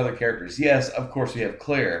all these other characters? Yes, of course, we have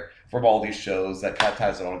Claire from all these shows that kind of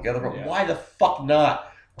ties it all together, but why the fuck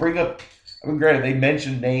not bring up, granted, they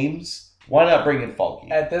mentioned names. Why not bring in Foggy?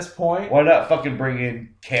 At this point... Why not fucking bring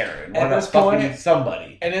in Karen? Why not fucking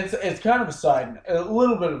somebody? And it's kind of a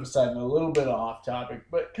little bit of a side note, a little bit off topic,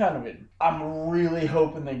 but kind of it. I'm really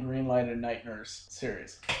hoping they greenlight a Night Nurse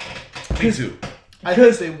series. Me too. I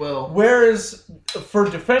think they will. Whereas for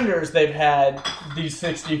Defenders, they've had these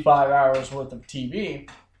 65 hours worth of TV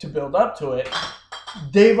to build up to it.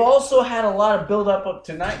 They've also had a lot of build up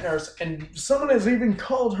to Night Nurse, and someone has even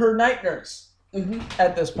called her Night Nurse. Mm-hmm.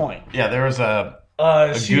 At this point, yeah, there was a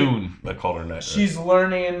goon that called her Night Nurse. She's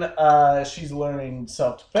learning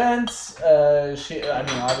self-defense.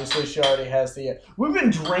 Obviously, she already has the. We've been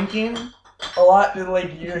drinking a lot.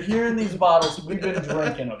 You're hearing these bottles. We've been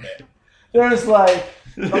drinking a bit. There's holy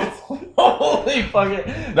fucking.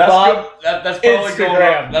 That's probably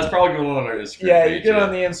going. That's probably going on our Instagram. Yeah, you get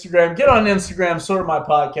on the Instagram. Get on Instagram. Sort of my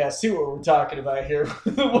podcast. See what we're talking about here.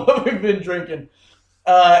 What we've been drinking.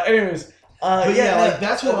 Anyways.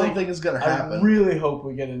 That's what I think is going to happen. I really hope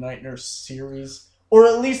we get a Night Nurse series. Or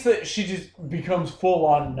at least that she just becomes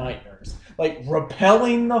full-on Night Nurse.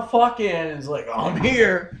 Repelling the fuck in is I'm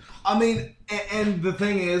here. I mean, and the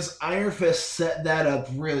thing is, Iron Fist set that up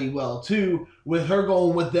really well, too, with her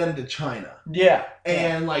going with them to China. Yeah.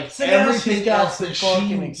 And, everything else that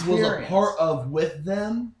she was a part of with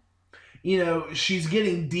them, she's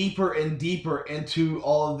getting deeper and deeper into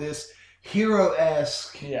all of this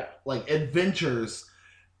hero-esque adventures,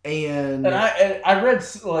 and I read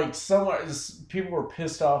somewhere people were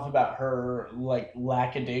pissed off about her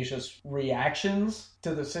lackadaisious reactions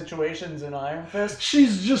to the situations in Iron Fist.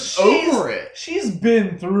 She's over it. She's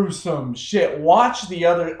been through some shit. Watch the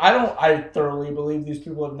other. I thoroughly believe these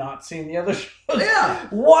people have not seen the other shows. Yeah,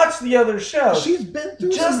 watch the other shows. She's been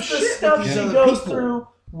through just some the shit stuff she goes through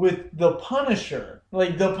with the Punisher.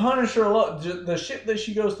 The Punisher, the shit that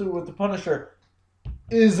she goes through with the Punisher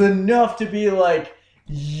is enough to be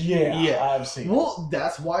Yeah, I've seen. Well,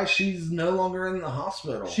 that's why she's no longer in the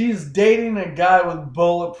hospital. She's dating a guy with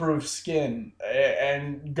bulletproof skin,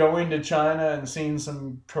 and going to China and seeing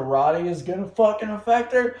some karate is gonna fucking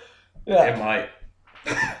affect her. Yeah. It might.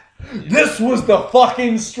 This was the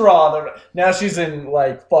fucking straw. Now she's in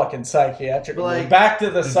like fucking psychiatric. Like, back to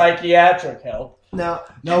the psychiatric help. Now,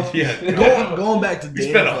 Yeah. going back to We Danny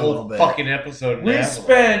spent for a a little whole bit. fucking episode. in We that.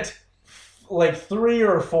 spent like 3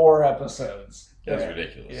 or 4 episodes. That's Yeah.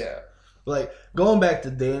 ridiculous. Yeah. Like going back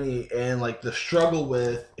to Danny and like the struggle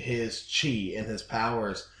with his chi and his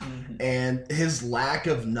powers and his lack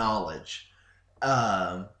of knowledge.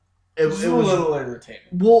 It was was a little irritating.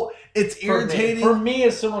 Well, it's irritating for me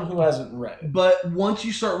as someone who hasn't read it. But once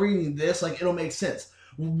you start reading this, like it'll make sense.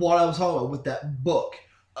 What I was talking about with that book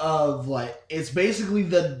of like it's basically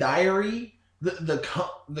the diary,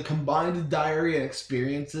 the combined diary and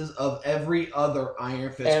experiences of every other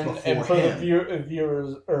Iron Fist before And for him. the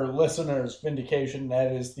viewers or listeners' vindication,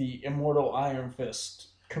 that is the Immortal Iron Fist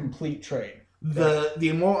complete trade. The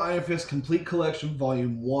Immortal Iron Fist Complete Collection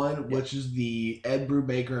Volume 1, which is the Ed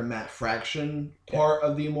Brubaker and Matt Fraction part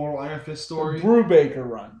of the Immortal Iron Fist story. Brubaker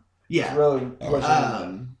run. Yeah. It's really what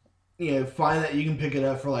find that you can pick it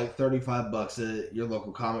up for like $35 at your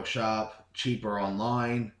local comic shop, cheaper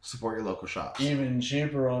online, support your local shops. even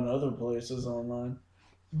cheaper on other places online.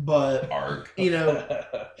 But Arc. he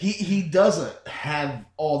doesn't have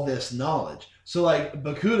all this knowledge. So like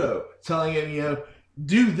Bakudo telling him,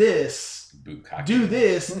 do this,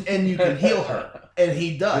 and you can heal her. And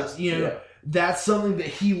he does. That's something that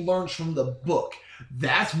he learns from the book.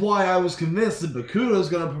 That's why I was convinced that Bakudo is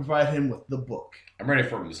going to provide him with the book. I'm ready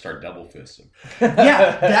for him to start double fisting.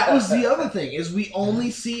 Yeah, that was the other thing, is we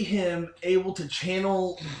only see him able to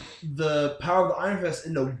channel the power of the Iron Fist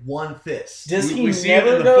into one fist. Does he we see it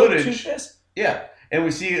never in the go footage. two fists? Yeah. And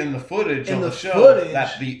we see it in the footage In on the the show footage.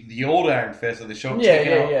 that the old Iron Fist that they show him Yeah,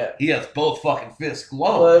 taking out, yeah. he has both fucking fists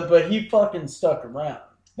glowing. But he fucking stuck around.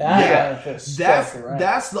 That Iron Fist stuck around.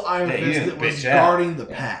 That's the Iron Yeah, he Fist didn't that was bitch out. guarding the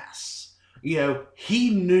pass. He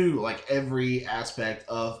knew like every aspect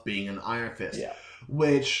of being an Iron Fist. Yeah.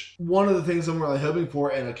 Which one of the things I'm really hoping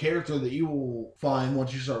for, and a character that you will find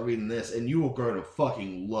once you start reading this, and you will grow to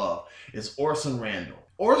fucking love, is Orson Randall.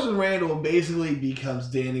 Orson Randall basically becomes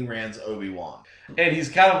Danny Rand's Obi-Wan. And he's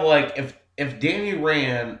kind of like, if Danny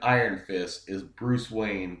Rand Iron Fist is Bruce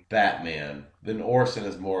Wayne Batman, then Orson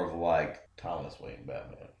is more of like Thomas Wayne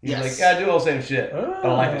Batman. He's like, yeah, I do all the same shit, but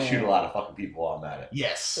I like to shoot a lot of fucking people while I'm at it.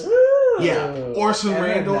 Yes. Ooh. Yeah. Orson And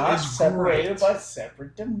Randall they're not is separated great. by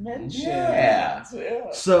separate dimensions. Yeah.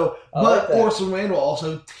 So, I like but that. Orson Randall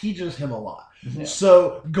also teaches him a lot. Yeah.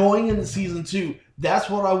 So, going into season 2, that's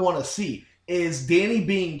what I want to see, is Danny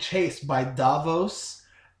being chased by Davos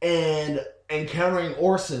and encountering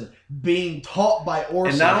Orson, being taught by Orson.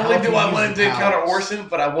 And not only how do I use want him the to encounter powers. Orson,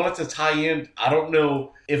 but I want it to tie in. I don't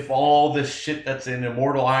know if all this shit that's in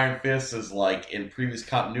Immortal Iron Fist is like in previous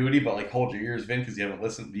continuity, but like hold your ears, Vin, because you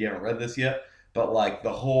haven't read this yet. But like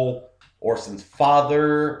the whole Orson's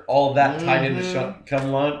father, all that tied into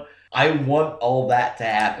Kunlun. I want all that to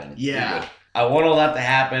happen. Yeah. I want all that to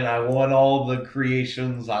happen. I want all the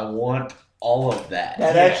creations. I want all of that.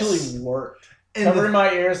 That Yes. actually worked. And Covering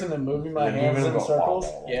my ears and then moving my Yeah, hands moving in them, circles.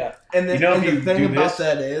 go, Yeah. And then You know, and if the you thing do about this,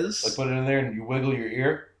 that is, Like put it in there and you wiggle your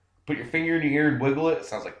ear. Put your finger in your ear and wiggle it. It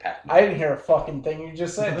sounds like Pac-Man. I didn't hear a fucking thing you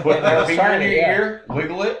just said. Put And I your was finger trying in to, your yeah. ear,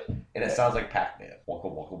 wiggle it, and it sounds like Pac-Man. Waka,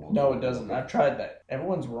 waka, waka, No, it waka, doesn't. waka. I've tried that.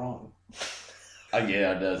 Everyone's wrong.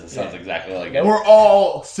 Yeah, it does. It sounds exactly like Yeah, it. we're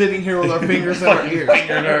all sitting here with our fingers in our Fucking ears.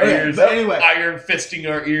 finger in our Okay, ears. but anyway, Iron fisting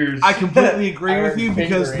our ears. I completely agree with Iron you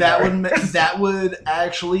because fingering that our that would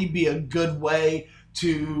actually be a good way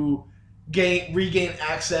to regain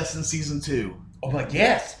access in season 2. Oh, like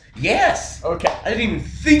yes. Okay. I didn't even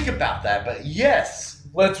think about that, but yes.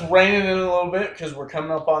 Let's rein it in a little bit because we're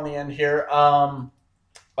coming up on the end here. Do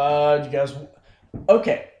you guys...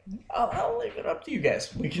 Okay. I'll leave it up to you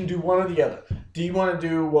guys. We can do one or the other. Do you want to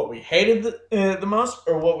do what we hated the most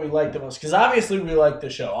or what we liked the most? Because obviously we like the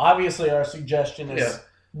show. Obviously our suggestion is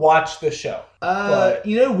watch the show. But-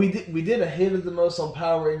 We did a hated the most on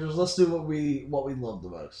Power Rangers. Let's do what we loved the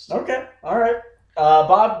most. Okay. All right.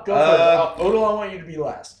 Bob, go for it. Odell, I want you to be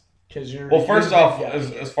last. Well, first off, you're the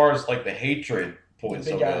big guy. as far as like the hatred points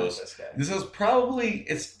The of big guy those, with this guy. this is probably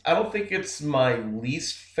I don't think it's my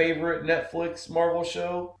least favorite Netflix Marvel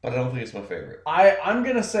show, but I don't think it's my favorite. I'm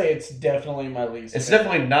going to say it's definitely my least It's favorite.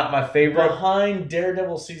 definitely not my favorite. Behind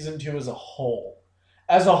Daredevil Season 2 as a whole.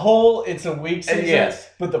 As a whole, it's a weak season, yes.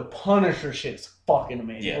 but the Punisher shit's fucking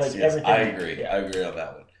amazing. Yes, everything. I agree. Yeah. I agree on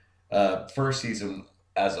that one. First season,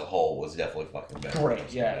 as a whole was definitely fucking better.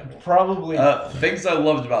 Great, yeah. Probably things I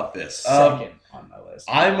loved about this. second on my list.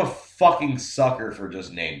 I'm a fucking sucker for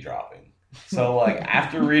just name dropping. So, like,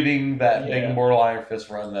 after reading that big Mortal Iron Fist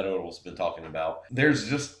run that Odell's been talking about, there's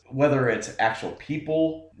just, whether it's actual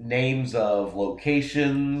people, names of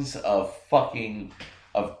locations, of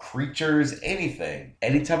creatures, anything.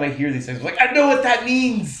 Anytime I hear these things, I'm like, I know what that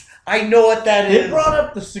means! I know what that is! They brought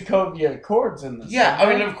up the Sokovia Accords in this. Yeah, I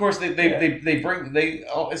mean, of course, they bring,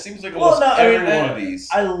 it seems like almost every one of these.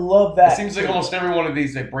 I love that. It seems like almost every one of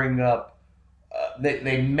these they bring up.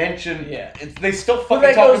 They mention. Yeah. They still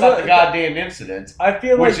fucking talk about the goddamn incident. I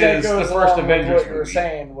feel like that the goes first along Avengers with what you were movie.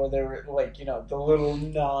 saying, where they were like, the little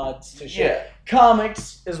nods to shit. Yeah.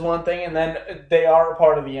 Comics is one thing, and then they are a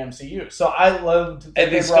part of the MCU. So I loved that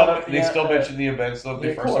and they still mention the events of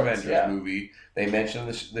the first Accords, Avengers movie. They mention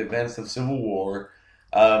the events of Civil War.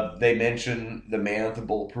 They mention the man with the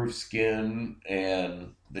bulletproof skin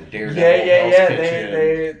and the Daredevil Hell's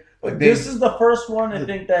Kitchen. This is the first one I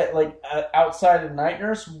think that, like, outside of Night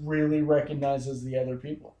Nurse, really recognizes the other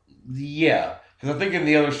people. Yeah, because I think in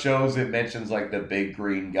the other shows it mentions like the big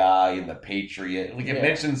green guy and the Patriot. Like it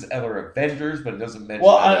mentions other Avengers, but it doesn't mention.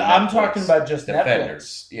 Well, I'm talking about just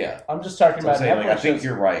Defenders. Netflix. Yeah, I'm just talking about Netflix. I think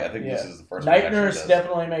you're right. I think this is the first. Night Nurse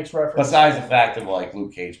definitely makes reference. Besides the fact of like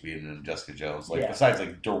Luke Cage being in Jessica Jones, like besides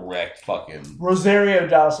like direct fucking Rosario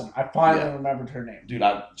Dawson. I finally remembered her name. Dude,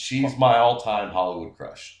 she's my all-time Hollywood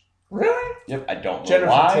crush. Really? Yep. I don't know Jennifer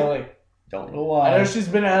why. Tilly. Don't know why. I know she's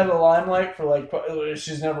been out of the limelight for like.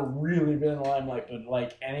 She's never really been in the limelight, but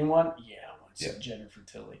like anyone, I want to see Jennifer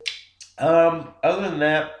Tilly. Other than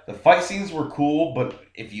that, the fight scenes were cool, but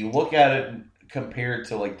if you look at it compared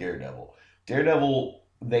to like Daredevil,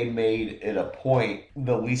 they made it a point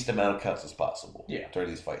the least amount of cuts as possible during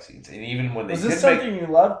these fight scenes, and even when they is this something you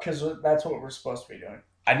love? Because that's what we're supposed to be doing.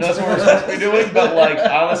 I know that's what we're supposed to be doing, but like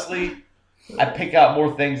honestly, I pick out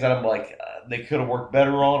more things that I'm like they could have worked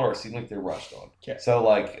better on, or it seemed like they rushed on. Okay. So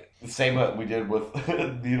like the same that we did with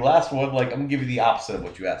the last one. Like I'm gonna give you the opposite of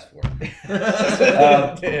what you asked for.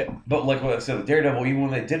 But like what I said with Daredevil, even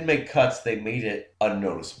when they did make cuts, they made it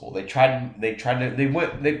unnoticeable. They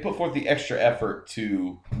put forth the extra effort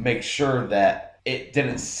to make sure that it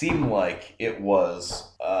didn't seem like it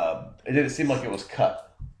was. It didn't seem like it was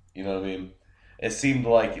cut. You know what I mean? It seemed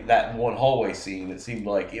like that one hallway scene, it seemed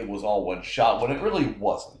like it was all one shot when it really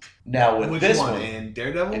wasn't. Now with this one in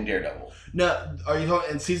Daredevil? In Daredevil. No, are you talking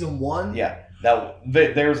in season 1? Yeah.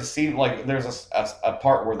 There's a scene like there's a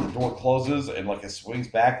part where the door closes and like it swings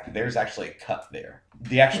back. There's actually a cut there.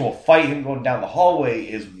 The actual fight, him going down the hallway,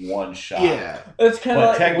 is one shot. Yeah, it's kind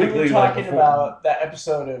of like we were talking about that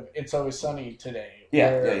episode of It's Always Sunny today.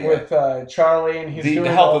 With Charlie and he's doing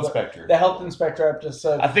the health inspector. The health inspector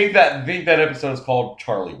episode. I think that episode is called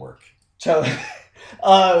Charlie Work. Charlie.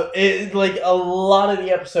 Like a lot of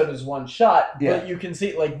the episode is one shot, but you can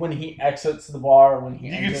see like when he exits the bar, when he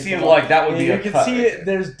you can see like that would be a cut. You can see it.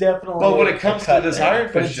 There's definitely. But when it comes to this Iron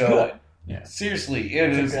Fist show, good. Seriously,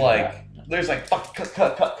 it is like there's like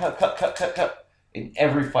cut in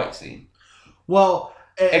every fight scene. Well,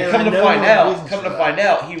 and come to find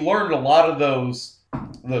out, he learned a lot of those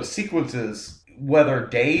sequences, whether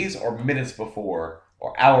days or minutes before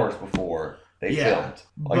or hours before they filmed.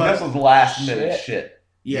 Like this was last minute shit.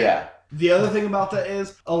 Yeah. The other thing about that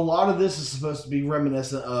is a lot of this is supposed to be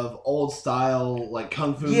reminiscent of old style like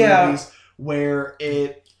kung fu movies where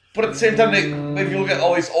it. But at the same time, if you look at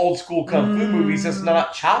all these old school kung fu movies, it's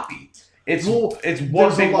not choppy. It's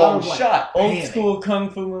one big long shot. Old school kung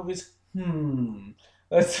fu movies.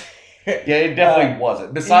 Let's. Yeah, it definitely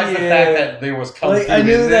wasn't. Besides the fact that there was kung fu I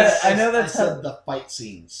knew in that. this. I know that's I said the fight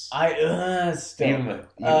scenes. Still.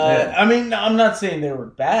 I mean, I'm not saying they were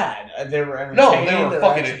bad. They were entertaining. No, they were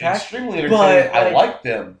fucking extremely entertaining. I liked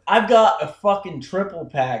them. I've got a fucking triple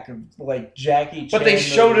pack of like Jackie Chan. But they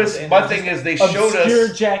showed us. My thing is, they showed us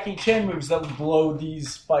obscure Jackie Chan movies that would blow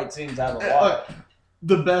these fight scenes out of the water.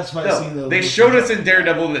 The best fight scene though. They showed us in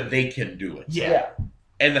Daredevil that they can do it. Yeah.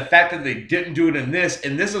 And the fact that they didn't do it in this,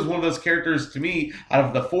 and this is one of those characters to me, out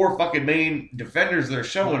of the 4 fucking main defenders they're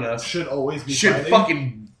showing us, should always be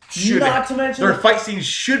not to mention their fight scenes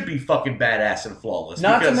should be fucking badass and flawless.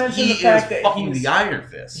 Not to mention the fact that fucking the Iron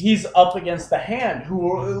Fist. He's up against the Hand,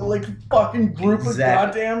 who are like a fucking group of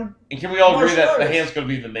goddamn. And can we all agree that the Hand's going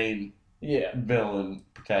to be the main villain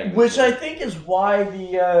protagonist? Which I think is why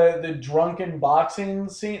the drunken boxing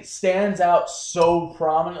scene stands out so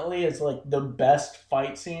prominently as like the best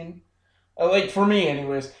fight scene. Like for me,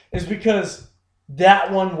 anyways, is because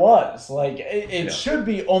that one was like it should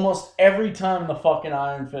be almost every time the fucking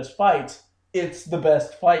Iron Fist fights. It's the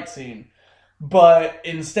best fight scene. But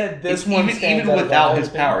instead, this one stands even out without of his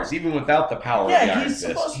everything powers, else. even without the power of the Yeah, Iron he's Fist,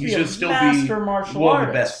 supposed to he be a should still master be martial one of the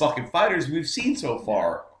artist. best fucking fighters we've seen so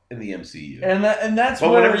far in the MCU. And that's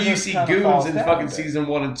but where whenever you this see kinda goons falls in down fucking a bit. season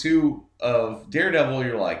 1 and 2 of Daredevil,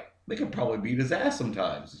 you're like, they could probably beat his ass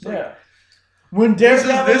sometimes. It's like, Yeah. When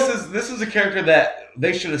Daredevil, this is a character that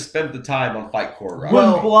they should have spent the time on fight choreography. when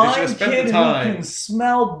They should blind have spent kid the who time. can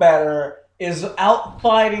smell better is out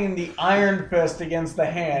fighting the Iron Fist against the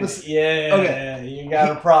Hand. Listen, okay, you got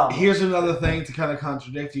a problem. Here's another thing to kind of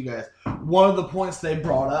contradict you guys. One of the points they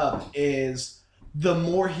brought up is the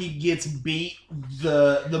more he gets beat,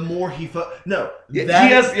 the more he He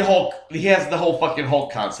has the whole fucking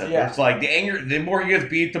Hulk concept. Yeah. Where it's like the more he gets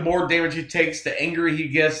beat, the more damage he takes, the angrier he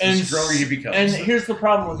gets, the stronger he becomes. And here's the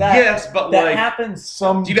problem with that. Yes, but that like, happens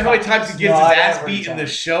sometimes. do you know how many times he gets his not ass every beat in time. the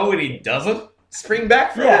show and he doesn't spring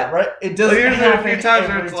back from Yeah, it? right. It Like, doesn't there's happen a few times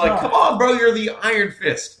where every it's like, time. come on, bro, you're the Iron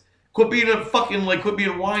Fist. Quit being quit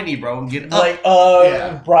being whiny, bro, and get up. Like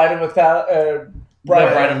Bride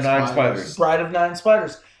of Nine Spiders. Bride of Nine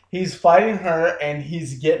Spiders. He's fighting her and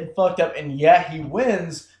he's getting fucked up, and yeah, he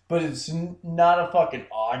wins, but it's not a fucking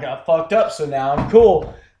I got fucked up, so now I'm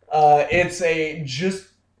cool. It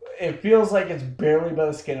feels like it's barely by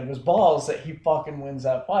the skin of his balls that he fucking wins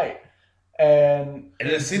that fight. And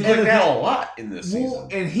it seems like that a lot in this season.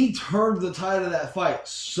 And he turned the tide of that fight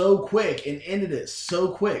so quick and ended it so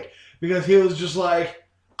quick because he was just like,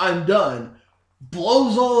 I'm done.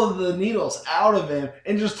 Blows all of the needles out of him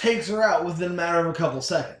and just takes her out within a matter of a couple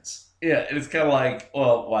seconds. Yeah, and it's kind of like,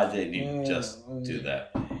 well, why didn't you just do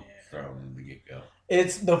that from the get-go?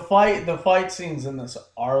 It's the fight scenes in this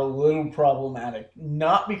are a little problematic.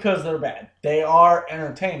 Not because they're bad. They are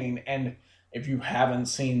entertaining, and if you haven't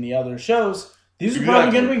seen the other shows, these are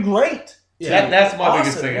probably going to be great. Yeah, that's my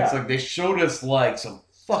biggest thing. Yeah. It's like they showed us like some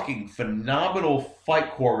fucking phenomenal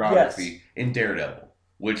fight choreography in Daredevil.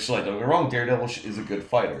 Which, like, don't get me wrong, Daredevil is a good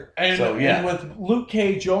fighter. And, so, yeah. And with Luke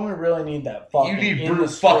Cage, you only really need that fucking... You need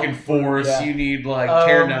brute fucking force. Yeah. You need, like,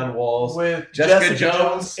 tearing down walls. With Jessica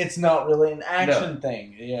Jones, it's not really an action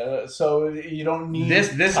thing. Yeah, so you don't need...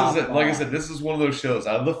 This is, like I said, this is one of those shows.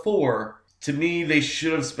 Out of the 4, to me, they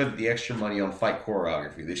should have spent the extra money on fight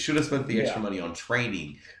choreography. They should have spent the extra money on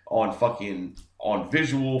training, on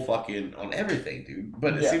visual, on everything, dude.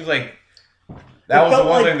 But it seems like... That was the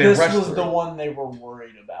one thing they rushed This was through. the one they were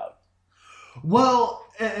worried about. Well,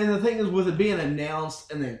 and the thing is, with it being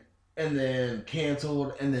announced and then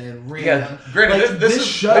canceled and then granted, this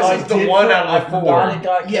is the one out of the 4.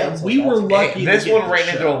 Yeah, we were lucky. This one ran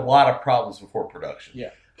into a lot of problems before production. Yeah.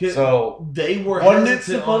 So they were. Wasn't it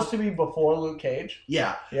supposed to be before Luke Cage?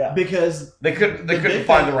 Yeah, yeah. Because they couldn't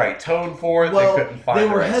find the right tone for it. Well, they couldn't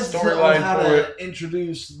find the right storyline how for to it.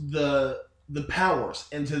 introduce the powers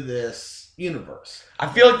into this universe. I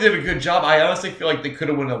feel like they did a good job. I honestly feel like they could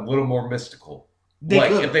have went a little more mystical.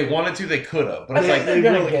 If they wanted to, they could have. But I think they're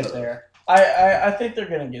gonna get there. I think they're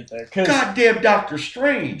gonna get there. Goddamn Doctor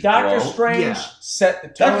Strange. Doctor Strange set the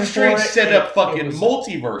tone. Doctor Strange for it. set up fucking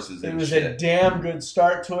multiverses. It was a damn good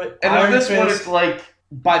start to it. And on this one, it's like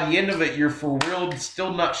by the end of it, you're for real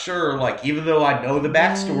still not sure. Like, even though I know the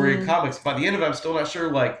backstory in comics, by the end of it, I'm still not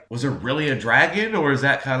sure. Like, was there really a dragon, or is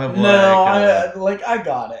that kind of I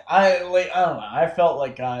got it. I don't know. I felt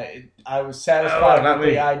like I was satisfied with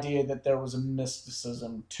the idea that there was a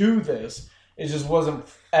mysticism to this. It just wasn't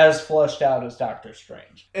as fleshed out as Doctor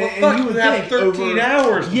Strange. And you would have 13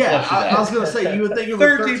 hours. I was gonna say you would think it was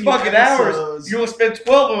 13 fucking hours. You will spend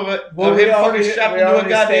 12 of it. Well, him fucking strapped into a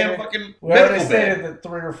goddamn fucking we already medical stated bed. that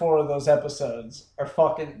 3 or 4 of those episodes are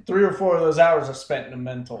fucking 3 or 4 of those hours are spent in a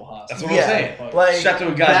mental hospital. That's what I'm saying. Like, strapped to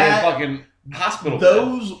a goddamn fucking hospital bed.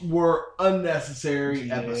 Those were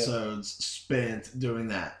unnecessary episodes spent doing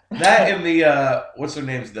that. That and the what's their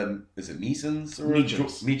names? Is it Meachams or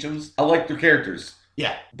Meachams? I like their characters.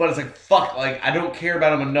 Yeah, but it's like fuck. Like I don't care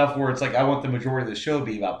about them enough. Where it's like I want the majority of the show to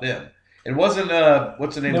be about them. It wasn't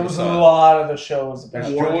what's the name? There of was the a lot of the shows about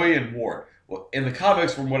There's Joy and Ward. Well, in the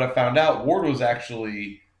comics, from what I found out, Ward was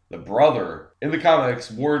actually the brother. In the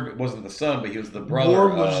comics, Ward wasn't the son, but he was the brother.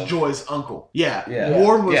 Ward was Joy's uncle. Yeah.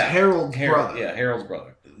 Ward was Harold's brother. Yeah, Harold's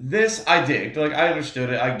brother. This I dig. Like I understood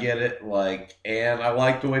it, I get it. Like, and I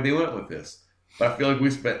like the way they went with this. But I feel like we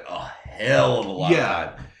spent a hell of a lot of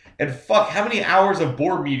time. And fuck, how many hours of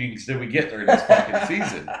board meetings did we get during this fucking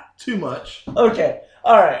season? Too much. Okay,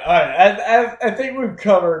 All right. I think we've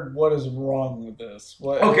covered what is wrong with this.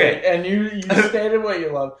 Okay. And you stated what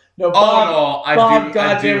you love. No, All in all, I do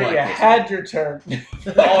goddamn it, like you this had your turn.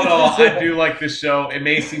 All in all, I do like this show. It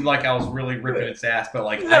may seem like I was really ripping its ass, but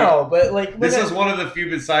like this is one of the few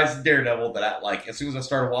besides Daredevil that I like. As soon as I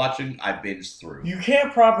started watching, I binged through. You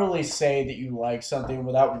can't properly say that you like something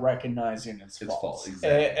without recognizing its faults.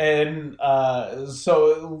 Exactly. And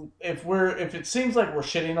so if it seems like we're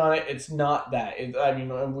shitting on it, it's not that.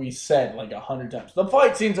 We said like 100 times the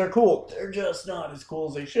fight scenes are cool. They're just not as cool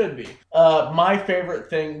as they should be. My favorite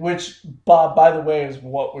thing, which Bob, by the way, is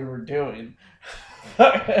what we were doing.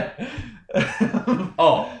 I'm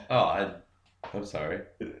sorry.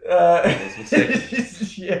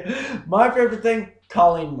 Yeah. My favorite thing,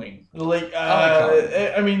 Colleen Wing. It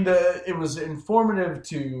was informative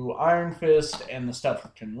to Iron Fist, and the stuff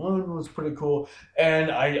with Kunlun was pretty cool.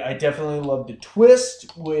 And I definitely loved the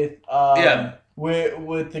twist with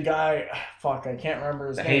with the guy. Fuck, I can't remember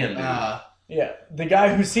his name. Yeah, the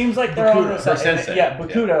guy who seems like they're on the side. Yeah,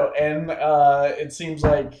 Bakudo. Yeah. And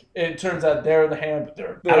it turns out they're the hand, but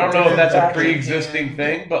they're I don't know if that's a pre-existing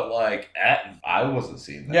thing, but like, I wasn't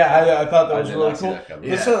seeing that. Yeah, I thought that was really cool.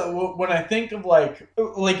 Yeah. So when I think of like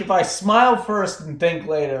if I smile first and think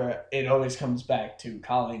later, it always comes back to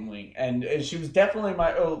Colleen Wing. And she was definitely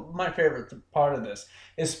my favorite part of this,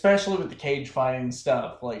 especially with the cage fighting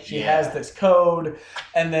stuff. Like, she has this code,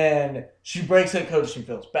 and then she breaks that code. She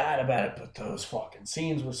feels bad about it, but those fucking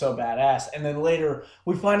scenes were so badass. And then later,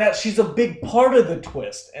 we find out she's a big part of the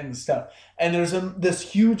twist and stuff. And there's this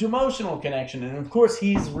huge emotional connection. And of course,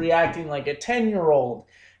 he's reacting like a 10-year-old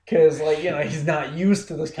because, he's not used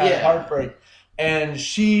to this kind of heartbreak. And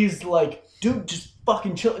she's like, dude, just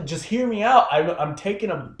fucking chill. Just hear me out. I'm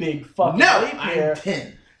taking a big fucking leap here.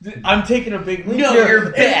 I'm taking a big leap. No,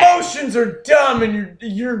 you're bad. Emotions are dumb, and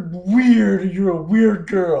you're weird. You're a weird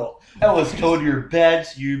girl. I was told you're bad,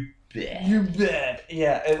 so you're bad. You're bad.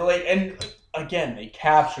 Yeah, and again, they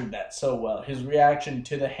captured that so well. His reaction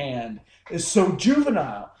to the hand is so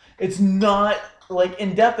juvenile. It's not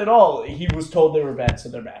in depth at all. He was told they were bad, so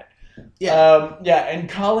they're bad. Yeah. And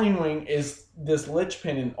Colleen Wing is this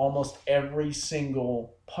linchpin in almost every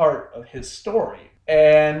single part of his story,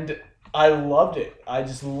 and I loved it. I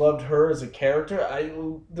just loved her as a character.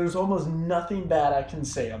 There's almost nothing bad I can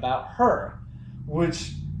say about her,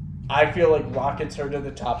 which I feel like rockets her to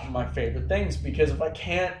the top of my favorite things, because if I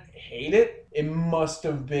can't hate it, it must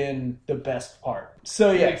have been the best part.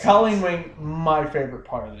 So yeah, Colleen Wing, my favorite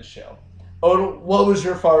part of the show. Odell, what was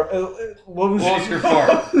your fart? What was your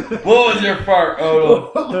fart? What was your fart,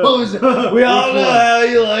 Odell? We all know how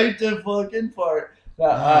you like to fucking fart.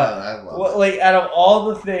 I love it. Out of all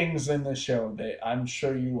the things in the show that I'm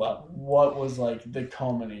sure you love, what was the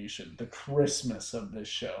culmination, the Christmas of this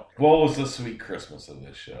show? What was the sweet Christmas of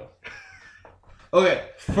this show? Okay,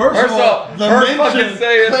 first of all,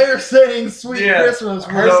 Claire saying "Sweet Christmas."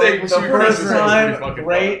 The first time,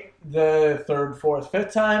 great. The third, fourth,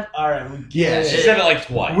 fifth time, all right, we get it. She said it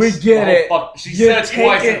twice. We get it. She said it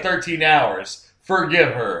twice in 13 hours. Forgive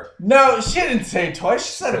her. No, she didn't say it twice.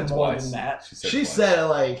 She said it more than that. She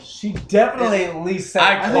said it she definitely at least said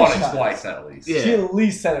it. I caught it twice at least. Yeah. She at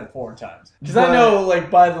least said it 4 times. Because I know,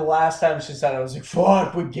 by the last time she said it, I was like,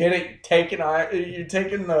 fuck, we get it. You're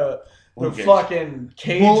taking the fucking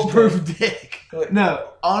cage. Bulletproof dick. No,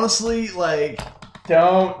 honestly,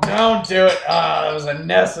 Don't do it. That was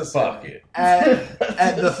unnecessary.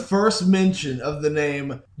 At the first mention of the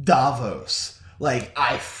name Davos,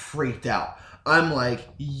 I freaked out. I'm like,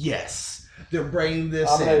 yes, they're bringing this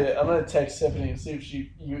in. I'm gonna text Tiffany and see if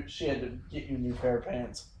she had to get you a new pair of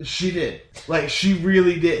pants. She did. She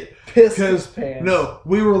really did. Pissed pants. No,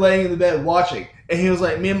 we were laying in the bed watching, and he was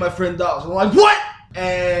like, me and my friend Davos. I'm like, what?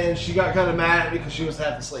 And she got kind of mad at me because she was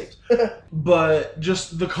half asleep. But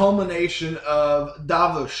just the culmination of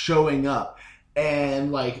Davos showing up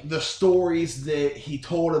and the stories that he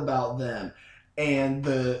told about them and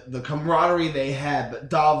the camaraderie they had. But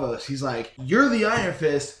Davos, he's like, you're the Iron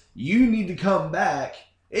Fist. You need to come back.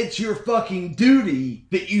 It's your fucking duty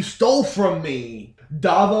that you stole from me.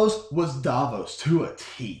 Davos was Davos to a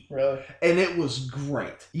T. Really? And it was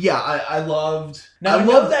great. Yeah, I loved... Now, I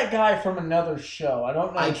love that guy from another show. I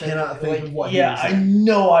don't know. I cannot think of what he was in. I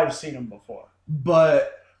know I've seen him before.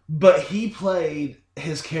 But he played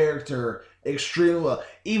his character extremely well.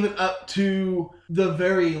 Even up to the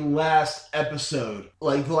very last episode.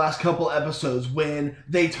 The last couple episodes when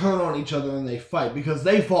they turn on each other and they fight. Because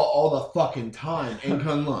they fought all the fucking time in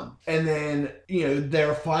Kunlun. And then,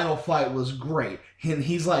 their final fight was great. And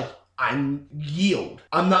he's like, I'm yield.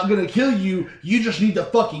 I'm not gonna kill you. You just need to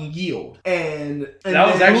fucking yield. And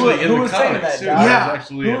that was actually in the comics too. Yeah.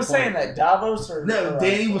 Who was saying that? Davos or no?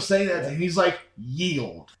 Danny was saying that, and he's like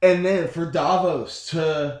yield. And then for Davos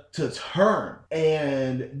to turn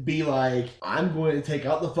and be like, I'm going to take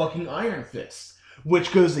out the fucking Iron Fist,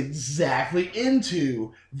 which goes exactly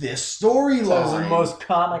into this storyline. So it was the most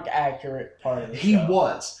comic accurate part of the show. He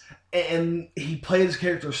was, and he played his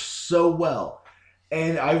character so well.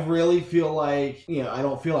 And I really feel like,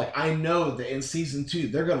 I know that in season 2,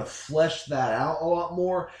 they're going to flesh that out a lot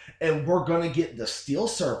more. And we're going to get the Steel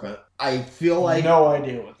Serpent. I feel like... No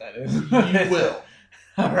idea what that is. You will.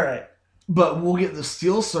 All right. But we'll get the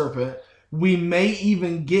Steel Serpent. We may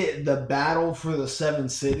even get the battle for the 7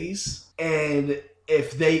 cities. And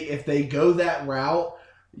if they go that route,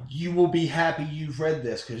 you will be happy you've read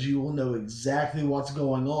this. Because you will know exactly what's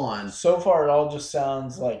going on. So far, it all just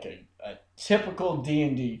sounds like a typical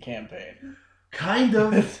D&D campaign. Kind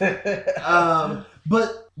of.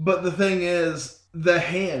 But the thing is, the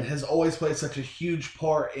Hand has always played such a huge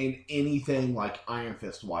part in anything like Iron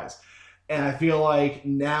Fist wise. And I feel like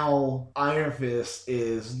now Iron Fist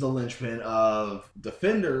is the linchpin of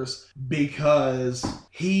Defenders because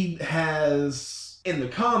he has, in the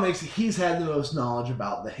comics, he's had the most knowledge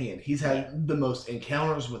about the Hand. He's had the most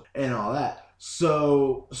encounters with and all that.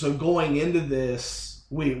 So going into this,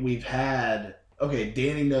 we've had, okay,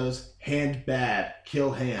 Danny knows Hand bad,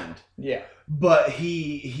 kill Hand. Yeah. But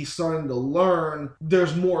he's starting to learn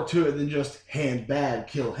there's more to it than just Hand bad,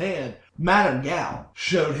 kill Hand. Madame Gal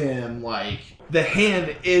showed him, like, the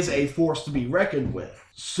Hand is a force to be reckoned with.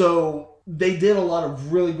 So they did a lot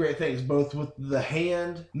of really great things, both with the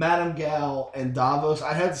Hand, Madame Gal, and Davos.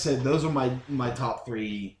 I had to say those are my top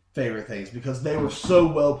 3 favorite things because they were so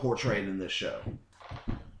well portrayed in this show.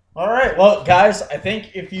 All right, well, guys, I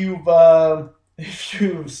think if you've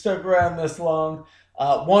stuck around this long,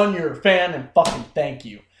 1, you're a fan, and fucking thank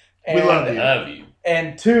you. And, We love you.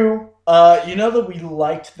 And 2, you know that we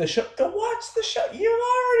liked the show. Go watch the show. You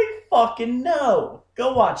already fucking know.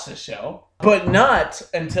 Go watch the show. But not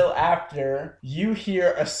until after you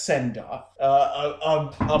hear a send-off.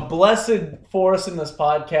 A blessed force in this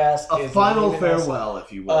podcast. A final farewell,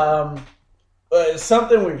 if you will.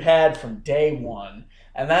 Something we've had from day one.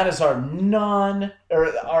 And that is our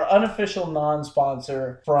unofficial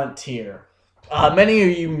non-sponsor, Frontier. Many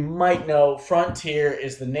of you might know Frontier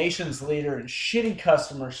is the nation's leader in shitty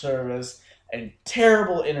customer service and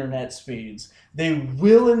terrible internet speeds. They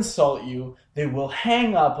will insult you. They will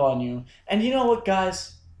hang up on you. And you know what,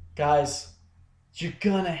 guys? Guys, you're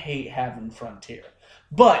gonna hate having Frontier.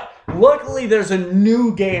 But luckily there's a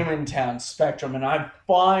new game in town, Spectrum, and I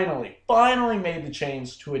finally made the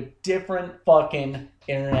change to a different fucking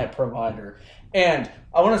internet provider. And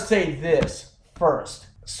I want to say this first.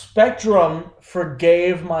 Spectrum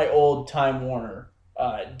forgave my old Time Warner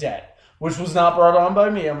debt, which was not brought on by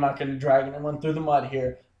me. I'm not going to drag anyone through the mud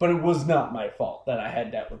here, but it was not my fault that I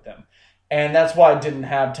had debt with them. And that's why I didn't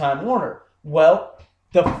have Time Warner. Well,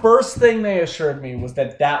 the first thing they assured me was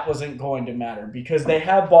that wasn't going to matter because they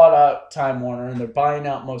have bought out Time Warner and they're buying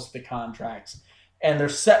out most of the contracts and they're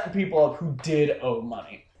setting people up who did owe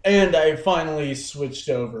money. And I finally switched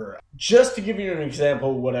over. Just to give you an example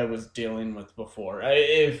of what I was dealing with before.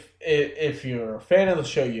 If you're a fan of the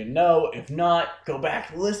show, you know. If not, go back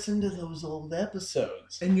and listen to those old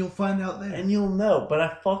episodes. And you'll find out there. And you'll know. But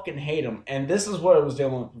I fucking hate them. And this is what I was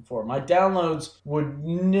dealing with before. My downloads would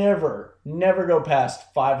never go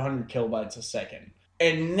past 500 kilobytes a second.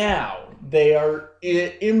 And now they are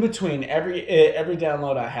in between. Every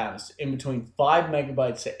download I have is in between 5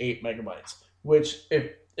 megabytes to 8 megabytes. Which,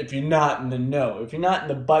 if you're not in the know, if you're not in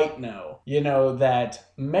the byte know, you know that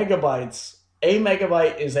a megabyte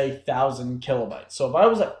is 1,000 kilobytes. So if I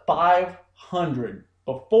was at 500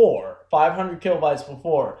 kilobytes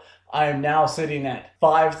before, I am now sitting at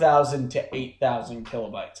 5,000 to 8,000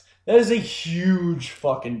 kilobytes. That is a huge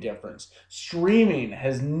fucking difference. Streaming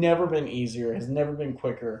has never been easier, has never been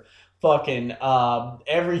quicker. Fucking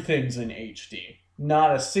everything's in HD.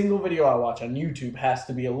 Not a single video I watch on YouTube has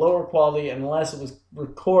to be a lower quality unless it was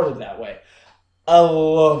recorded that way. I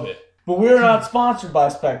love it. But we're not sponsored by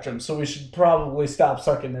Spectrum, so we should probably stop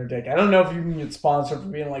sucking their dick. I don't know if you can get sponsored for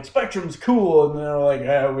being like, Spectrum's cool, and they're like,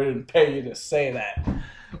 we didn't pay you to say that.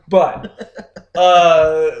 But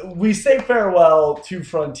we say farewell to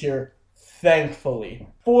Frontier, thankfully,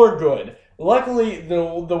 for good. Luckily, the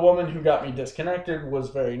woman who got me disconnected was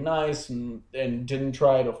very nice and didn't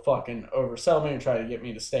try to fucking oversell me or try to get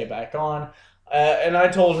me to stay back on. And I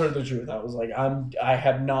told her the truth. I was like, I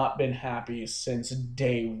have not been happy since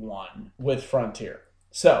day one with Frontier.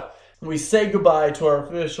 So, we say goodbye to our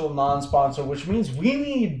official non-sponsor, which means we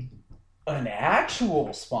need an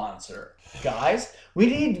actual sponsor, guys. We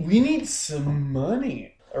need some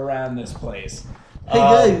money around this place. Hey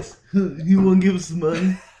guys, you want to give us some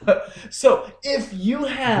money? So if you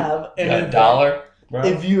have an Got a dollar, bro?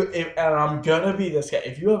 and I'm gonna be this guy,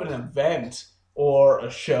 if you have an event or a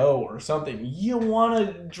show or something you want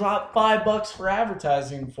to drop $5 for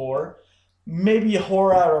advertising for, maybe a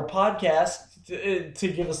whore out our podcast to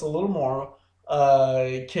give us a little more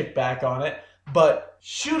kickback on it, but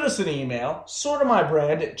shoot us an email,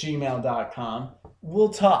 sortamybrand@gmail.com. We'll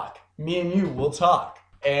talk. Me and you will talk.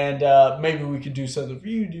 And maybe we could do something for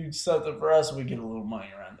you, do something for us, and we get a little money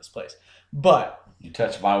around this place. But You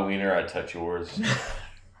touch my wiener, I touch yours.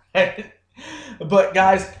 but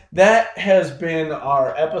guys, that has been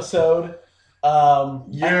our episode.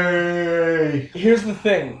 Yay! Here's the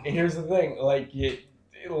thing.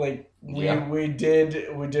 We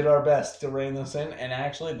did our best to rein this in, and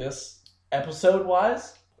actually, this episode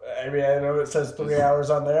wise, I mean, I know it says 3 hours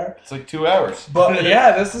on there, It's like 2 hours. but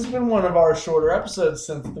yeah, this has been one of our shorter episodes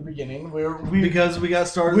since the beginning. Because we got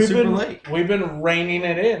started super late. We've been reining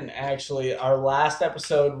it in. Actually, our last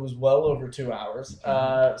episode was well over 2 hours.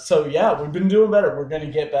 So yeah, we've been doing better. We're gonna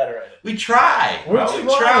get better at it. We try. We're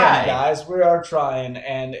trying, guys. We are trying,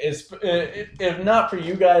 and if not for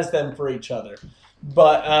you guys, then for each other.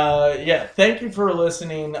 But yeah, thank you for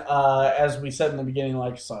listening. As we said in the beginning,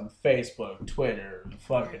 like us on Facebook, Twitter,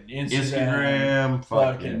 fucking Instagram,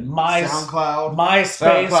 fucking SoundCloud.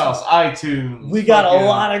 MySpace, iTunes. We got a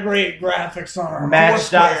lot of great graphics on our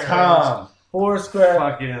Match.com. Foursquare.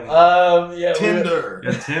 Fucking Yeah, Tinder.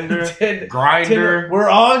 Tinder. Tinder. Grindr.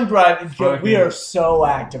 We're on Grindr. Fucking- We are so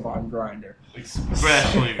active on Grindr.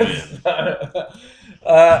 Especially men.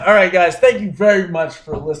 All right, guys. Thank you very much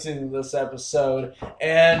for listening to this episode.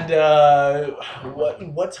 And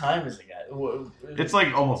what time is it, guys? It's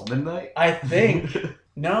like almost midnight. I think.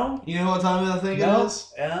 No. You know what time I think No. it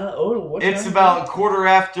is? What It's time? about quarter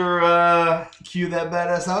after. Cue that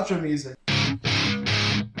badass outro music.